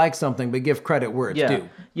not like something, but give credit where it's due.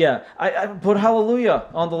 Yeah, I put Hallelujah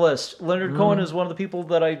on the list. Leonard Cohen is one of the people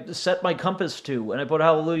that I set my compass to, and I put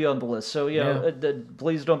Hallelujah on the list. So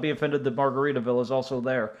please don't be offended that Margaritaville is also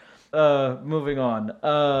there. Moving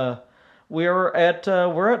on. We're at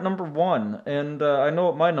number one, and I know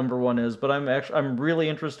what my number one is, but I'm really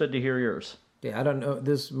interested to hear yours. Yeah, I don't know.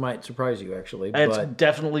 This might surprise you, actually. It's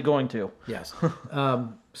definitely going to. Yes.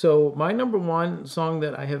 So my number one song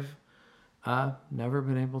that I have never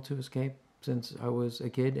been able to escape since I was a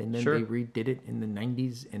kid, and then they redid it in the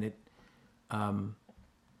 90s, and it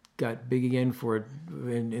got big again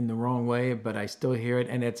in the wrong way, but I still hear it,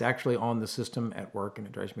 and it's actually on the system at work, and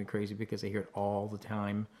it drives me crazy because I hear it all the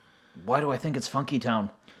time. Why do I think it's Funky Town?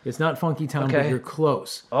 It's not Funky Town, but you're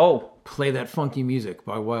close. Oh. Play That Funky Music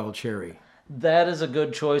by Wild Cherry. That is a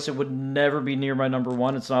good choice. It would never be near my number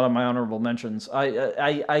one. It's not on my honorable mentions.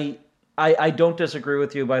 I don't disagree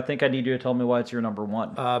with you, but I think I need you to tell me why it's your number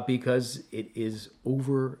one. Because it is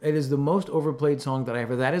the most overplayed song that I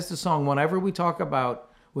ever. That is the song whenever we talk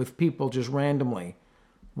about with people just randomly,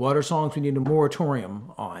 what are songs we need a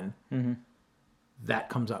moratorium on? Mm-hmm. That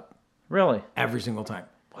comes up. Really? Every single time.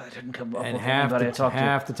 Well, it didn't come up and with anybody I talked to.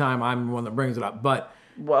 Half the time, I'm the one that brings it up. But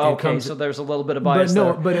so there's a little bit of bias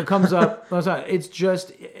there. But but it comes up. It's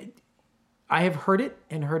just, I have heard it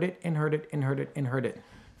and heard it and heard it and heard it and heard it.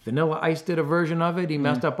 Vanilla Ice did a version of it. He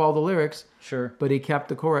messed up all the lyrics. Sure. But he kept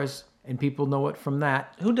the chorus, and people know it from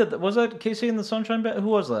that. Who did that? Was that Casey and the Sunshine Band? Who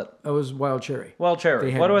was that? It was Wild Cherry. Wild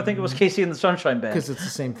Cherry. Why do I think it was Casey and the Sunshine Band? Because it's the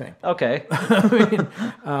same thing. Okay.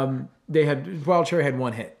 Wild Cherry had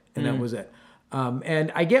one hit, and that was it.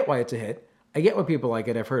 And I get why it's a hit. I get why people like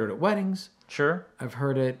it. I've heard it at weddings. Sure. I've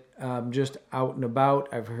heard it just out and about.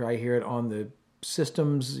 I hear it on the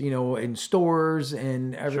systems, in stores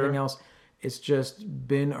and everything else. It's just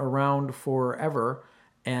been around forever.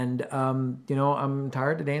 And, I'm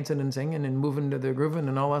tired of dancing and singing and moving to the grooving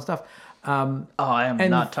and all that stuff. I am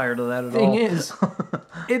not tired of that at Thing all. is,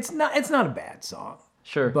 it's not a bad song.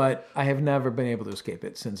 Sure. But I have never been able to escape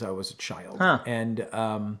it since I was a child. Huh.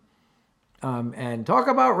 And talk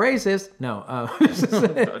about racist. No.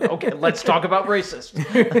 Okay, let's talk about racist.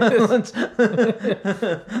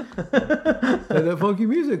 That funky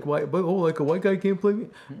music. Like a white guy can't play me.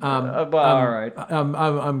 All right.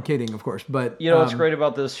 I'm kidding, of course. But You know what's great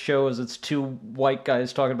about this show is it's two white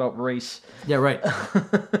guys talking about race. yeah, right.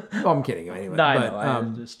 I'm kidding. Anyway, No, I but, know. I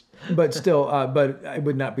just... But still, but I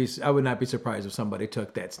would not be surprised if somebody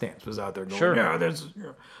took that stance, was out there going, Sure. yeah, there's.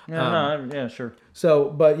 yeah, sure.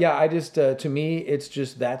 So, but yeah, I just to me, it's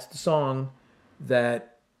just that's the song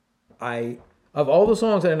that of all the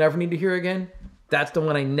songs that I never need to hear again, that's the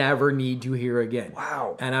one I never need to hear again.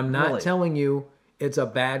 Wow. And I'm not Really? telling you it's a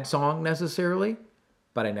bad song necessarily,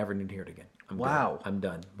 but I never need to hear it again. I'm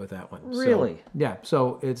done with that one. Really? So, yeah.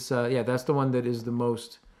 So it's that's the one that is the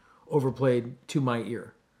most overplayed to my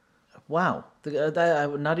ear. Wow.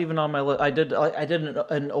 Not even on my list. I did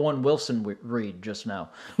an Owen Wilson read just now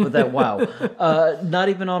with that. Wow. Not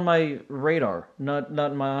even on my radar. Not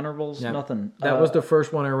in my honorables. Yeah. Nothing. That was the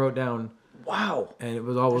first one I wrote down, Wow. and it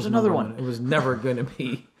was always There's another number one. It was never going to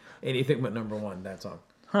be anything but number one. That song.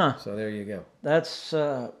 Huh. So there you go. That's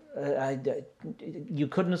you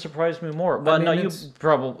couldn't have surprised me more. Well, mean, no, you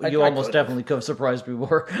I almost could. definitely could have surprised me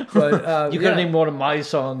more. But you could have named one of my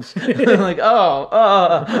songs. Like, oh,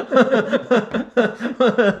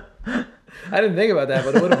 I didn't think about that,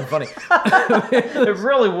 but it would have been funny. it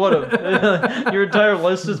really would have. Your entire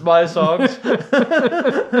list is my songs. Like,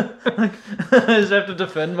 I just have to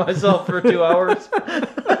defend myself for 2 hours.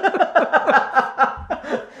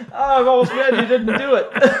 I'm almost mad you didn't do it.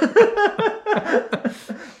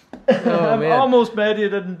 I'm man. almost mad you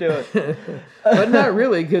didn't do it. But not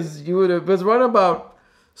really, because you would have. It was right about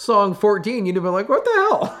song 14. You'd have been like, "What the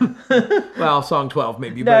hell?" Well, song 12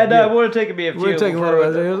 maybe. No, but, it would have taken me a few. would have taken a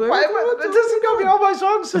little bit. It was like, It doesn't go be all my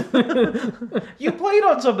songs. You played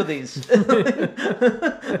on some of these.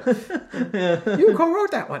 You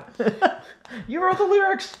co-wrote that one. You wrote the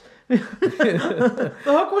lyrics. The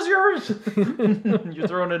hook was yours. You're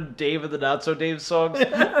throwing in Dave and the Not So Dave songs.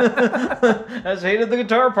 I just hated the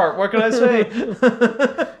guitar part. What can I say?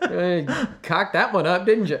 Cocked that one up,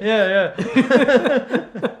 didn't you? Yeah.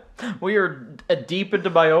 We are deep into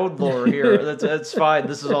my own lore here. That's fine.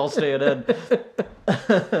 This is all staying in.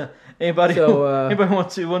 Anybody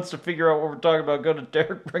wants to figure out what we're talking about, go to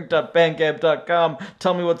derekbrink.bandcamp.com.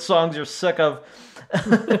 Tell me what songs you're sick of.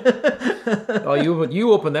 Oh,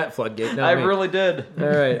 you opened that floodgate. I really did. All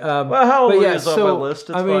right. Well, Hallelujah is on my list.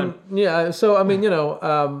 It's fine. Yeah. So I mean,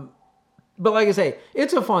 but like I say,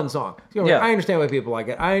 it's a fun song. Yeah. I understand why people like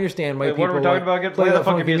it. I understand why people. What are we talking about again? Play the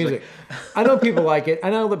funky music. I know people like it. I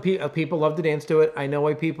know that people love to dance to it. I know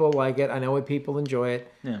why people like it. I know why people enjoy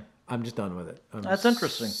it. Yeah. I'm just done with it. That's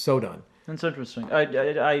interesting. So done. That's interesting.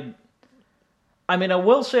 I mean, I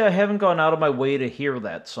will say I haven't gone out of my way to hear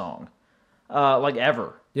that song, like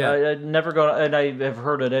ever. Yeah. I've never gone, and I have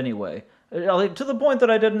heard it anyway, like, to the point that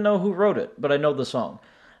I didn't know who wrote it, but I know the song.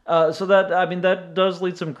 So that does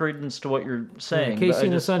lead some credence to what you're saying. Casey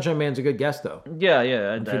and the Sunshine Man's a good guess, though. Yeah.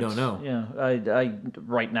 If you don't know. Yeah, I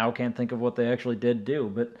right now can't think of what they actually did do,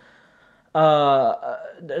 but.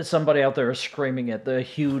 Somebody out there is screaming at the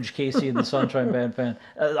huge Casey and the Sunshine Band fan.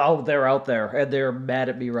 They're out there and they're mad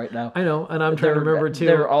at me right now. I know, and I'm trying to remember too.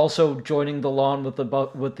 They're also joining the lawn with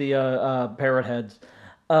the parrot heads.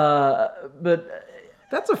 But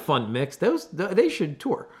that's a fun mix. They should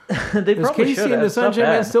tour. They Is probably Casey should. and the That's not Sunshine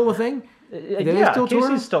Man bad. still a thing? Yeah,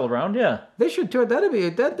 Casey's still around. Yeah, they should tour.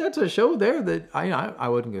 That's a show there that I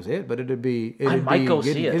wouldn't go see it, but it'd be. I might go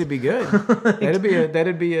see it. It'd be good. that'd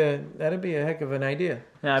be a heck of an idea.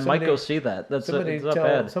 Yeah, I might go see that. It's not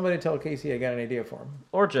bad. Somebody tell Casey I got an idea for him.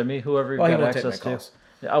 Or Jimmy, whoever you've Well, he got won't take access my to. calls.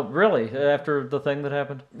 Oh, really? After the thing that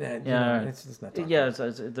happened? Yeah. It's not.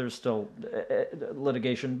 There's still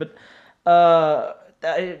litigation, but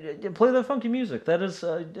play the funky music. That is,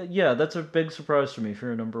 that's a big surprise to me for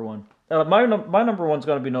your number one. My number one's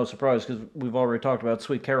going to be no surprise because we've already talked about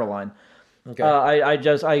Sweet Caroline. Okay.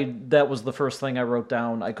 That was the first thing I wrote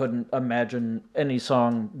down. I couldn't imagine any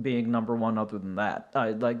song being number one other than that.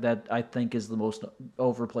 I think is the most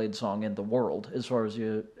overplayed song in the world, as far as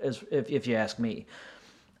if you ask me.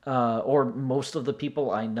 Or most of the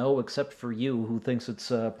people I know, except for you, who thinks it's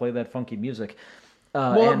Play That Funky Music.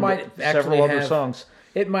 Well, and it might several other songs.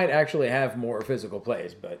 It might actually have more physical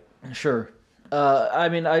plays, but Sure. I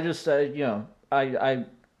mean, I just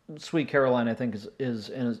Sweet Caroline, I think,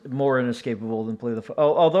 is more inescapable than Play the Phone.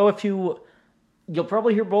 Although you'll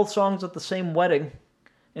probably hear both songs at the same wedding.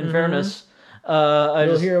 In fairness,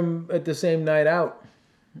 You'll hear them at the same night out.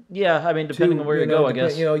 Yeah, I mean, depending on where you go, I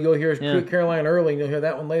guess. You'll hear Sweet Caroline early, and you'll hear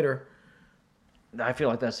that one later. I feel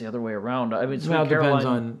like that's the other way around. I mean, Sweet Now it Caroline depends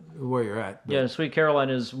on where you're at. But. Yeah, Sweet Caroline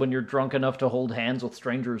is when you're drunk enough to hold hands with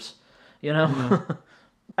strangers. You know?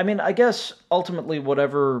 I mean, I guess ultimately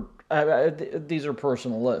whatever... these are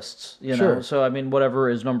personal lists, you know? Sure. So, I mean, whatever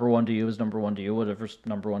is number one to you is number one to you. Whatever's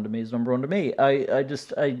number one to me is number one to me.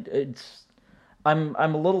 I'm a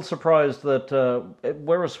little surprised that...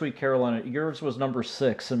 where was Sweet Caroline? Yours was number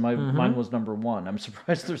 6, and mine was number 1. I'm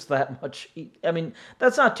surprised there's that much... I mean,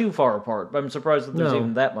 that's not too far apart, but I'm surprised that there's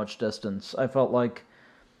even that much distance. I felt like...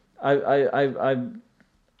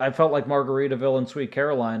 I felt like Margaritaville and Sweet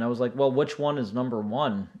Caroline. I was like, well, which one is number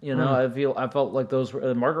 1? You know, I felt like those were...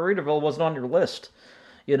 Margaritaville wasn't on your list.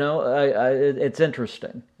 You know, it's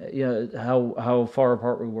interesting. You know, how far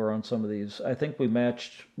apart we were on some of these. I think we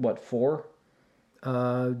matched, 4?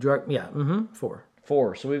 4.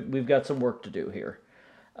 4. So we've got some work to do here.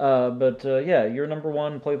 But your number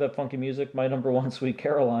 1, Play That Funky Music. My number 1, Sweet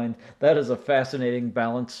Caroline. That is a fascinating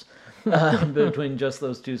balance between just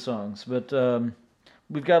those two songs. But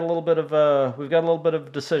we've got a little bit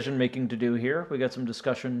of decision making to do here. We got some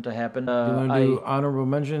discussion to happen. Do you want to do honorable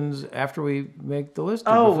mentions after we make the list?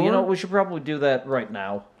 You know, we should probably do that right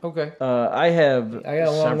now. Okay. I got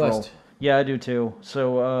a long list. Yeah, I do too.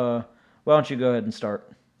 So why don't you go ahead and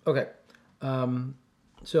start? Okay.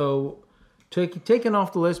 So taken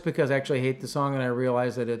off the list because I actually hate the song and I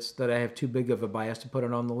realize that I have too big of a bias to put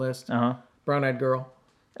it on the list. Brown Eyed Girl.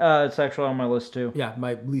 It's actually on my list too. Yeah,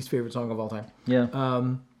 my least favorite song of all time. Yeah.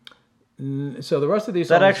 So the rest of these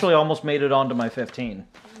songs... That actually almost made it onto my 15.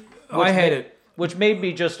 I hate it. Which made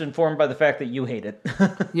me just informed by the fact that you hate it.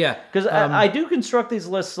 Yeah. Because I do construct these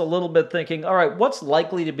lists a little bit thinking, all right, what's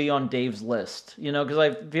likely to be on Dave's list? You know, because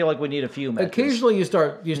I feel like we need a few matches. Occasionally you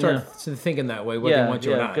start thinking that way, whether you want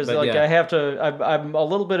to or not. Because I have to, I'm a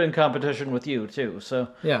little bit in competition with you too. So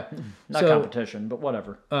yeah. Not competition, but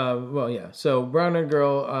whatever. So Brown Eyed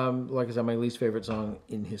Girl, like I said, my least favorite song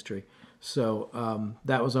in history. So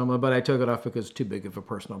that was on my, but I took it off because it's too big of a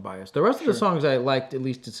personal bias. The rest of the songs I liked, at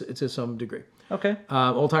least to some degree. Okay.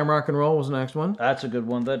 Old Time Rock and Roll was the next one. That's a good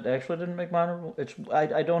one. That actually didn't make my honorable.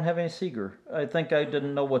 I don't have any Seeger. I think I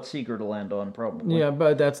didn't know what Seeger to land on, probably. Yeah,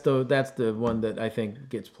 but that's the one that I think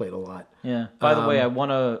gets played a lot. Yeah. By the way, I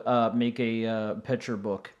want to make a picture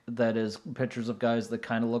book that is pictures of guys that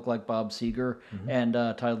kind of look like Bob Seger, and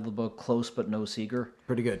title the book "Close but No Seeger."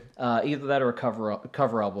 Pretty good. Either that or a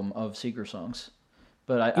cover album of Seeger songs.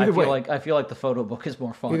 But I feel like the photo book is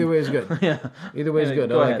more fun. Either way is good. Yeah. Either way is good.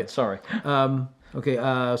 Go I like ahead. it. Sorry. Okay.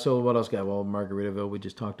 So what else got? Well, Margaritaville we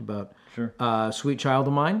just talked about. Sure. Sweet Child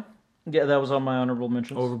of Mine. Yeah, that was on my honorable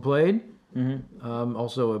mentions. Overplayed.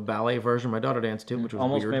 Also a ballet version my daughter danced to, which was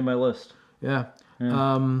almost weird. made my list. Yeah.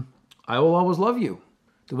 I Will Always Love You.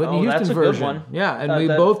 The Whitney Houston that's a version. good one. Yeah, and we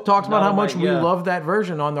both talked about how much we yeah. love that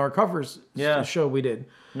version on our covers show we did.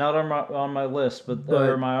 Not on my list, but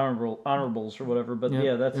or my honorables or whatever. But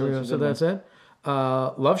yeah, that's a good so that's it.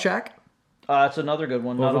 Love Shack. That's another good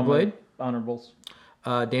one. Overplayed. Not on my honorables.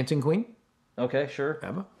 Dancing Queen. Okay, sure.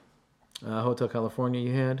 ABBA. Hotel California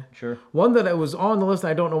you had. Sure. One that was on the list,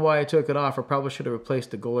 and I don't know why I took it off. I probably should have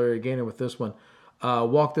replaced the Gloria Gaynor with this one.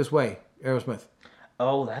 Walk This Way, Aerosmith.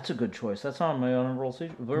 Oh, that's a good choice. That's on my honorables.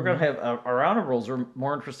 We're going to have... our honorables are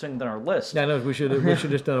more interesting than our list. Yeah, I know. We should have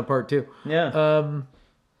just done a part 2. Yeah.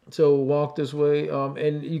 So Walk This Way,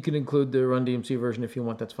 and you can include the Run DMC version if you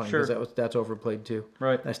want. That's fine, because that's Overplayed too.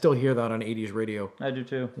 Right. I still hear that on 80s radio. I do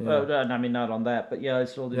too. Yeah. I mean, not on that, but yeah, I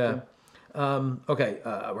still do too. Okay,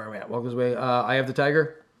 where am I at? Walk This Way. Eye of the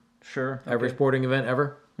Tiger. Sure. Every sporting event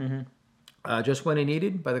ever. Just When I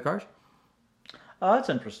Needed by the Cars. Oh, that's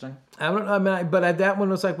interesting. But that one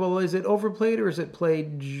was like, well, is it overplayed or is it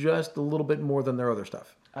played just a little bit more than their other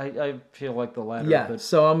stuff? I feel like the latter. Yeah, but,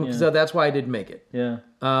 so that's why I didn't make it. Yeah.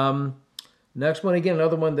 Next one, again,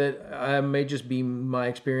 another one that may just be my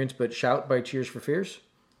experience, but Shout by Tears for Fears.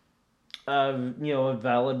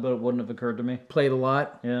 Valid, but it wouldn't have occurred to me. Played a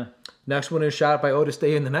lot. Yeah. Next one is Shout by Otis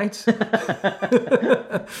Day in the Nights.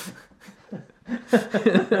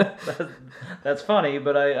 That's funny,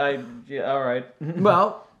 but all right.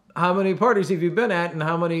 Well, how many parties have you been at, and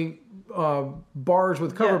how many bars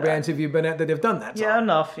with cover bands have you been at that have done that song? Yeah,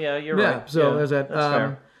 enough. Yeah, you're right. Yeah, so there's that. That's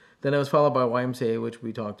fair. Then it was followed by YMCA, which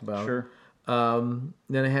we talked about. Sure.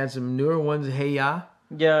 Then I had some newer ones, Hey Ya.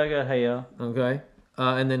 Yeah, I got Hey Ya. Okay.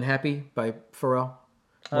 And then Happy by Pharrell.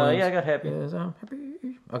 Yeah, I got Happy. Yes, I'm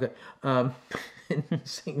happy. Okay. and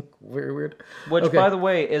sing very weird. Which, Okay. by the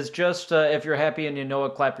way, is just if you're happy and you know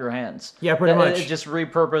it, clap your hands. Yeah, pretty much. It just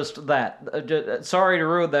repurposed that. Sorry to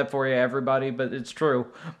ruin that for you, everybody, but it's true.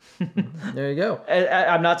 There you go.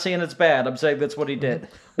 I'm not saying it's bad. I'm saying that's what he did.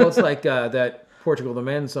 Well, it's like that Portugal the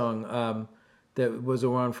Man song that was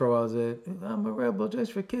around for a while. Was it, I'm a rebel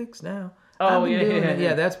just for kicks now. Oh, I've been yeah, doing yeah, it. yeah.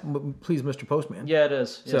 Yeah, that's Please Mr. Postman. Yeah, it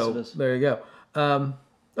is. Yes, So it is. there you go.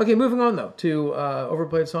 Okay, moving on though to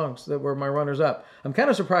overplayed songs that were my runners up. I'm kind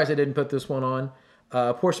of surprised I didn't put this one on.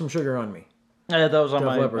 Pour Some Sugar on Me. Yeah, that was on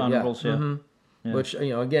my Leppard, honorables, yeah. Mm-hmm. Which,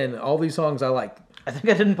 again, all these songs I like. I think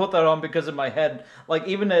I didn't put that on because in my head, like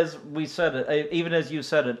even as we said it, even as you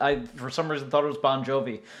said it, I for some reason thought it was Bon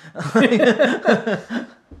Jovi,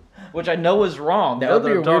 which I know is wrong. That now would be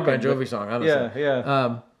a I'm weird talking, Bon Jovi song, honestly.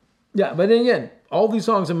 Yeah. Yeah, but then again, all these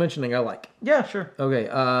songs I'm mentioning I like. Yeah, sure. Okay,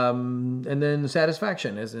 and then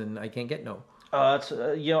Satisfaction, as in I Can't Get No. It's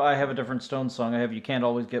I have a different Stones song. I have You Can't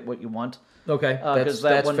Always Get What You Want. Okay, Because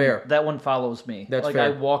that's one, fair. That one follows me. That's like fair. I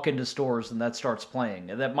walk into stores and that starts playing.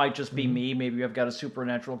 And that might just be me. Maybe I've got a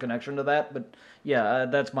supernatural connection to that. But yeah,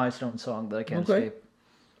 that's my Stones song that I can't escape.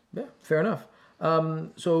 Yeah, fair enough.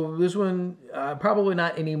 So this one, probably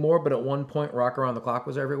not anymore, but at one point, Rock Around the Clock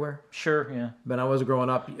was everywhere. Sure, yeah. When I was growing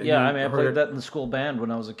up, Yeah, I mean, I heard played it. that in the school band when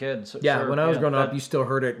I was a kid. So Yeah, sure, when I was growing up, that you still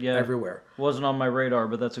heard it everywhere. wasn't on my radar,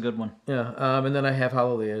 but that's a good one. Yeah, and then I have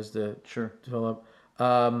Hallelujah as the Sure. to fill up.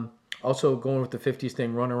 Also going with the 50s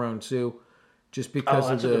thing, Run Around Sue, just because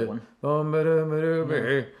that's of a the. good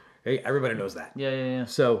one. Hey, everybody knows that. Yeah.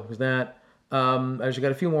 So was that. I just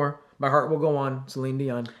got a few more. My Heart Will Go On, Celine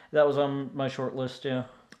Dion. That was on my short list, yeah.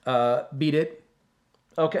 Beat It,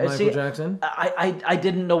 Okay, Michael Jackson. I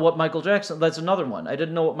didn't know what Michael Jackson. That's another one. I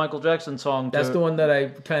didn't know what Michael Jackson song. That's the one that I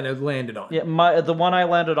kind of landed on. Yeah, the one I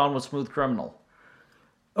landed on was "Smooth Criminal."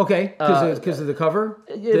 Okay, because of the cover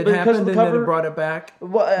that because of happened, the and then cover. it brought it back.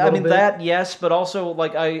 Well, I little mean bit. that, yes, but also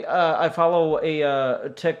like I follow a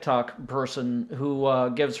TikTok person who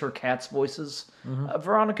gives her cats voices.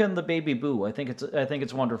 Veronica and the Baby Boo. I think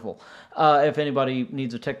it's wonderful. If anybody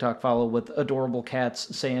needs a TikTok follow with adorable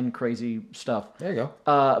cats saying crazy stuff. There you go.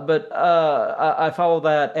 But I follow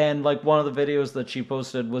that, and like one of the videos that she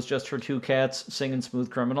posted was just her two cats singing "Smooth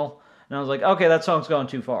Criminal." And I was like, okay, that song's gone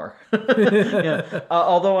too far. Yeah.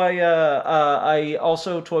 Although I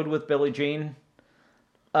also toyed with Billie Jean.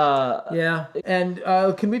 Yeah. And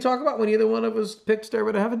can we talk about when either one of us picked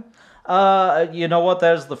Stairway to Heaven? You know what?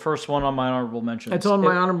 That is the first one on my honorable mentions. It's on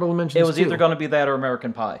my honorable mentions. It was too. either going to be that or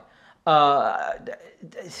American Pie. I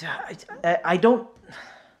don't.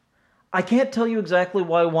 I can't tell you exactly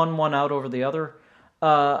why one won out over the other.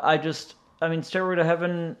 I mean, Stairway to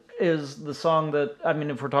Heaven is the song that, I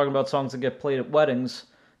mean, if we're talking about songs that get played at weddings,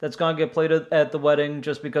 that's going to get played at the wedding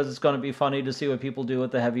just because it's going to be funny to see what people do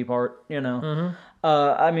at the heavy part, you know?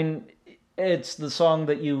 I mean, it's the song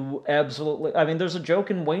that you absolutely, I mean, there's a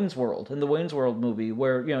joke in the Wayne's World movie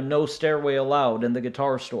where, no stairway allowed in the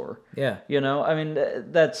guitar store. Yeah. I mean,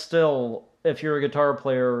 that's still, if you're a guitar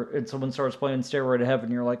player and someone starts playing Stairway to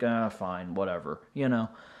Heaven, you're like, fine, whatever,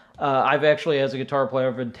 I've actually, as a guitar player,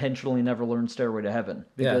 I've intentionally never learned Stairway to Heaven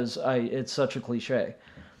because it's such a cliche.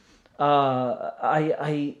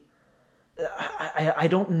 I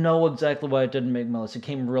don't know exactly why it didn't make my list. It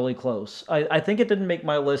came really close. I think it didn't make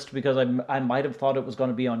my list because I might have thought it was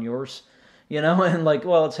going to be on yours, and like,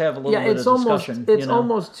 well, let's have a little bit of discussion. It's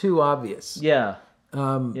almost too obvious. Yeah.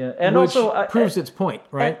 And which also proves its point,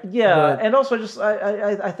 right? And also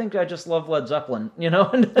I think I just love Led Zeppelin,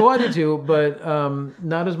 Well, I do too, but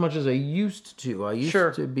not as much as I used to. I used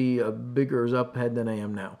Sure. to be a bigger Zepp head than I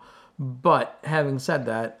am now. But having said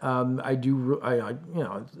that,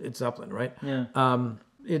 it's Zeppelin, right? Yeah.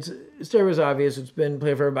 It's Stairway's obvious. It's been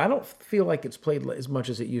played forever, but I don't feel like it's played as much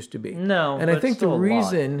as it used to be. No, and but I think it's still the a lot.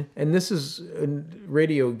 reason, and this is a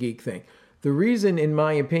radio geek thing, the reason, in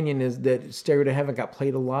my opinion, is that Stairway to Heaven got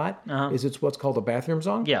played a lot. Is it's what's called a bathroom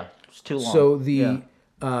song. Yeah, it's too long. So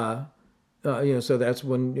so that's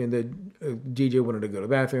when the DJ wanted to go to the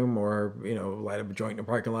bathroom or light up a joint in a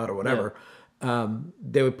parking lot or whatever.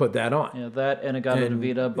 They would put that on. Yeah, that and Agata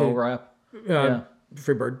Vida, Bo Rap.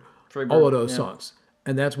 Freebird, Freebird, all of those songs.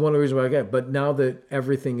 And that's one of the reasons why I get. But now that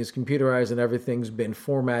everything is computerized and everything's been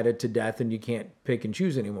formatted to death, and you can't pick and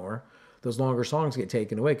choose anymore, those longer songs get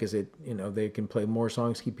taken away because they can play more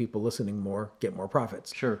songs, keep people listening more, get more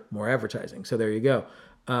profits, more advertising. So there you go.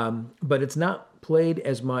 But it's not played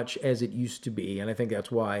as much as it used to be, and I think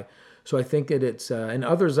that's why. So I think that it's and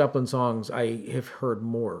other Zeppelin songs I have heard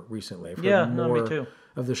more recently. I've heard more me too.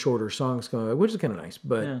 of the shorter songs going, which is kind of nice.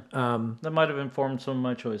 But that might have informed some of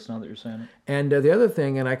my choice now that you're saying it. and the other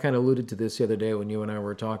thing, and I kind of alluded to this the other day when you and I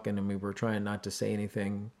were talking, and we were trying not to say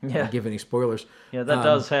anything, or give any spoilers. Yeah, that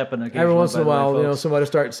does happen occasionally. Every once in a by the way, while, folks. somebody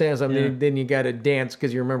starts saying something, then you got to dance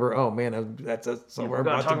because you remember, oh man, that's somewhere We're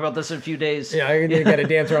going about to talk about this in a few days. Yeah, you got to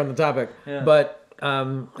dance around the topic. But I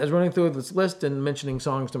was running through this list and mentioning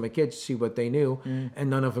songs to my kids to see what they knew, and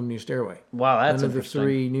none of them knew Stairway. Wow, that's none of the interesting.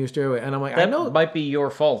 3 knew Stairway, and I'm like, That I know might be your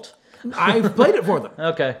fault. I've played it for them.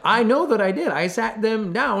 Okay. I know that I did. I sat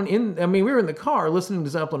them down we were in the car listening to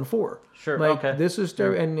Zeppelin 4. Sure, Like, okay. this is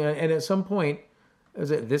Stairway, and at some point,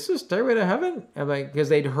 this is Stairway to Heaven? I'm like, because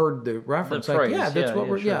they'd heard the reference. The like, phrase. yeah, that's Yeah, what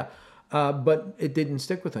yeah, we're, sure. but it didn't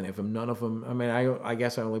stick with any of them. None of them. I mean, I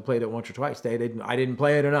guess I only played it once or twice. I didn't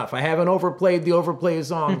play it enough. I haven't overplayed the Overplayed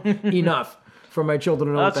song enough for my children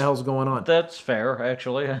to know what the hell's going on. That's fair,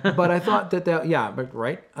 actually. But I thought but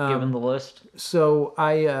right. Given the list. So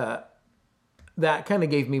that kind of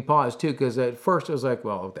gave me pause too, because at first I was like,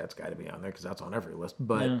 well, that's got to be on there because that's on every list.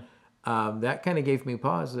 But that kind of gave me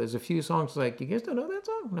pause. There's a few songs like, you guys don't know that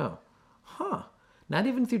song? No. Huh. Not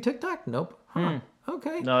even through TikTok? Nope. Huh.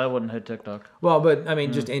 Okay. No, I wouldn't hit TikTok. Well, but I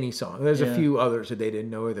mean, just any song. There's a few others that they didn't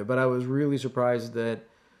know either. But I was really surprised that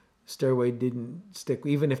Stairway didn't stick,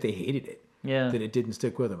 even if they hated it. Yeah. That it didn't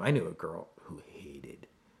stick with them. I knew a girl who hated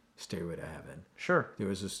Stairway to Heaven. Sure. There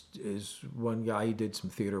was this one guy, he did some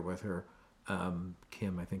theater with her.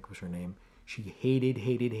 Kim, I think was her name. She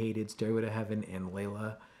hated Stairway to Heaven and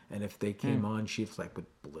Layla. And if they came on, she was like,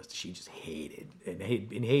 she just hated and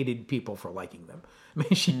hated people for liking them. I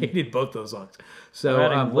mean, she hated both those songs. So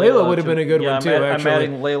Layla would have been a good one too. I'm Actually,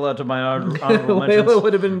 adding Layla to my honorable mentions. Layla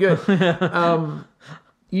would have been good.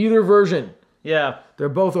 Either version, Yeah. they're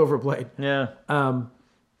both overplayed. Yeah.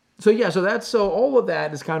 So all of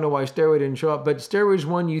that is kind of why Stairway didn't show up. But Stairway's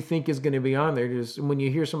one you think is going to be on there. Just when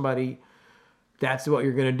you hear somebody, that's what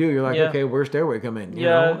you're going to do. You're like, okay, where's Stairway come in? You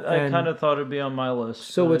know? I kind of thought it'd be on my list.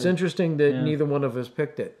 So it's interesting that neither one of us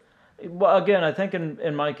picked it. Well, again, I think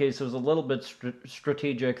in my case it was a little bit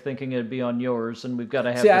strategic, thinking it'd be on yours, and we've got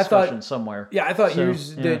to have discussion somewhere. Yeah, I thought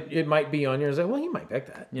yours that it might be on yours. Like, well, he might pick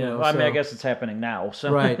that. Yeah, I mean, I guess it's happening now.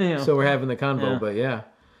 So right. So we're having the convo,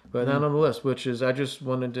 but not on the list. Which is, I just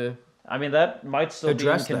wanted to. I mean, that might still be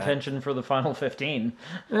in contention for the final 15,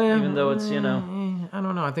 even though it's I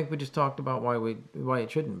don't know. I think we just talked about why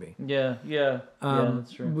it shouldn't be. Yeah,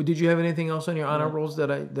 that's true. Did you have anything else on your honorables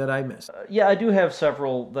that I missed? Yeah, I do have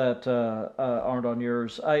several that aren't on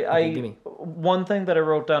yours. One thing that I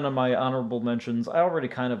wrote down in my honorable mentions, I already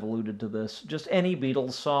kind of alluded to this. Just any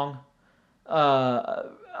Beatles song.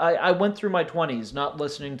 I went through my 20s not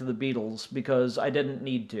listening to the Beatles because I didn't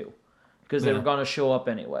need to. Because they were going to show up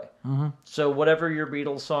anyway. Mm-hmm. So whatever your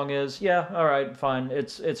Beatles song is, all right, fine.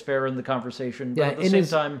 It's fair in the conversation. But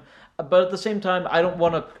at the same time, I don't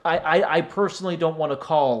want to. I personally don't want to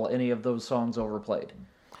call any of those songs overplayed.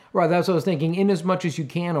 Right, that's what I was thinking. In as much as you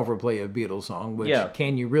can overplay a Beatles song, which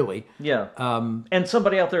can you really? Yeah. And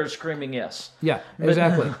somebody out there is screaming yes. Yeah,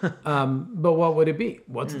 exactly. But what would it be?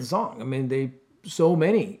 What's the song? I mean, so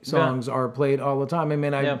many songs are played all the time. I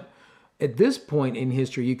mean, at this point in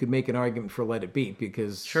history, you could make an argument for "Let It Be"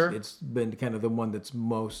 because it's been kind of the one that's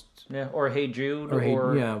most. Yeah, or "Hey Jude,"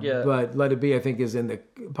 But "Let It Be," I think, is in the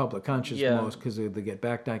public conscious most because of the Get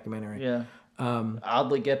Back documentary. Yeah.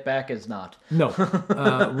 Oddly, Get Back is not. No.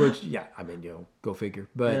 Which, I mean, go figure.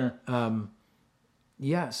 But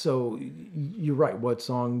so you're right. What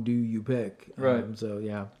song do you pick? Right. So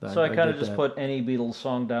I kind of just put any Beatles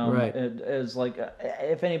song down right. as like,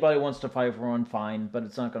 if anybody wants to fight for one, fine, but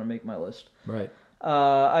it's not going to make my list. Right.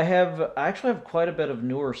 I actually have quite a bit of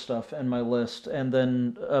newer stuff in my list, and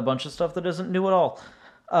then a bunch of stuff that isn't new at all.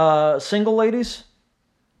 Single Ladies.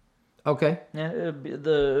 Okay. Yeah,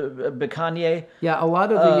 the Kanye. Yeah, a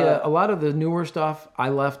lot of the newer stuff I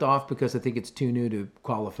left off because I think it's too new to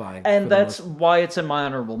qualify. And that's why it's in my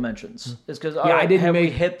honorable mentions. Is because have we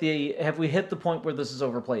hit the point where this is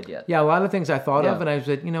overplayed yet? Yeah, a lot of things I thought of, and I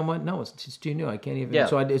said, you know what? No, it's just too new. I can't even. Yeah.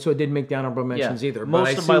 So it didn't make the honorable mentions either.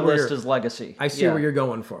 Most of my list is Legacy. I see where you're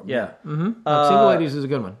going for. Yeah. Mm-hmm. Single Ladies is a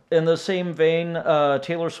good one. In the same vein,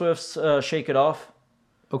 Taylor Swift's "Shake It Off."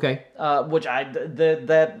 Okay. Which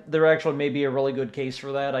that there actually may be a really good case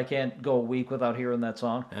for that. I can't go a week without hearing that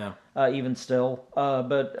song. Yeah. Even still.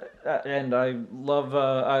 And I love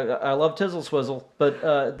Tizzle Swizzle, but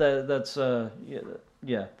that's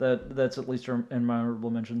at least in my honorable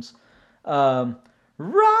mentions.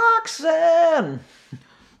 Roxanne.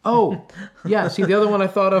 Oh, yeah. See, the other one I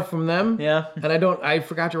thought of from them. Yeah. And I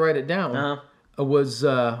forgot to write it down. was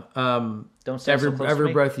Don't Stand So Close to every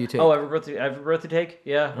Me. breath you take. Oh, every breath you take.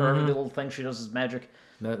 Yeah, or the little thing she does is magic.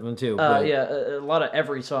 That one too. Yeah, a lot of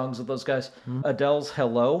every songs of those guys. Adele's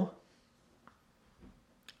Hello.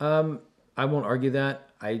 I won't argue that.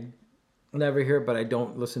 I never hear it, but I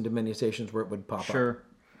don't listen to many stations where it would pop up. Sure.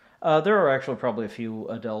 There are actually probably a few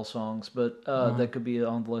Adele songs, but that could be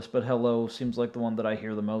on the list. But Hello seems like the one that I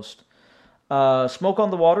hear the most. Smoke on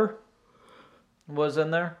the Water was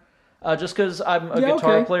in there. Just because I'm a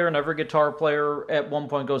guitar player, and every guitar player at one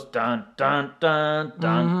point goes dun dun dun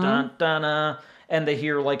dun dun dun, and they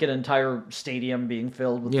hear like an entire stadium being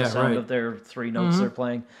filled with the sound of their three notes they're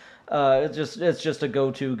playing. It's just a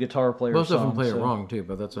go-to guitar player. Most song, of them play it wrong too,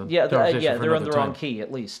 but that's a they're in the wrong key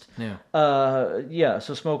at least. Yeah.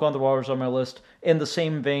 So Smoke on the Water's on my list. In the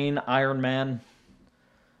same vein, Iron Man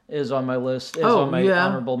is on my list. Is on my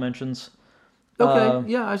honorable mentions.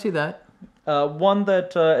 Okay, I see that. One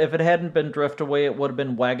that if it hadn't been Drift Away, it would have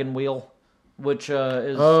been Wagon Wheel, which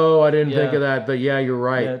is. Oh, I didn't think of that, but yeah, you're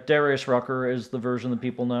right. Yeah, Darius Rucker is the version that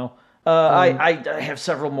people know. I have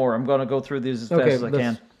several more. I'm going to go through these as fast as I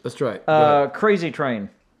can. Let's try it. Crazy Train.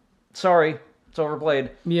 Sorry, it's overplayed.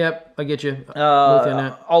 Yep, I get you.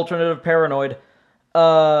 Alternative Paranoid.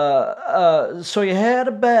 So you had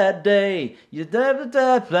a bad day. You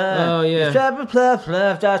Oh yeah.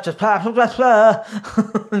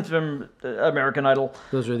 It's from American Idol.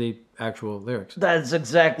 Those are the actual lyrics. That's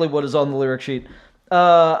exactly what is on the lyric sheet.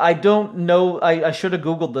 I don't know. I should have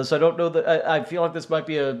Googled this. I don't know that. I feel like this might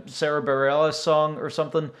be a Sarah Bareilles song or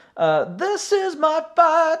something. This is my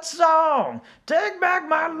fight song. Take back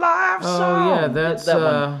my life song. Oh yeah, that's that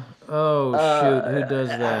one. Oh shoot, who does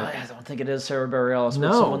that? I don't think it is Sarah Bareilles, but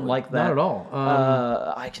No, someone like that. not at all.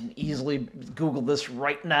 I can easily Google this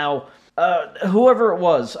right now. Whoever it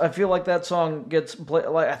was, I feel like that song gets played.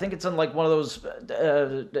 Like I think it's in like one of those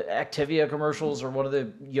Activia commercials or one of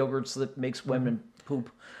the yogurts that makes women poop.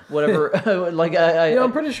 Whatever. Like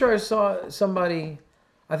I'm pretty sure I saw somebody.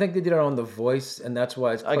 I think they did it on The Voice, and that's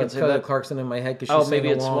why it's Kelly Clarkson in my head. Cause maybe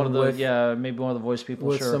it's one of the maybe one of the Voice people.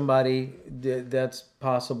 With somebody, that's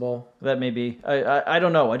possible. That may be. I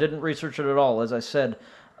don't know. I didn't research it at all, as I said.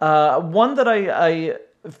 One that I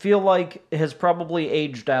feel like has probably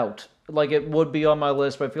aged out. Like it would be on my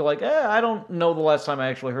list, but I feel like I don't know the last time I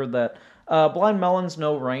actually heard that. Blind Melon's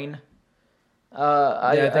No Rain.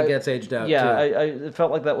 I think that's aged out. Yeah, too. I felt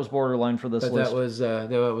like that was borderline for this list.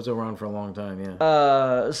 That was around for a long time.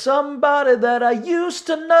 Yeah. Somebody that I used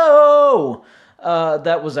to know.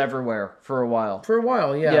 That was everywhere for a while. For a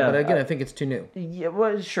while, yeah. But again, I think it's too new. Yeah,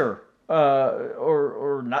 well, sure.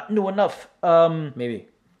 Or not new enough. Maybe.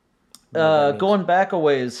 Going back a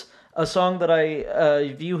ways, a song that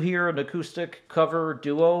if you hear an acoustic cover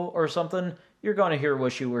duo or something, you're going to hear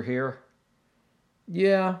Wish You Were Here.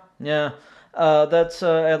 Yeah. Yeah. That's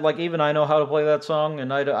like even I know how to play that song,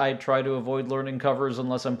 and I try to avoid learning covers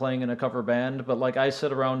unless I'm playing in a cover band. But like I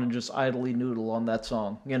sit around and just idly noodle on that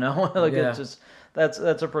song, like it's just that's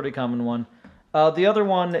a pretty common one. The other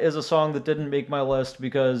one is a song that didn't make my list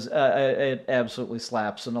because it absolutely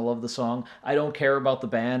slaps, and I love the song. I don't care about the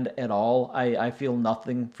band at all. I feel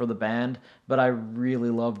nothing for the band, but I really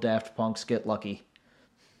love Daft Punk's Get Lucky.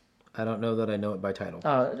 I don't know that I know it by title.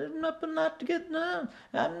 I'm up all night to get some.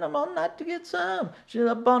 I'm all night to get some. She's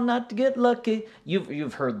up all night to get lucky.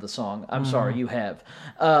 You've heard the song. I'm sorry, you have.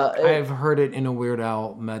 I've heard it in a Weird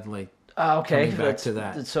Al medley. Okay, coming back to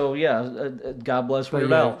that. So yeah, God bless Weird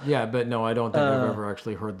Al. Yeah, but no, I don't think I've ever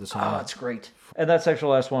actually heard the song. Oh, it's great. And that's actually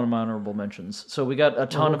the last one of my honorable mentions. So we got a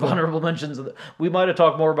ton of honorable mentions. We might have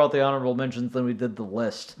talked more about the honorable mentions than we did the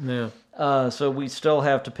list. Yeah. So we still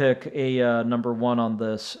have to pick a number one on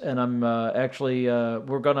this, and I'm actually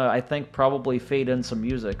we're gonna I think probably fade in some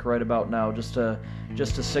music right about now just to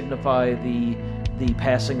signify the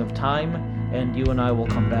passing of time, and you and I will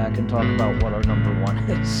come back and talk about what our number one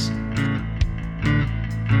is.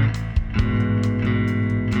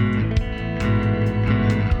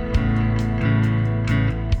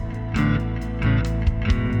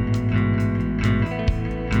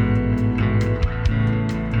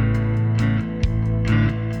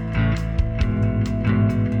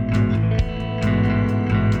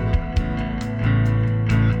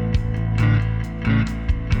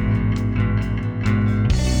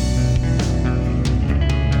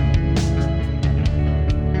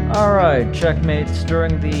 Alright, checkmates.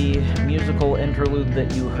 During the musical interlude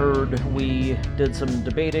that you heard, we did some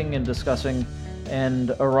debating and discussing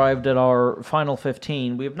and arrived at our final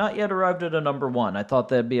 15. We have not yet arrived at a number one. I thought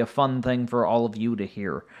that'd be a fun thing for all of you to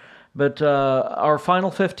hear. But our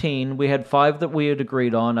final 15, we had 5 that we had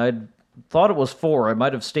agreed on. I thought it was 4. I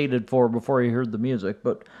might have stated 4 before you heard the music,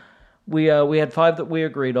 but We had 5 that we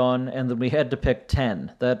agreed on, and then we had to pick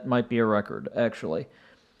 10. That might be a record, actually.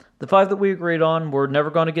 The 5 that we agreed on were Never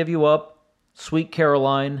Gonna Give You Up, Sweet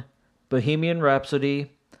Caroline, Bohemian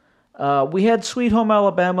Rhapsody. We had Sweet Home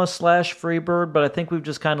Alabama / Freebird, but I think we've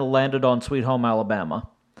just kind of landed on Sweet Home Alabama.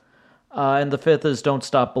 And the 5th is Don't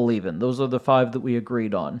Stop Believin'. Those are the 5 that we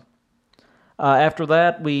agreed on. After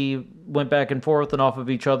that, we went back and forth and off of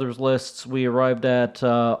each other's lists. We arrived at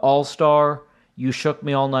All Star, You Shook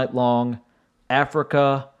Me All Night Long,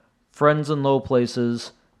 Africa, Friends in Low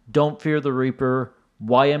Places, Don't Fear the Reaper,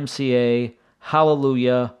 YMCA,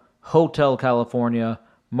 Hallelujah, Hotel California,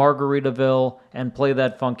 Margaritaville, and Play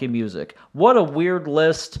That Funky Music. What a weird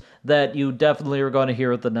list that you definitely are going to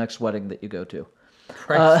hear at the next wedding that you go to.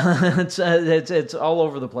 It's all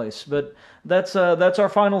over the place, but that's our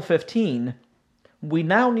final 15. We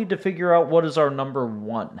now need to figure out what is our number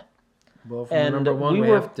 1. Well, for number 1, we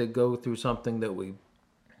have to go through something that we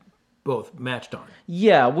both matched on.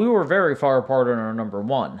 Yeah, we were very far apart on our number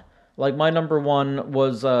 1. Like, my number 1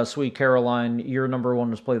 was Sweet Caroline. Your number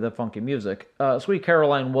 1 was Play That Funky Music. Sweet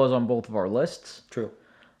Caroline was on both of our lists. True.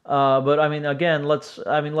 But I mean, again, let's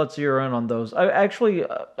zero in on those. I actually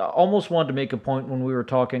almost wanted to make a point when we were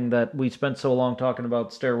talking that we spent so long talking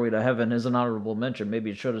about Stairway to Heaven as an honorable mention. Maybe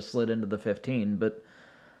it should have slid into the 15. But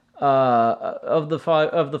of the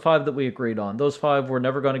five that we agreed on, those 5 were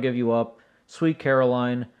Never Gonna Give You Up, Sweet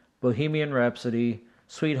Caroline, Bohemian Rhapsody,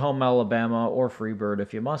 Sweet Home Alabama, or Freebird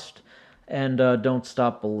if you must, and Don't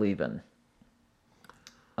Stop Believin'.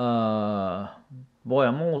 Boy,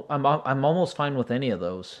 I'm almost fine with any of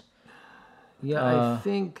those. Yeah, I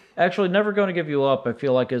think actually, Never Gonna Give You Up, I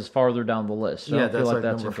feel like is farther down the list. So I don't feel like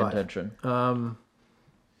that's in contention.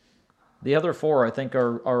 The other 4, I think,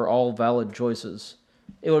 are all valid choices.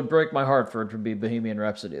 It would break my heart for it to be Bohemian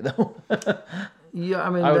Rhapsody, though. Yeah, I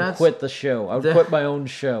mean, I would quit the show. I would quit my own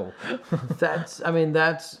show. That's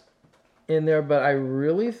in there, but I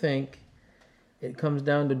really think it comes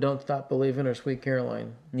down to Don't Stop Believin' or Sweet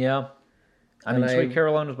Caroline. Yeah. I mean, Sweet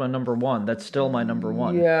Caroline was my number 1. That's still my number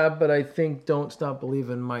 1. Yeah, but I think Don't Stop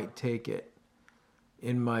Believin' might take it,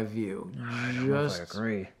 in my view. I don't know if I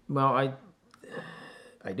agree. Well,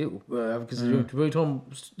 I do. Because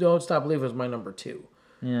Don't Stop Believin' was my number 2.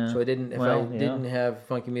 Yeah. So I didn't have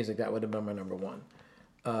funky music, that would have been my number 1.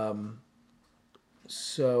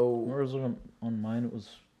 So where is it on mine? It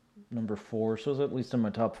was number 4, so it's at least in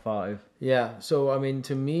my top 5. Yeah. So I mean,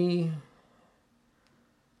 to me,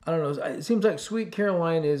 I don't know. It seems like Sweet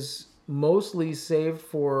Caroline is mostly saved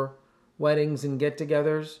for weddings and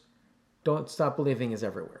get-togethers. Don't Stop Believing is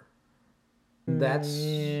everywhere. That's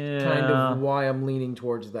kind of why I'm leaning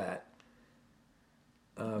towards that.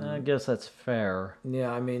 I guess that's fair.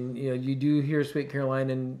 Yeah, I mean, you do hear Sweet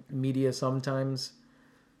Caroline in media sometimes,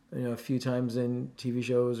 a few times in TV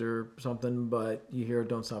shows or something, but you hear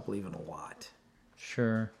Don't Stop Believing a lot.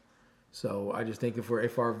 Sure. So I just think if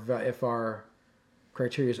our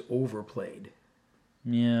criteria is overplayed,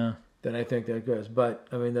 yeah, then I think that goes. But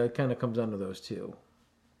I mean, that kind of comes down to those 2.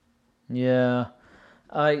 Yeah,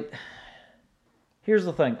 here's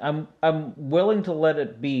the thing. I'm willing to let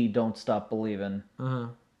it be Don't Stop Believin'.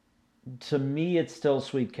 To me, it's still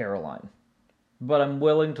Sweet Caroline, but I'm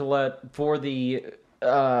willing to let for the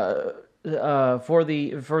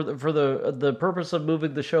purpose of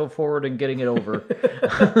moving the show forward and getting it over,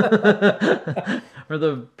 for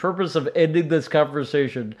the purpose of ending this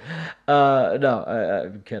conversation. No,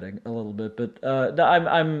 I'm kidding a little bit, but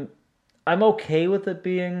no, I'm okay with it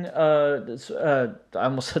being. I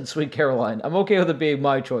almost said Sweet Caroline. I'm okay with it being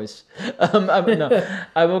my choice. I'm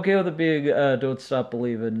okay with it being Don't Stop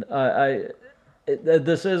Believin'.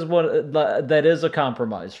 This is one that is a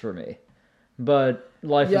compromise for me, but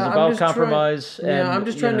life is about compromise. I'm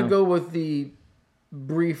just trying to go with the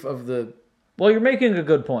brief of the. Well, you're making a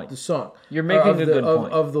good point. The song. You're making a good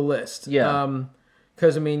point of the list. Yeah.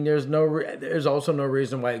 Because I mean, there's also no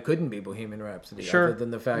reason why it couldn't be Bohemian Rhapsody, other than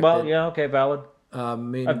the fact that. Well, yeah, okay, valid.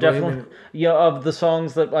 I've definitely, of the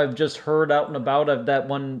songs that I've just heard out and about, that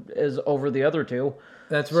one is over the other 2.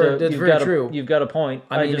 That's very, that's very true. You've got a point.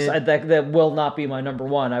 That will not be my number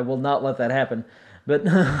 1. I will not let that happen. But,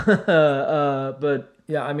 but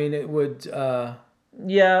yeah, I mean, it would.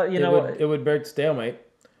 It would break stalemate.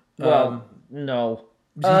 Well, no.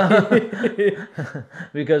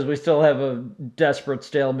 Because we still have a desperate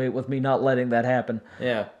stalemate with me not letting that happen.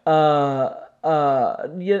 Yeah. But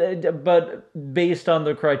based on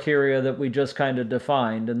the criteria that we just kind of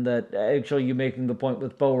defined, and that actually you making the point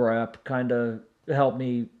with Bo Rap kind of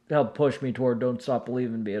helped push me toward Don't Stop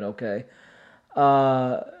Believin' being okay.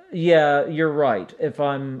 Yeah, you're right. If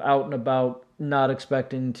I'm out and about, not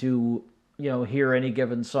expecting to hear any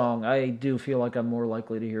given song, I do feel like I'm more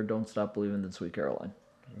likely to hear "Don't Stop Believing" than "Sweet Caroline."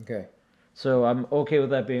 Okay. So I'm okay with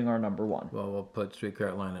that being our number one. Well, we'll put Sweet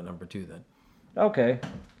Caroline at number 2 then. Okay.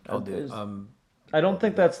 I'll do. I don't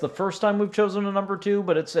think that's the first time we've chosen a number 2,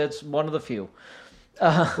 but it's one of the few.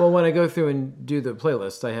 Well, when I go through and do the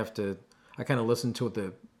playlist, I kind of listen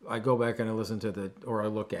to I go back and I listen to or I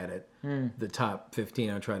look at it, the top 15.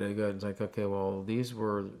 I try to go, it's like, okay, well, these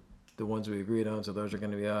were the ones we agreed on, so those are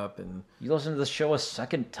going to be up. And you listen to the show a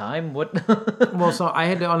second time? What? Well, so I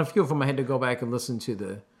had to, on a few of them, I had to go back and listen to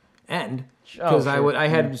the end because I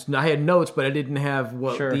had notes, but I didn't have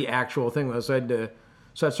what the actual thing was.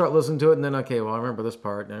 So I'd start listening to it, and then I remember this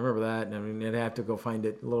part, and I remember that, and I mean, I'd have to go find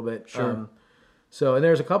it a little bit. Sure. And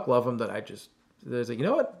there's a couple of them that there's like, you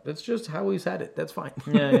know what? It's just how we said it. That's fine.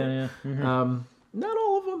 Yeah. Mm-hmm. Not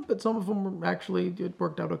all of them, but some of them it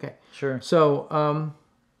worked out okay. Sure. So,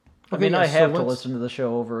 I have to listen to the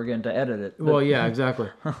show over again to edit it. But... Well, yeah, exactly.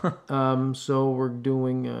 So we're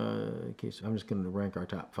doing. Okay, so I'm just going to rank our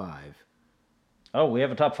top 5. Oh, we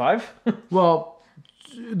have a top 5? Well,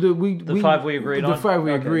 the 5 we agreed on. The 5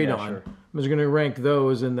 we agreed on. Sure. I was going to rank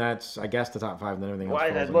those, and that's, I guess, the top 5, and then everything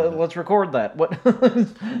else. Let's record that. What?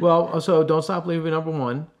 Well, so Don't Stop Believing number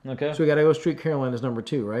 1. Okay. So we got to go Street Caroline as number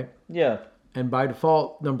 2, right? Yeah. And by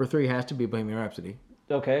default, number 3 has to be Bohemian Rhapsody.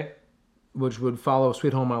 Okay. Which would follow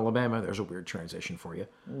Sweet Home Alabama. There's a weird transition for you.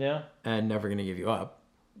 Yeah. And Never Gonna Give You Up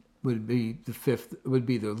would be the 5th. Would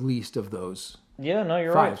be the least of those. Yeah. No,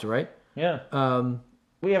 you're 5s, right? Yeah.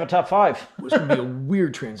 We have a top 5. Which would be a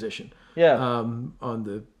weird transition. Yeah. On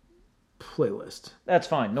the playlist. That's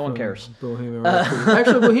fine. No one cares. Bohemian Rhapsody.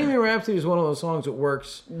 Actually, Bohemian Rhapsody is one of those songs that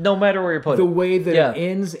works no matter where you put the way that it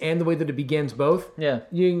ends and the way that it begins both. Yeah.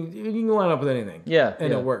 You can line up with anything. Yeah.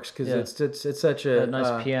 And it works because it's such a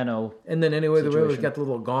nice piano. And then anyway, the way it's got the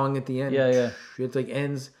little gong at the end. Yeah. It's like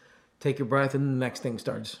ends, take your breath, and the next thing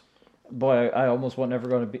starts. Boy, I almost want Never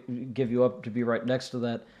Going to Give You Up to be right next to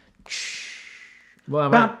that.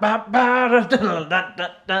 Well, it's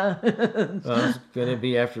going to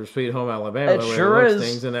be after Sweet Home Alabama. It sure is.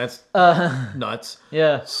 Things, and that's nuts.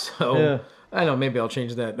 Yeah. So, I know, maybe I'll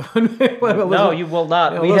change that. No, you will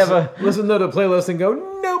not. Listen to the playlist and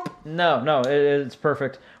go, nope. No, it's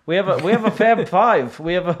perfect. We have a Fab 5.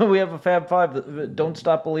 We have a Fab 5 that Don't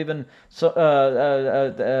Stop Believing,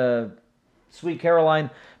 Sweet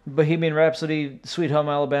Caroline, Bohemian Rhapsody, Sweet Home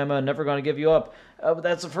Alabama, Never Gonna Give You Up.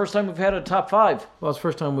 That's the first time we've had a top 5. Well, it's the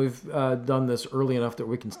first time we've done this early enough that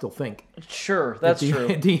we can still think. Sure, that's true.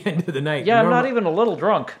 At the end of the night. Yeah, I'm not even a little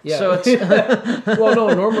drunk. Yeah. So it's well,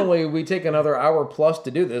 no, normally we take another hour plus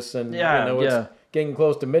to do this, and it's getting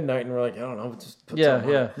close to midnight, and we're like, I don't know, just put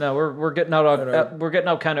something on. No, we're getting out. We're getting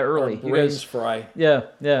out kind of early. Our brains fry. Yeah.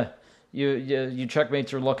 You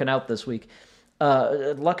checkmates are lucking out this week.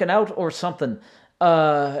 Lucking out or something.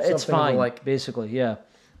 It's fine. Basically, yeah.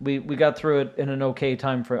 We got through it in an okay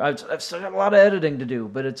time frame. I've still got a lot of editing to do,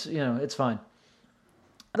 but it's fine.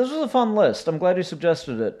 This was a fun list. I'm glad you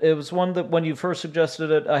suggested it. It was one that when you first suggested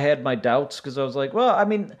it, I had my doubts because I was like, well, I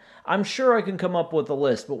mean, I'm sure I can come up with a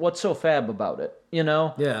list, but what's so fab about it?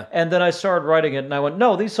 Yeah. And then I started writing it, and I went,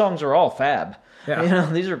 no, these songs are all fab. Yeah.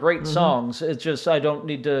 These are great songs. It's just I don't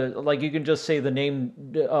need to you can just say the name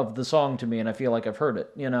of the song to me, and I feel like I've heard it.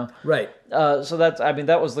 Right. So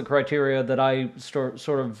that was the criteria that I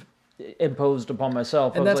sort of imposed upon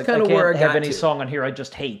myself. And I was that's kind of where I got have any to. song on here I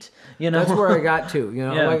just hate. That's where I got to.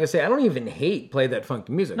 Yeah. Like I say, I don't even play that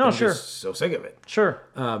funky music. No, I'm sure. just so sick of it. Sure.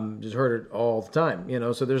 Just heard it all the time.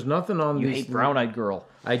 So there's nothing on. You hate Brown Eyed Girl.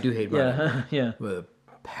 I do hate Brown Eyed Girl. Yeah. With a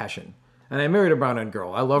passion. And I married a brown eyed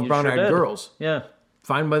girl. I love brown eyed did. girls. Yeah.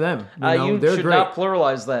 Fine by them. You they're should great. not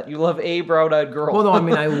pluralize that. You love a brown-eyed girl. Well, no, I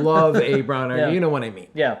mean I love a brown eyed. Yeah. You know what I mean?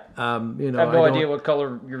 Yeah. I have no idea what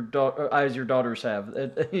color eyes your daughters have.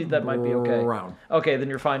 That might be okay. Brown. Okay, then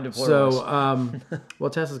you're fine to pluralize. So, well,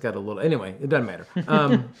 Tessa's got a little. Anyway, it doesn't matter.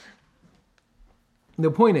 The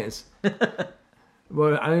point is,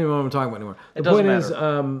 well, I don't even know what I'm talking about anymore. The point is,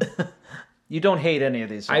 you don't hate any of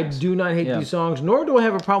these songs. I do not hate these songs, nor do I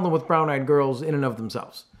have a problem with brown-eyed girls in and of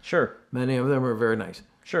themselves. Sure. Many of them are very nice.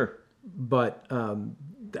 Sure. But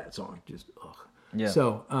that song just, ugh. Yeah.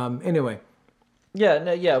 So, anyway. Yeah.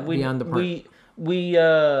 Beyond the part. We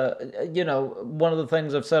one of the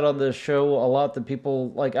things I've said on this show a lot that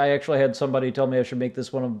people, I actually had somebody tell me I should make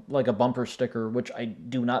this one of, a bumper sticker, which I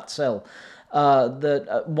do not sell.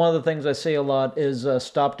 That one of the things I say a lot is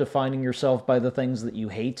stop defining yourself by the things that you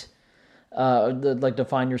hate.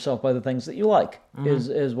 Define yourself by the things that you like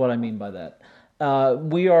is what I mean by that.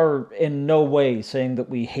 We are in no way saying that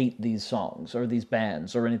we hate these songs or these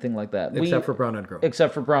bands or anything like that. Except for Brown Eyed Girl.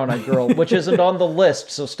 Except for Brown Eyed Girl, which isn't on the list,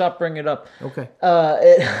 so stop bringing it up. Okay.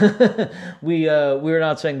 We're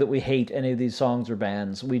not saying that we hate any of these songs or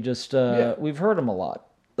bands. We just we've heard them a lot.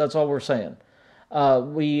 That's all we're saying.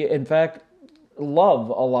 We in fact love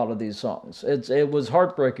a lot of these songs. It was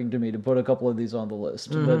heartbreaking to me to put a couple of these on the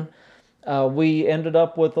list, but we ended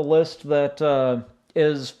up with a list that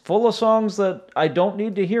is full of songs that I don't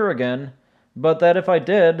need to hear again, but that if I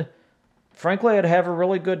did, frankly, I'd have a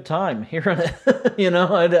really good time hearing it. You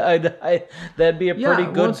know, that'd be a pretty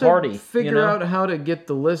good once party. I figure out how to get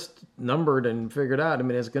the list numbered and figured out. I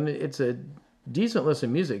mean, it's a decent list of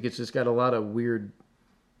music. It's just got a lot of weird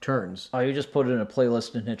turns. Oh, you just put it in a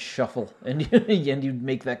playlist and hit shuffle, and you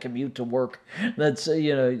make that commute to work. That's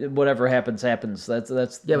whatever happens. That's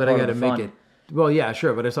Yeah, but I got to make fun. it. Well, yeah,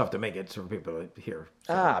 sure, but I still have to make it for people to hear.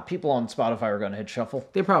 So. People on Spotify are going to hit shuffle.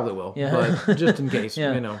 They probably will, but just in case,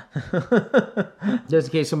 just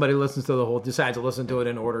in case somebody listens to decides to listen to it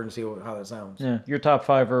in order and see how that sounds. Yeah, your top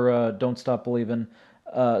 5 are "Don't Stop Believin',"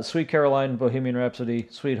 "Sweet Caroline," "Bohemian Rhapsody,"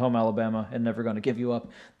 "Sweet Home Alabama," and "Never Gonna Give You Up."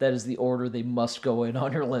 That is the order they must go in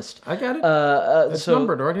on your list. I got it. It's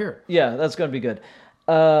numbered right here. Yeah, that's going to be good.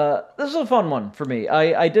 This is a fun one for me.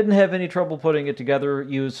 I didn't have any trouble putting it together.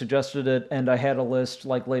 You suggested it, and I had a list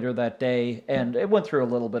later that day, and it went through a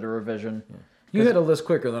little bit of revision. Yeah. You had a list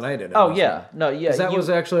quicker than I did. Oh, yeah. No, yeah. That was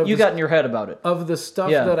actually... You got in your head about it. Of the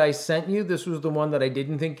stuff that I sent you, this was the one that I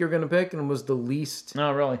didn't think you were going to pick and was the least...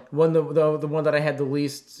 Oh, really? The one that I had the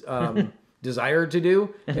least desire to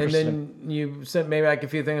do. And then you sent me back a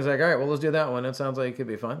few things like, all right, well, let's do that one. It sounds like it could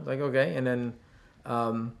be fun. Like, okay. And then...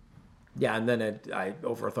 and then I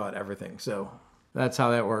overthought everything. So that's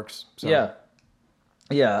how that works. So. Yeah.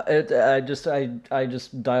 I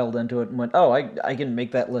just dialed into it and went, oh, I can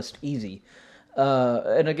make that list easy.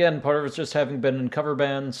 And again, part of it's just having been in cover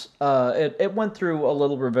bands. It went through a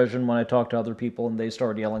little revision when I talked to other people and they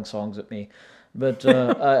started yelling songs at me. But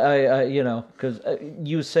I because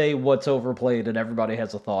you say what's overplayed and everybody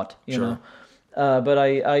has a thought, you know. But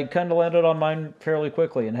I kind of landed on mine fairly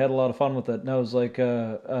quickly and had a lot of fun with it. And I was like,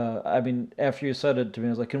 after you said it to me,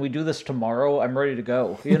 I was like, can we do this tomorrow? I'm ready to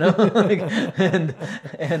go, you know?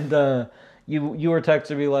 You were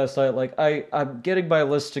texting me last night, like, I'm getting my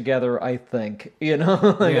list together, I think, you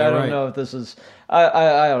know? I don't know if this is,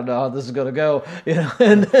 I don't know how this is going to go, you know?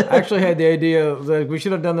 And I actually had the idea, like, we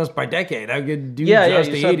should have done this by decade. I could do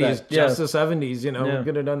just the 80s, just the 70s, you know? We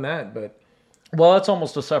could have done that, but... Well, that's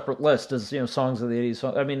almost a separate list, as songs of the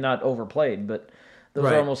 80s. I mean, not overplayed, but those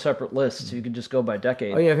are almost separate lists. You can just go by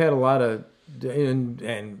decade. Oh yeah, I've had a lot of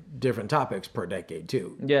and different topics per decade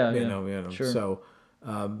too. Yeah, you know. Sure. So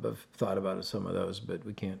I've thought about some of those, but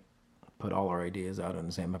we can't put all our ideas out on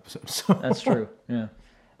the same episode. So. That's true. Yeah,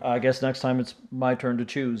 I guess next time it's my turn to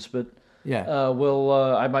choose, but. Yeah.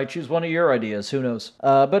 I might choose one of your ideas. Who knows?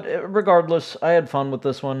 But regardless, I had fun with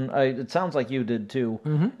this one. It sounds like you did too,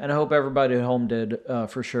 and I hope everybody at home did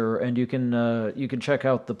for sure. And you can check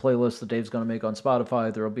out the playlist that Dave's going to make on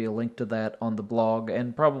Spotify. There will be a link to that on the blog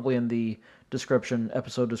and probably in the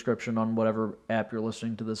episode description on whatever app you're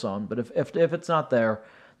listening to this on. But if it's not there,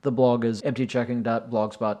 the blog is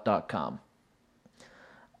emptychecking.blogspot.com.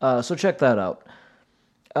 So check that out.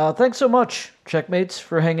 Thanks so much, Checkmates,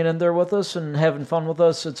 for hanging in there with us and having fun with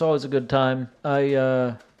us. It's always a good time.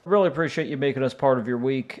 I really appreciate you making us part of your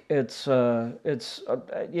week. I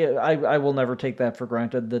will never take that for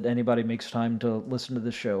granted that anybody makes time to listen to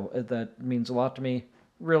this show. That means a lot to me.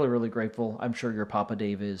 Really, really grateful. I'm sure your Papa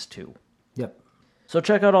Dave is too. Yep. So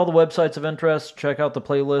check out all the websites of interest. Check out the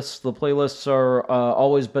playlists. The playlists are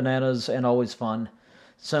always bananas and always fun.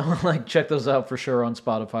 So check those out for sure on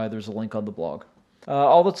Spotify. There's a link on the blog.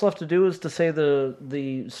 All that's left to do is to say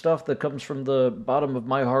the stuff that comes from the bottom of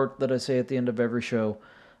my heart that I say at the end of every show.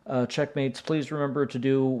 Checkmates, please remember to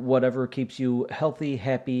do whatever keeps you healthy,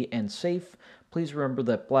 happy, and safe. Please remember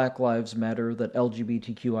that Black Lives Matter, that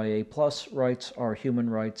LGBTQIA+ rights are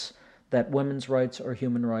human rights, that women's rights are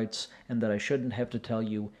human rights, and that I shouldn't have to tell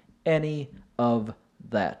you any of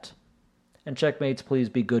that. And Checkmates, please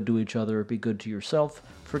be good to each other, be good to yourself,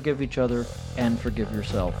 forgive each other, and forgive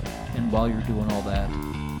yourself. And while you're doing all that,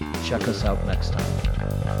 check us out next time.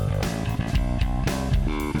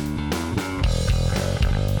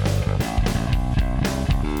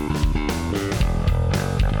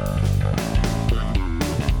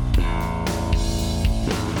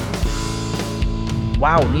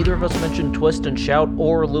 Wow, neither of us mentioned Twist and Shout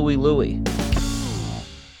or Louie Louie.